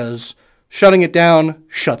 Whereas shutting it down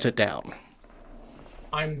shuts it down.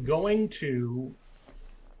 I'm going to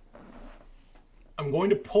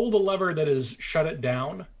pull the lever that is shut it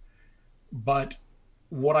down, but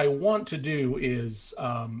what I want to do is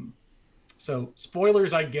so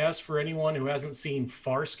spoilers, I guess, for anyone who hasn't seen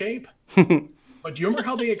Farscape. But do you remember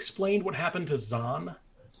how they explained what happened to Zahn?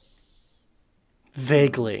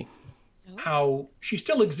 Vaguely. How she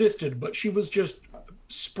still existed, but she was just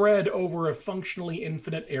spread over a functionally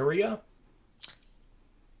infinite area.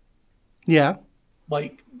 Yeah.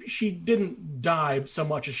 Like, she didn't die so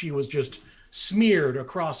much as she was just smeared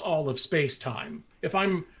across all of space-time. If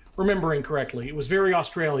I'm remembering correctly, it was very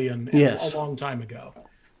Australian and Yes. a long time ago.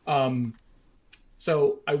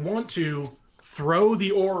 So I want to throw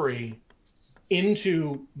the Ori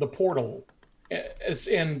into the portal,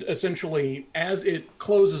 and essentially, as it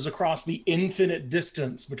closes across the infinite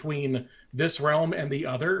distance between this realm and the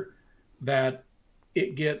other, that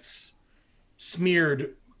it gets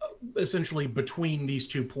smeared essentially between these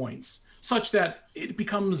 2 points, such that it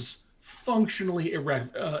becomes functionally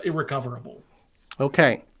irrecoverable.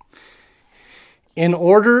 Okay. In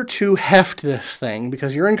order to heft this thing,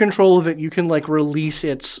 because you're in control of it, you can release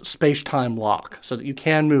its space-time lock so that you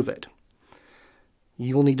can move it.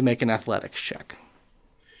 You will need to make an athletics check.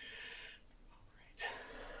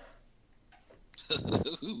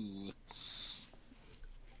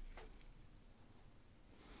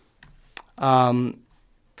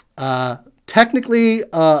 Technically,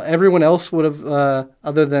 everyone else would have,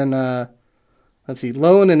 other than, let's see,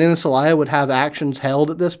 Lowen and Inisalaya would have actions held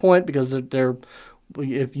at this point because they're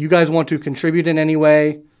if you guys want to contribute in any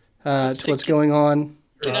way to what's going on,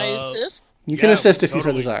 Can I assist? you can Yeah, assist if you so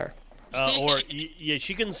totally. desire. Or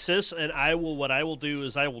she can assist, and what I will do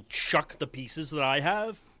is I will chuck the pieces that I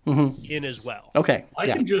have in as well. Okay. I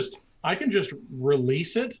can just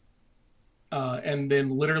release it, and then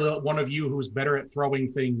literally let one of you who's better at throwing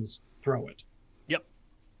things throw it. Yep.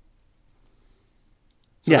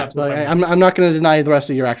 So yeah, that's what but I'm not going to deny the rest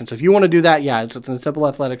of your actions. So if you want to do that, yeah, it's a simple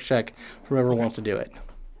athletics check. Whoever wants to do it.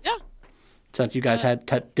 Yeah. Since you guys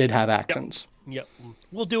did have actions. Yep.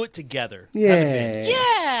 We'll do it together. Yay.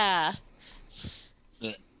 Yeah.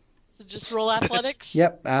 Uh, So just roll athletics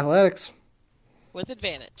Yep, athletics. with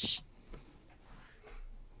advantage.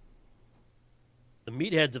 The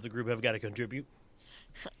meatheads of the group have got to contribute.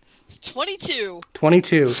 22.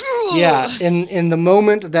 22. Yeah, in the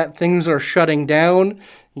moment that things are shutting down,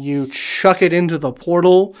 you chuck it into the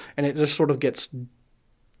portal, and it just sort of gets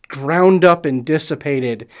ground up and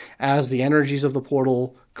dissipated as the energies of the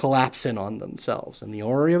portal collapse in on themselves. And the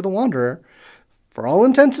Ori of the Wanderer, for all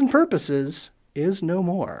intents and purposes, is no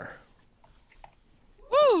more.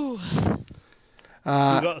 Woo!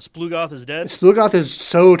 Splugoth is dead. Splugoth is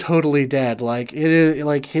so totally dead. Like it is,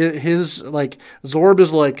 like his Zorb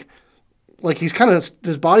is like he's kind of,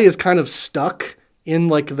 his body is kind of stuck in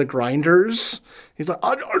the grinders. He's like,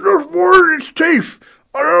 I just want its teeth.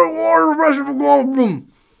 I don't want the rest of the goldblum.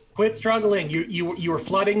 Quit struggling. You were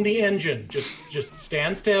flooding the engine. Just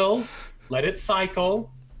stand still. Let it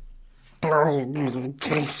cycle. And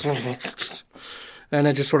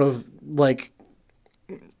it just sort of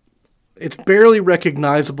it's barely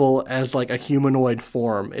recognizable as a humanoid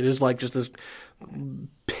form. It is just this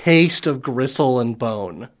paste of gristle and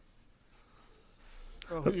bone.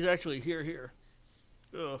 Oh, he's actually here.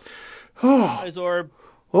 Ugh. Hi, Zorb.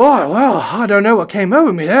 Oh, well, I don't know what came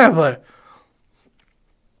over me there, but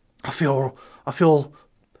I feel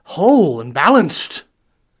whole and balanced.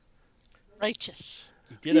 Righteous.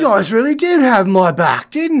 You guys really did have my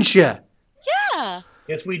back, didn't you? Yeah.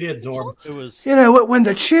 Yes, we did, Zorb. It was. You know, when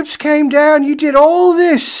the chips came down, you did all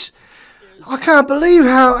this. I can't believe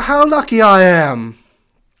how lucky I am.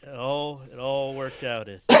 It all worked out.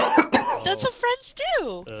 That's what friends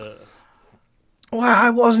do. Wow, I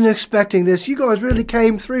wasn't expecting this. You guys really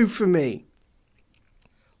came through for me.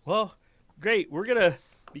 Well, great. We're gonna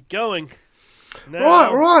be going.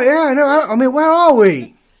 Now. Right. Yeah. No. I mean, where are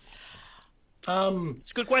we? It's a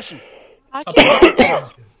good question.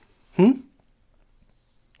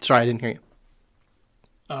 Sorry, I didn't hear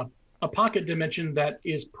you. A pocket dimension that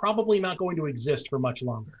is probably not going to exist for much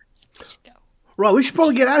longer. Right. We should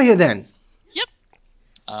probably get out of here then. Yep.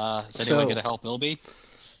 Is anyone going to help Ilby?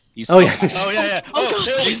 He's Oh, still yeah. Oh yeah.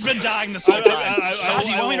 Oh, He's been dying this whole time.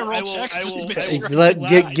 Do you want me to roll checks? Just to make sure.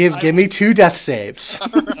 Give me 2 death saves.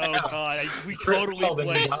 Oh god, we totally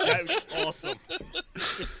played. That was awesome.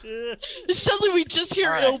 Suddenly we just hear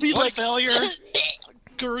All Ilby one like failure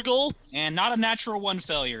gurgle. and not a natural 1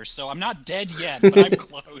 failure, so I'm not dead yet, but I'm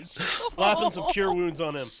close. Slapping some cure wounds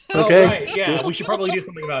on him. Okay. Oh, right. Yeah, we should probably do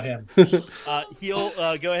something about him. Heal.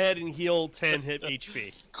 Go ahead and heal 10 hit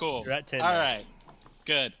HP. Cool. You're at 10 All now. right.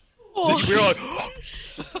 Good. Oh, We're like,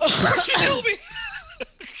 She killed me.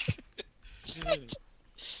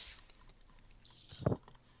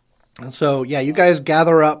 So yeah, you guys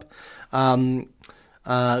gather up. You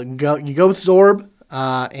go with Zorb,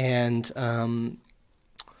 and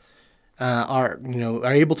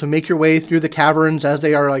are able to make your way through the caverns as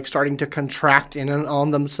they are like starting to contract in and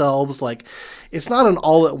on themselves. Like it's not an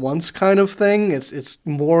all at once kind of thing. It's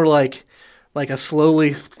more like a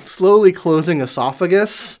slowly closing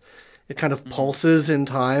esophagus. It kind of pulses in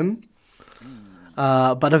time.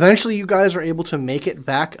 But eventually you guys are able to make it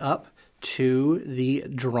back up to the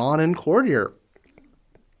Drawn-in Courtier.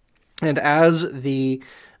 And as the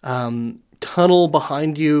tunnel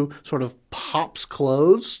behind you sort of pops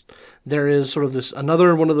closed, there is sort of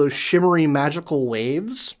another one of those shimmery magical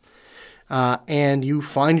waves. And you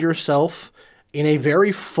find yourself in a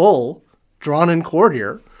very full Drawn-in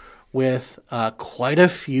Courtier with quite a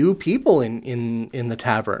few people in the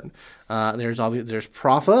tavern. There's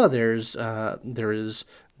Profa. There is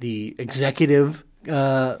the executive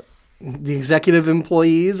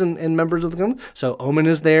employees and members of the company. So Omen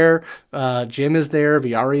is there, Jim is there,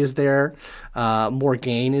 Viari is there,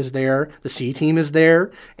 Morgaine is there, the C team is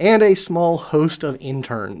there, and a small host of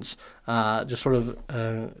interns, just sort of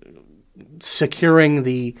securing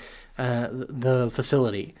the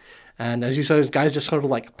facility. And as you saw, guys just sort of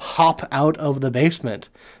like pop out of the basement.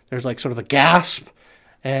 There's like sort of a gasp,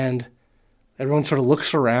 and everyone sort of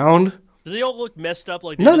looks around. do they all look messed up?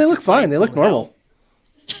 Like No, they look fine. They look normal.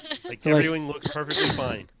 Like everything looks perfectly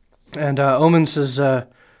fine. And Omen says,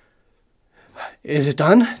 "Is it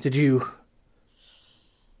done? Did you?"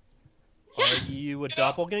 Are you a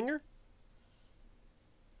doppelganger?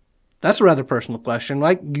 That's a rather personal question.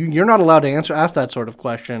 Like you're not allowed to ask that sort of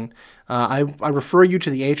question. I refer you to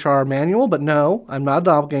the HR manual, but no, I'm not a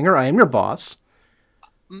doppelganger. I am your boss.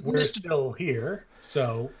 We're still here,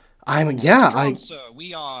 so Mr. John, sir,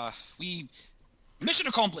 we mission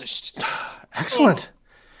accomplished. Excellent.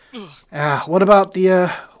 What about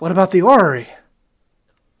the orrery?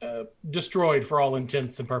 destroyed for all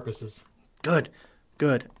intents and purposes. Good.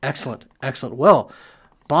 Excellent. Well,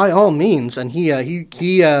 by all means, and he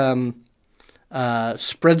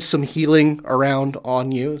spreads some healing around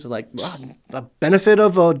on you. So like, the benefit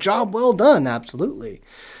of a job well done, absolutely.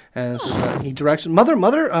 And so, he directs, Mother,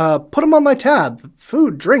 put them on my tab.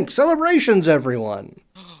 Food, drink, celebrations, everyone.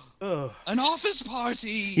 An office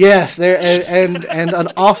party. Yes, there and an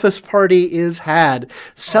office party is had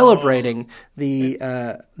celebrating the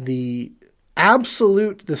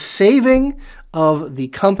saving of the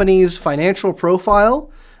company's financial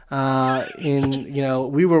profile.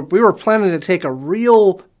 We were planning to take a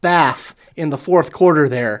real bath in the fourth quarter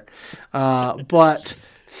there, but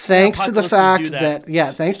thanks to the fact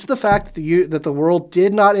that the world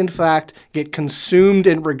did not in fact get consumed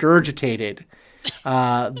and regurgitated.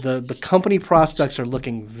 The company prospects are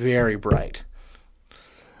looking very bright.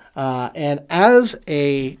 And as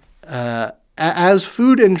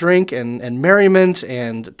food and drink and merriment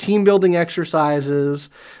and team building exercises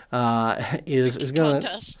is going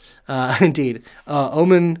to indeed.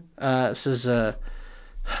 Omen says, "Well,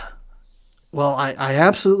 I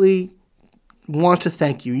absolutely want to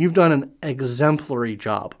thank you. You've done an exemplary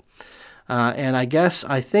job." And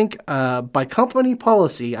I think by company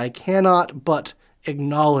policy, I cannot but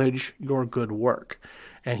acknowledge your good work.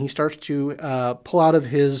 And he starts to pull out of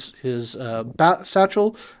his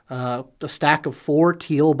satchel a stack of 4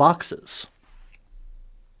 teal boxes.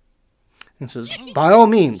 And says, "By all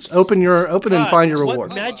means, open and find your reward."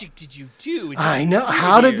 What magic did you do? I know.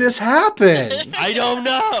 How did this happen? I don't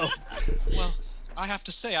know. Well, I have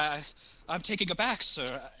to say, I'm taking it back,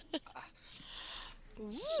 sir.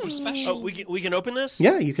 So special. Oh, we can open this?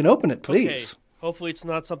 Yeah, you can open it, please. Okay. Hopefully it's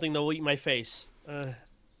not something that will eat my face.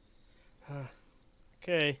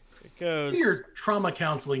 Okay, it goes. Your trauma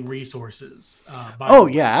counseling resources. Oh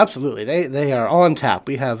yeah, absolutely. They are on tap.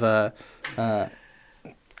 We have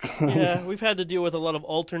Yeah, we've had to deal with a lot of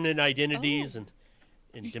alternate identities and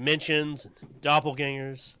dimensions and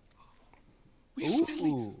doppelgangers.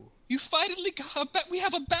 You finally got we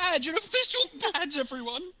have a badge, an official badge,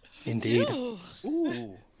 everyone. Indeed. Ooh.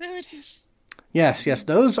 There it is. Yes.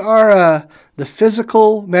 Those are the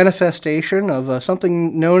physical manifestation of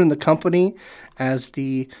something known in the company as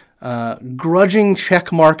the grudging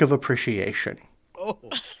check mark of appreciation. Oh.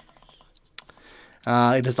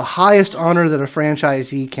 It is the highest honor that a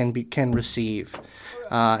franchisee can receive,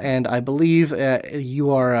 and I believe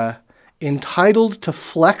you are entitled to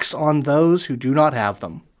flex on those who do not have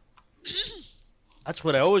them. That's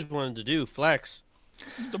what I always wanted to do, flex.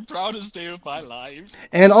 This is the proudest day of my life.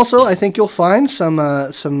 And also, I think you'll find some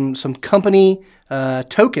company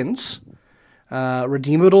tokens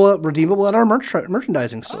redeemable at our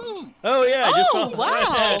merchandising store. Oh yeah, I just saw that.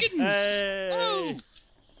 Wow. Hey. Oh,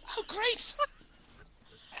 great.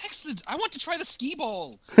 Excellent. I want to try the skee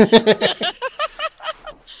ball.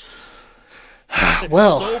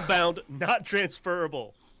 Well, Soulbound, not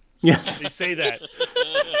transferable. yes. They say that.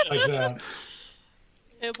 Like that.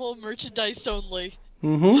 Ample merchandise only.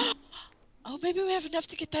 Mm-hmm. Oh, maybe we have enough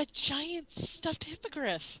to get that giant stuffed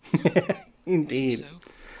hippogriff. Indeed. So,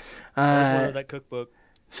 Order that cookbook.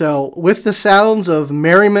 So, with the sounds of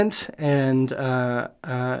merriment and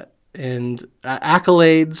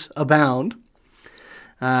accolades abound,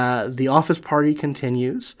 the office party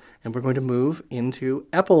continues, and we're going to move into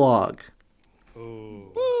epilogue. Ooh.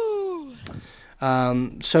 Woo!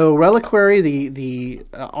 So, Reliquary, the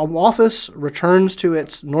office returns to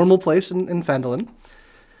its normal place in Phendelin,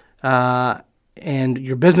 and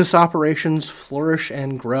your business operations flourish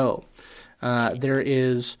and grow. There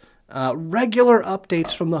is regular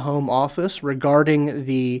updates from the home office regarding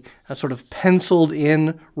the sort of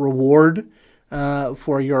penciled-in reward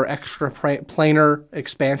for your extra planar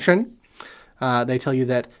expansion. They tell you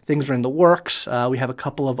that things are in the works. We have a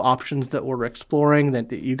couple of options that we're exploring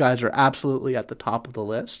that you guys are absolutely at the top of the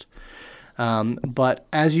list. But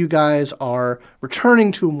as you guys are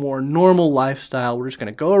returning to a more normal lifestyle, we're just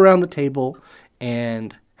going to go around the table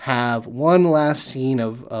and have one last scene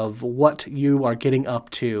of what you are getting up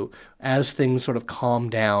to as things sort of calm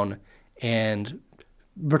down and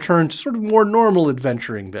return to sort of more normal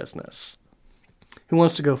adventuring business. Who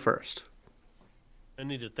wants to go first? I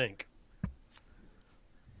need to think.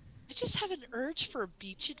 I just have an urge for a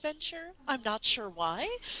beach adventure. I'm not sure why.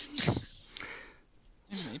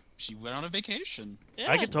 maybe she went on a vacation.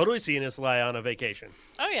 Yeah. I could totally see Anislai on a vacation.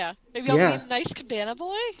 Oh yeah. Maybe I'll Yeah. be a nice cabana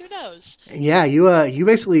boy. Who knows? Yeah, you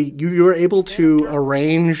basically you were able to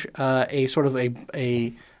arrange a sort of a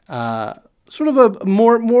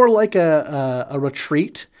more like a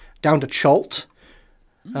retreat down to Chult,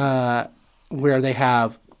 where they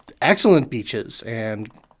have excellent beaches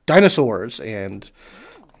and dinosaurs and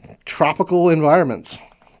tropical environments.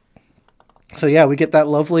 So yeah, we get that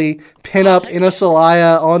lovely pin-up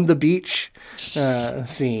Anislai on the beach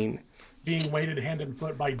scene. Being weighted hand and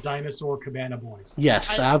foot by dinosaur cabana boys.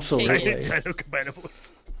 Yes, I absolutely. Dino Cabana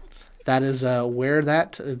Boys. That is where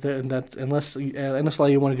that unless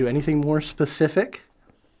Anislai, you want to do anything more specific?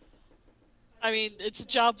 I mean, it's a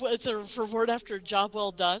job. It's a reward after a job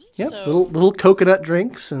well done. Yep, So little coconut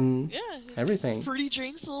drinks and yeah, everything. Pretty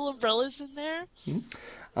drinks, little umbrellas in there, Okay.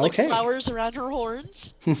 like flowers around her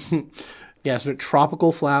horns. Yes, with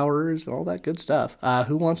tropical flowers and all that good stuff.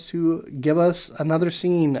 Who wants to give us another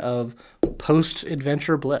scene of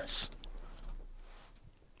post-adventure bliss?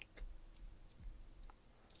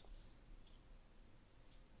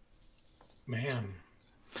 Man.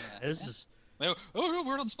 This is Oh, no,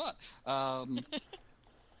 we're on the spot. I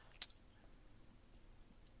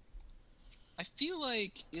feel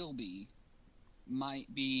like Ilby might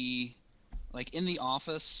be like in the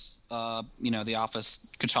office, the office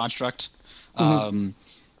construct.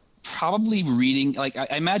 Probably reading, like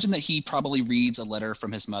I imagine that he probably reads a letter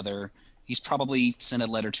from his mother. He's probably sent a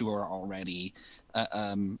letter to her already,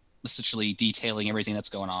 essentially detailing everything that's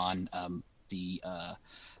going on, the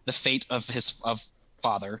fate of his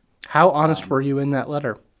father. How honest were you in that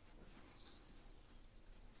letter?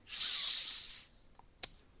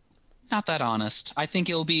 Not that honest. I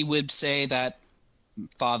think Ilby would say that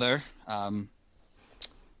father. I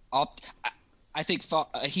think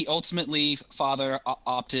he ultimately father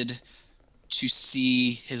opted to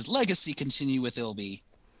see his legacy continue with Ilby,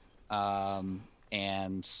 and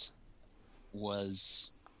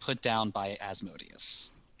was put down by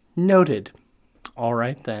Asmodeus. Noted. All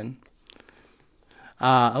right then.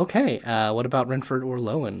 Okay. What about Renford or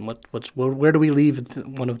Lowen? Where do we leave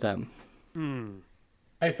one of them?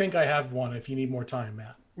 I think I have one. If you need more time,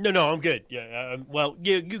 Matt. No, I'm good. Yeah. Well,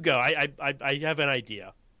 you go. I have an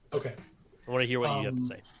idea. Okay. I want to hear what you have to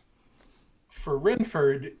say. For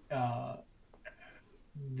Renford,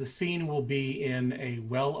 the scene will be in a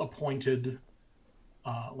well-appointed,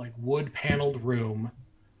 like wood-paneled room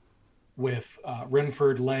with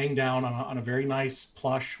Renford laying down on a very nice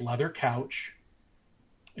plush leather couch.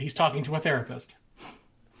 He's talking to a therapist.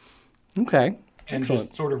 Okay. And Excellent.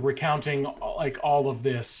 just sort of recounting like all of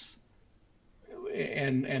this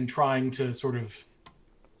and trying to sort of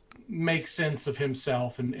make sense of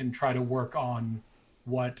himself and try to work on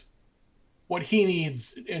what he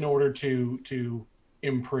needs in order to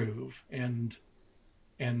improve and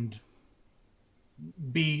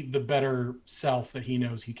be the better self that he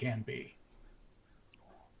knows he can be.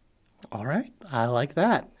 All right. I like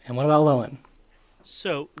that. And what about Lowen?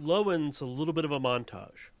 So Lowen's a little bit of a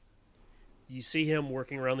montage. You see him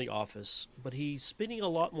working around the office, but he's spending a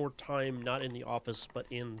lot more time not in the office, but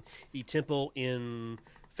in the temple in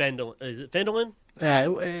Phandalin. Is it Phandalin?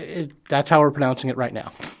 That's how we're pronouncing it right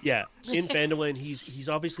now. Yeah, in Phandalin, he's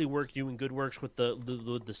obviously doing good works with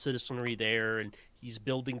the citizenry there, and he's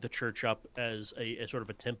building the church up as a sort of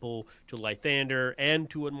a temple to Lythander and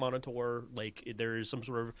to Amanator. Like there is some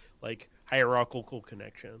sort of like hierarchical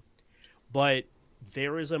connection, but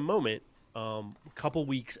there is a moment. A couple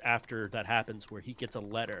weeks after that happens where he gets a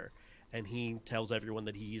letter and he tells everyone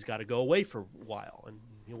that he's got to go away for a while and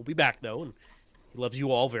he'll be back though and he loves you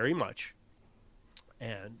all very much.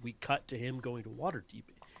 And we cut to him going to Waterdeep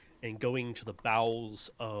and going to the bowels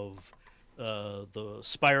of the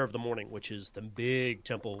Spire of the Morning, which is the big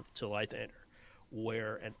temple to Lythander,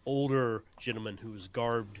 where an older gentleman who's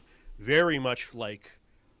garbed very much like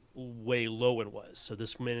way Lowen was. So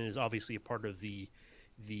this man is obviously a part of the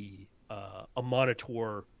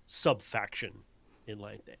Amanator sub-faction in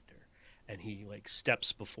Lythander, and he like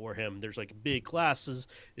steps before him. There's like big glasses.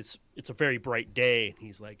 It's a very bright day, and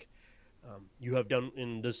he's like, "You have done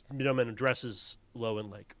in this gentleman addresses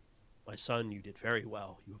Lowen like, my son, you did very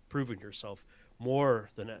well. You have proven yourself more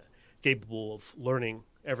than capable of learning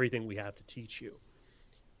everything we have to teach you.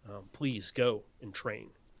 Please go and train."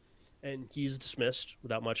 And he's dismissed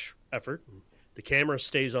without much effort. And the camera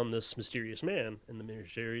stays on this mysterious man, and the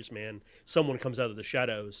mysterious man, someone comes out of the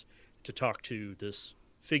shadows to talk to this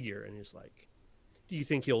figure, and he's like, "Do you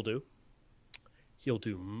think he'll do? He'll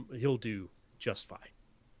do just fine."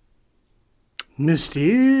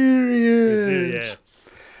 Mysterious. Yeah.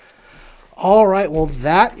 All right. Well,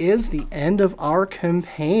 that is the end of our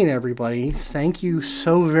campaign, everybody. Thank you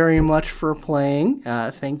so very much for playing.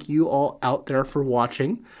 Thank you all out there for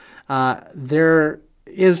watching. There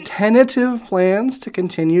is tentative plans to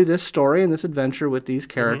continue this story and this adventure with these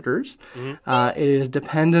characters. It is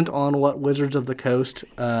dependent on what Wizards of the Coast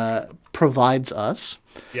provides us.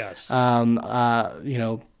 Yes.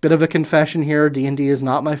 Bit of a confession here. D&D is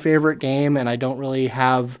not my favorite game, and I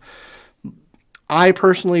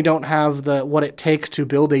personally don't have what it takes to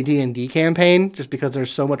build a D&D campaign, just because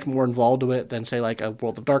there's so much more involved with it than, say, like a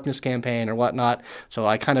World of Darkness campaign or whatnot. So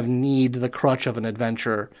I kind of need the crutch of an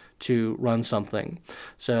adventure to run something.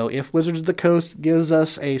 So if Wizards of the Coast gives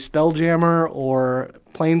us a Spelljammer or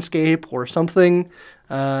Planescape or something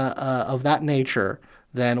of that nature,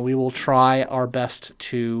 then we will try our best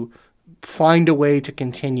to find a way to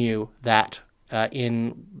continue that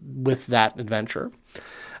with that adventure.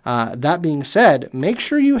 That being said, make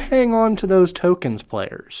sure you hang on to those tokens,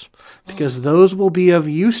 players, because those will be of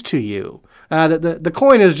use to you. The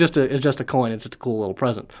coin is just a coin; it's just a cool little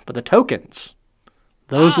present. But the tokens,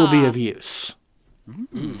 those will be of use.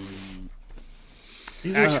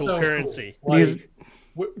 Actual currency. Cool. Like,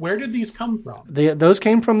 where did these come from? Those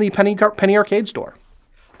came from the Penny Arcade store.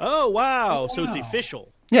 Oh wow! So it's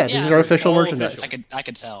official. Yeah, these are official merchandise. Official. I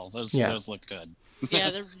could tell those look good. Yeah,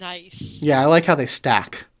 they're nice. Yeah, I like how they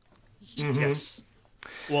stack. Yes.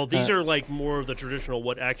 Well, these are like more of the traditional.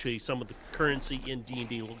 What actually some of the currency in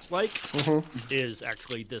D&D looks like is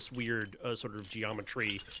actually this weird sort of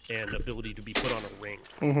geometry and ability to be put on a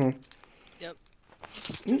ring. Yep.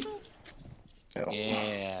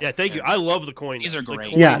 Yeah. Yeah. Thank you. I love the coin. These are The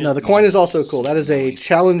great. coin Yeah, no, the coin is also cool. That is a Nice.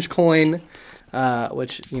 challenge coin,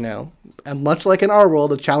 which, and much like in our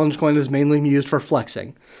world, a challenge coin is mainly used for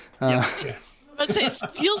flexing. Yes. I'd say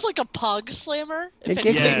it feels like a Pog Slammer. If It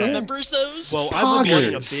anyone gives- remembers those. Well,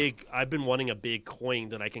 Poggers. I've been wanting a big coin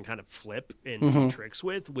that I can kind of flip and Mm-hmm. do tricks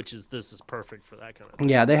with, this is perfect for that kind of thing.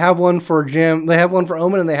 Yeah, they have one for Jim. They have one for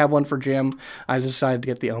Omen, and they have one for Jim. I decided to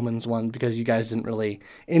get the Omens one because you guys didn't really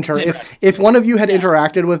If one of you had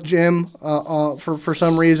interacted with Jim for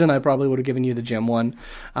some reason, I probably would have given you the Jim one.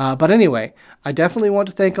 But anyway, I definitely want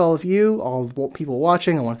to thank all of you, all of the people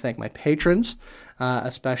watching. I want to thank my patrons.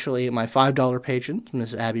 Especially my $5 patrons,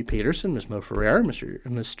 Ms. Abby Peterson, Ms. Mo Ferrer,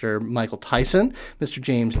 Mr. Michael Tyson, Mr.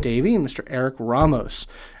 James Davey, and Mr. Eric Ramos,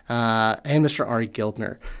 and Mr. Ari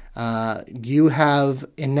Gildner. You have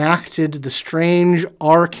enacted the strange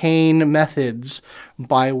arcane methods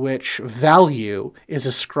by which value is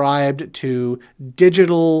ascribed to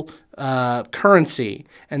digital currency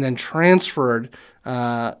and then transferred,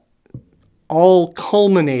 all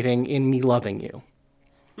culminating in me loving you.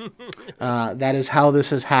 That is how this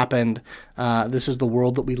has happened. This is the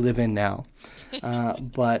world that we live in now.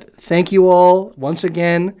 But thank you all once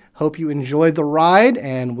again. Hope you enjoyed the ride,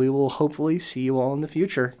 and we will hopefully see you all in the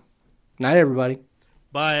future. Night, everybody.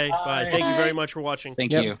 Bye. Bye. Thank you very much for watching.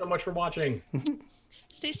 Thank Yep. you. Thanks so much for watching.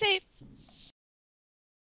 Stay safe.